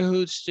the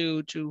neighborhoods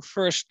to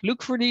first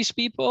look for these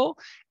people.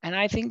 And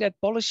I think that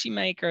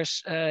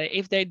policymakers,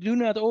 if they do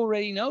not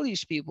already know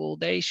these people,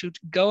 they should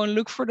go and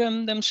look for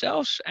them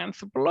themselves,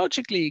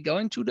 anthropologically, go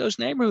into those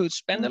neighborhoods,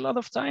 spend a lot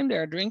of time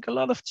there, drink a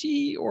lot of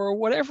tea or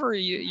whatever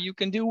you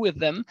can do with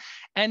them.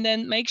 And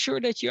then make sure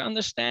that you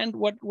understand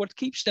what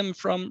keeps them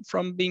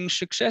from being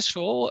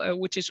successful,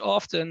 which is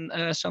often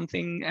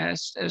something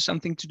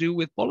to do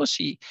with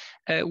policy,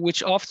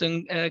 which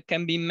often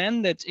can be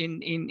mended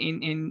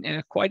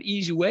in quite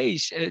easy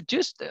ways.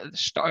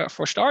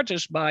 For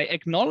starters, by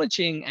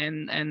acknowledging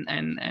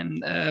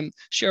and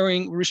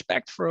showing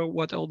respect for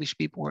what all these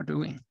people are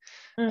doing.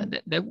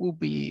 That will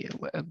be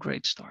a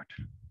great start.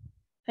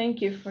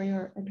 Thank you for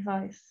your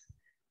advice.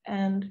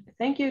 And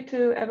thank you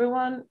to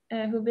everyone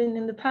who've been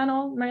in the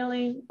panel,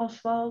 Marlene,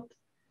 Oswald,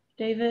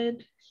 David,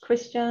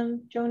 Christian,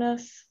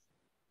 Jonas,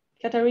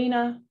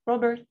 Katarina,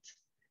 Robert.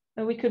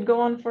 And we could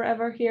go on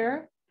forever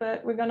here,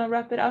 but we're gonna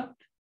wrap it up.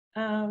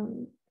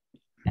 And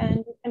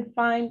you can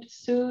find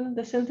soon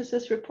the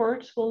synthesis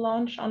reports will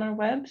launch on our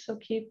web, so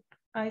keep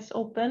eyes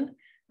open.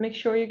 Make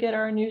sure you get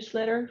our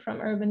newsletter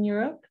from Urban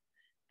Europe,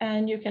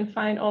 and you can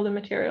find all the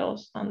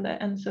materials on the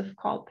ENSUF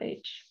call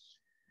page.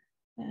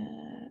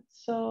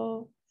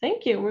 So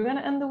thank you. We're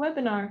gonna end the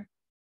webinar.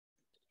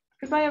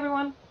 Goodbye,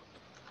 everyone.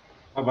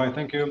 Bye-bye,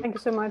 thank you. Thank you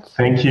so much.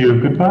 Thank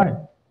you, goodbye.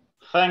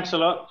 Thanks a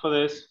lot for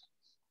this.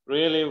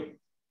 Really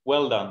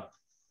well done.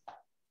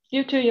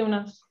 You too,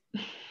 Jonas.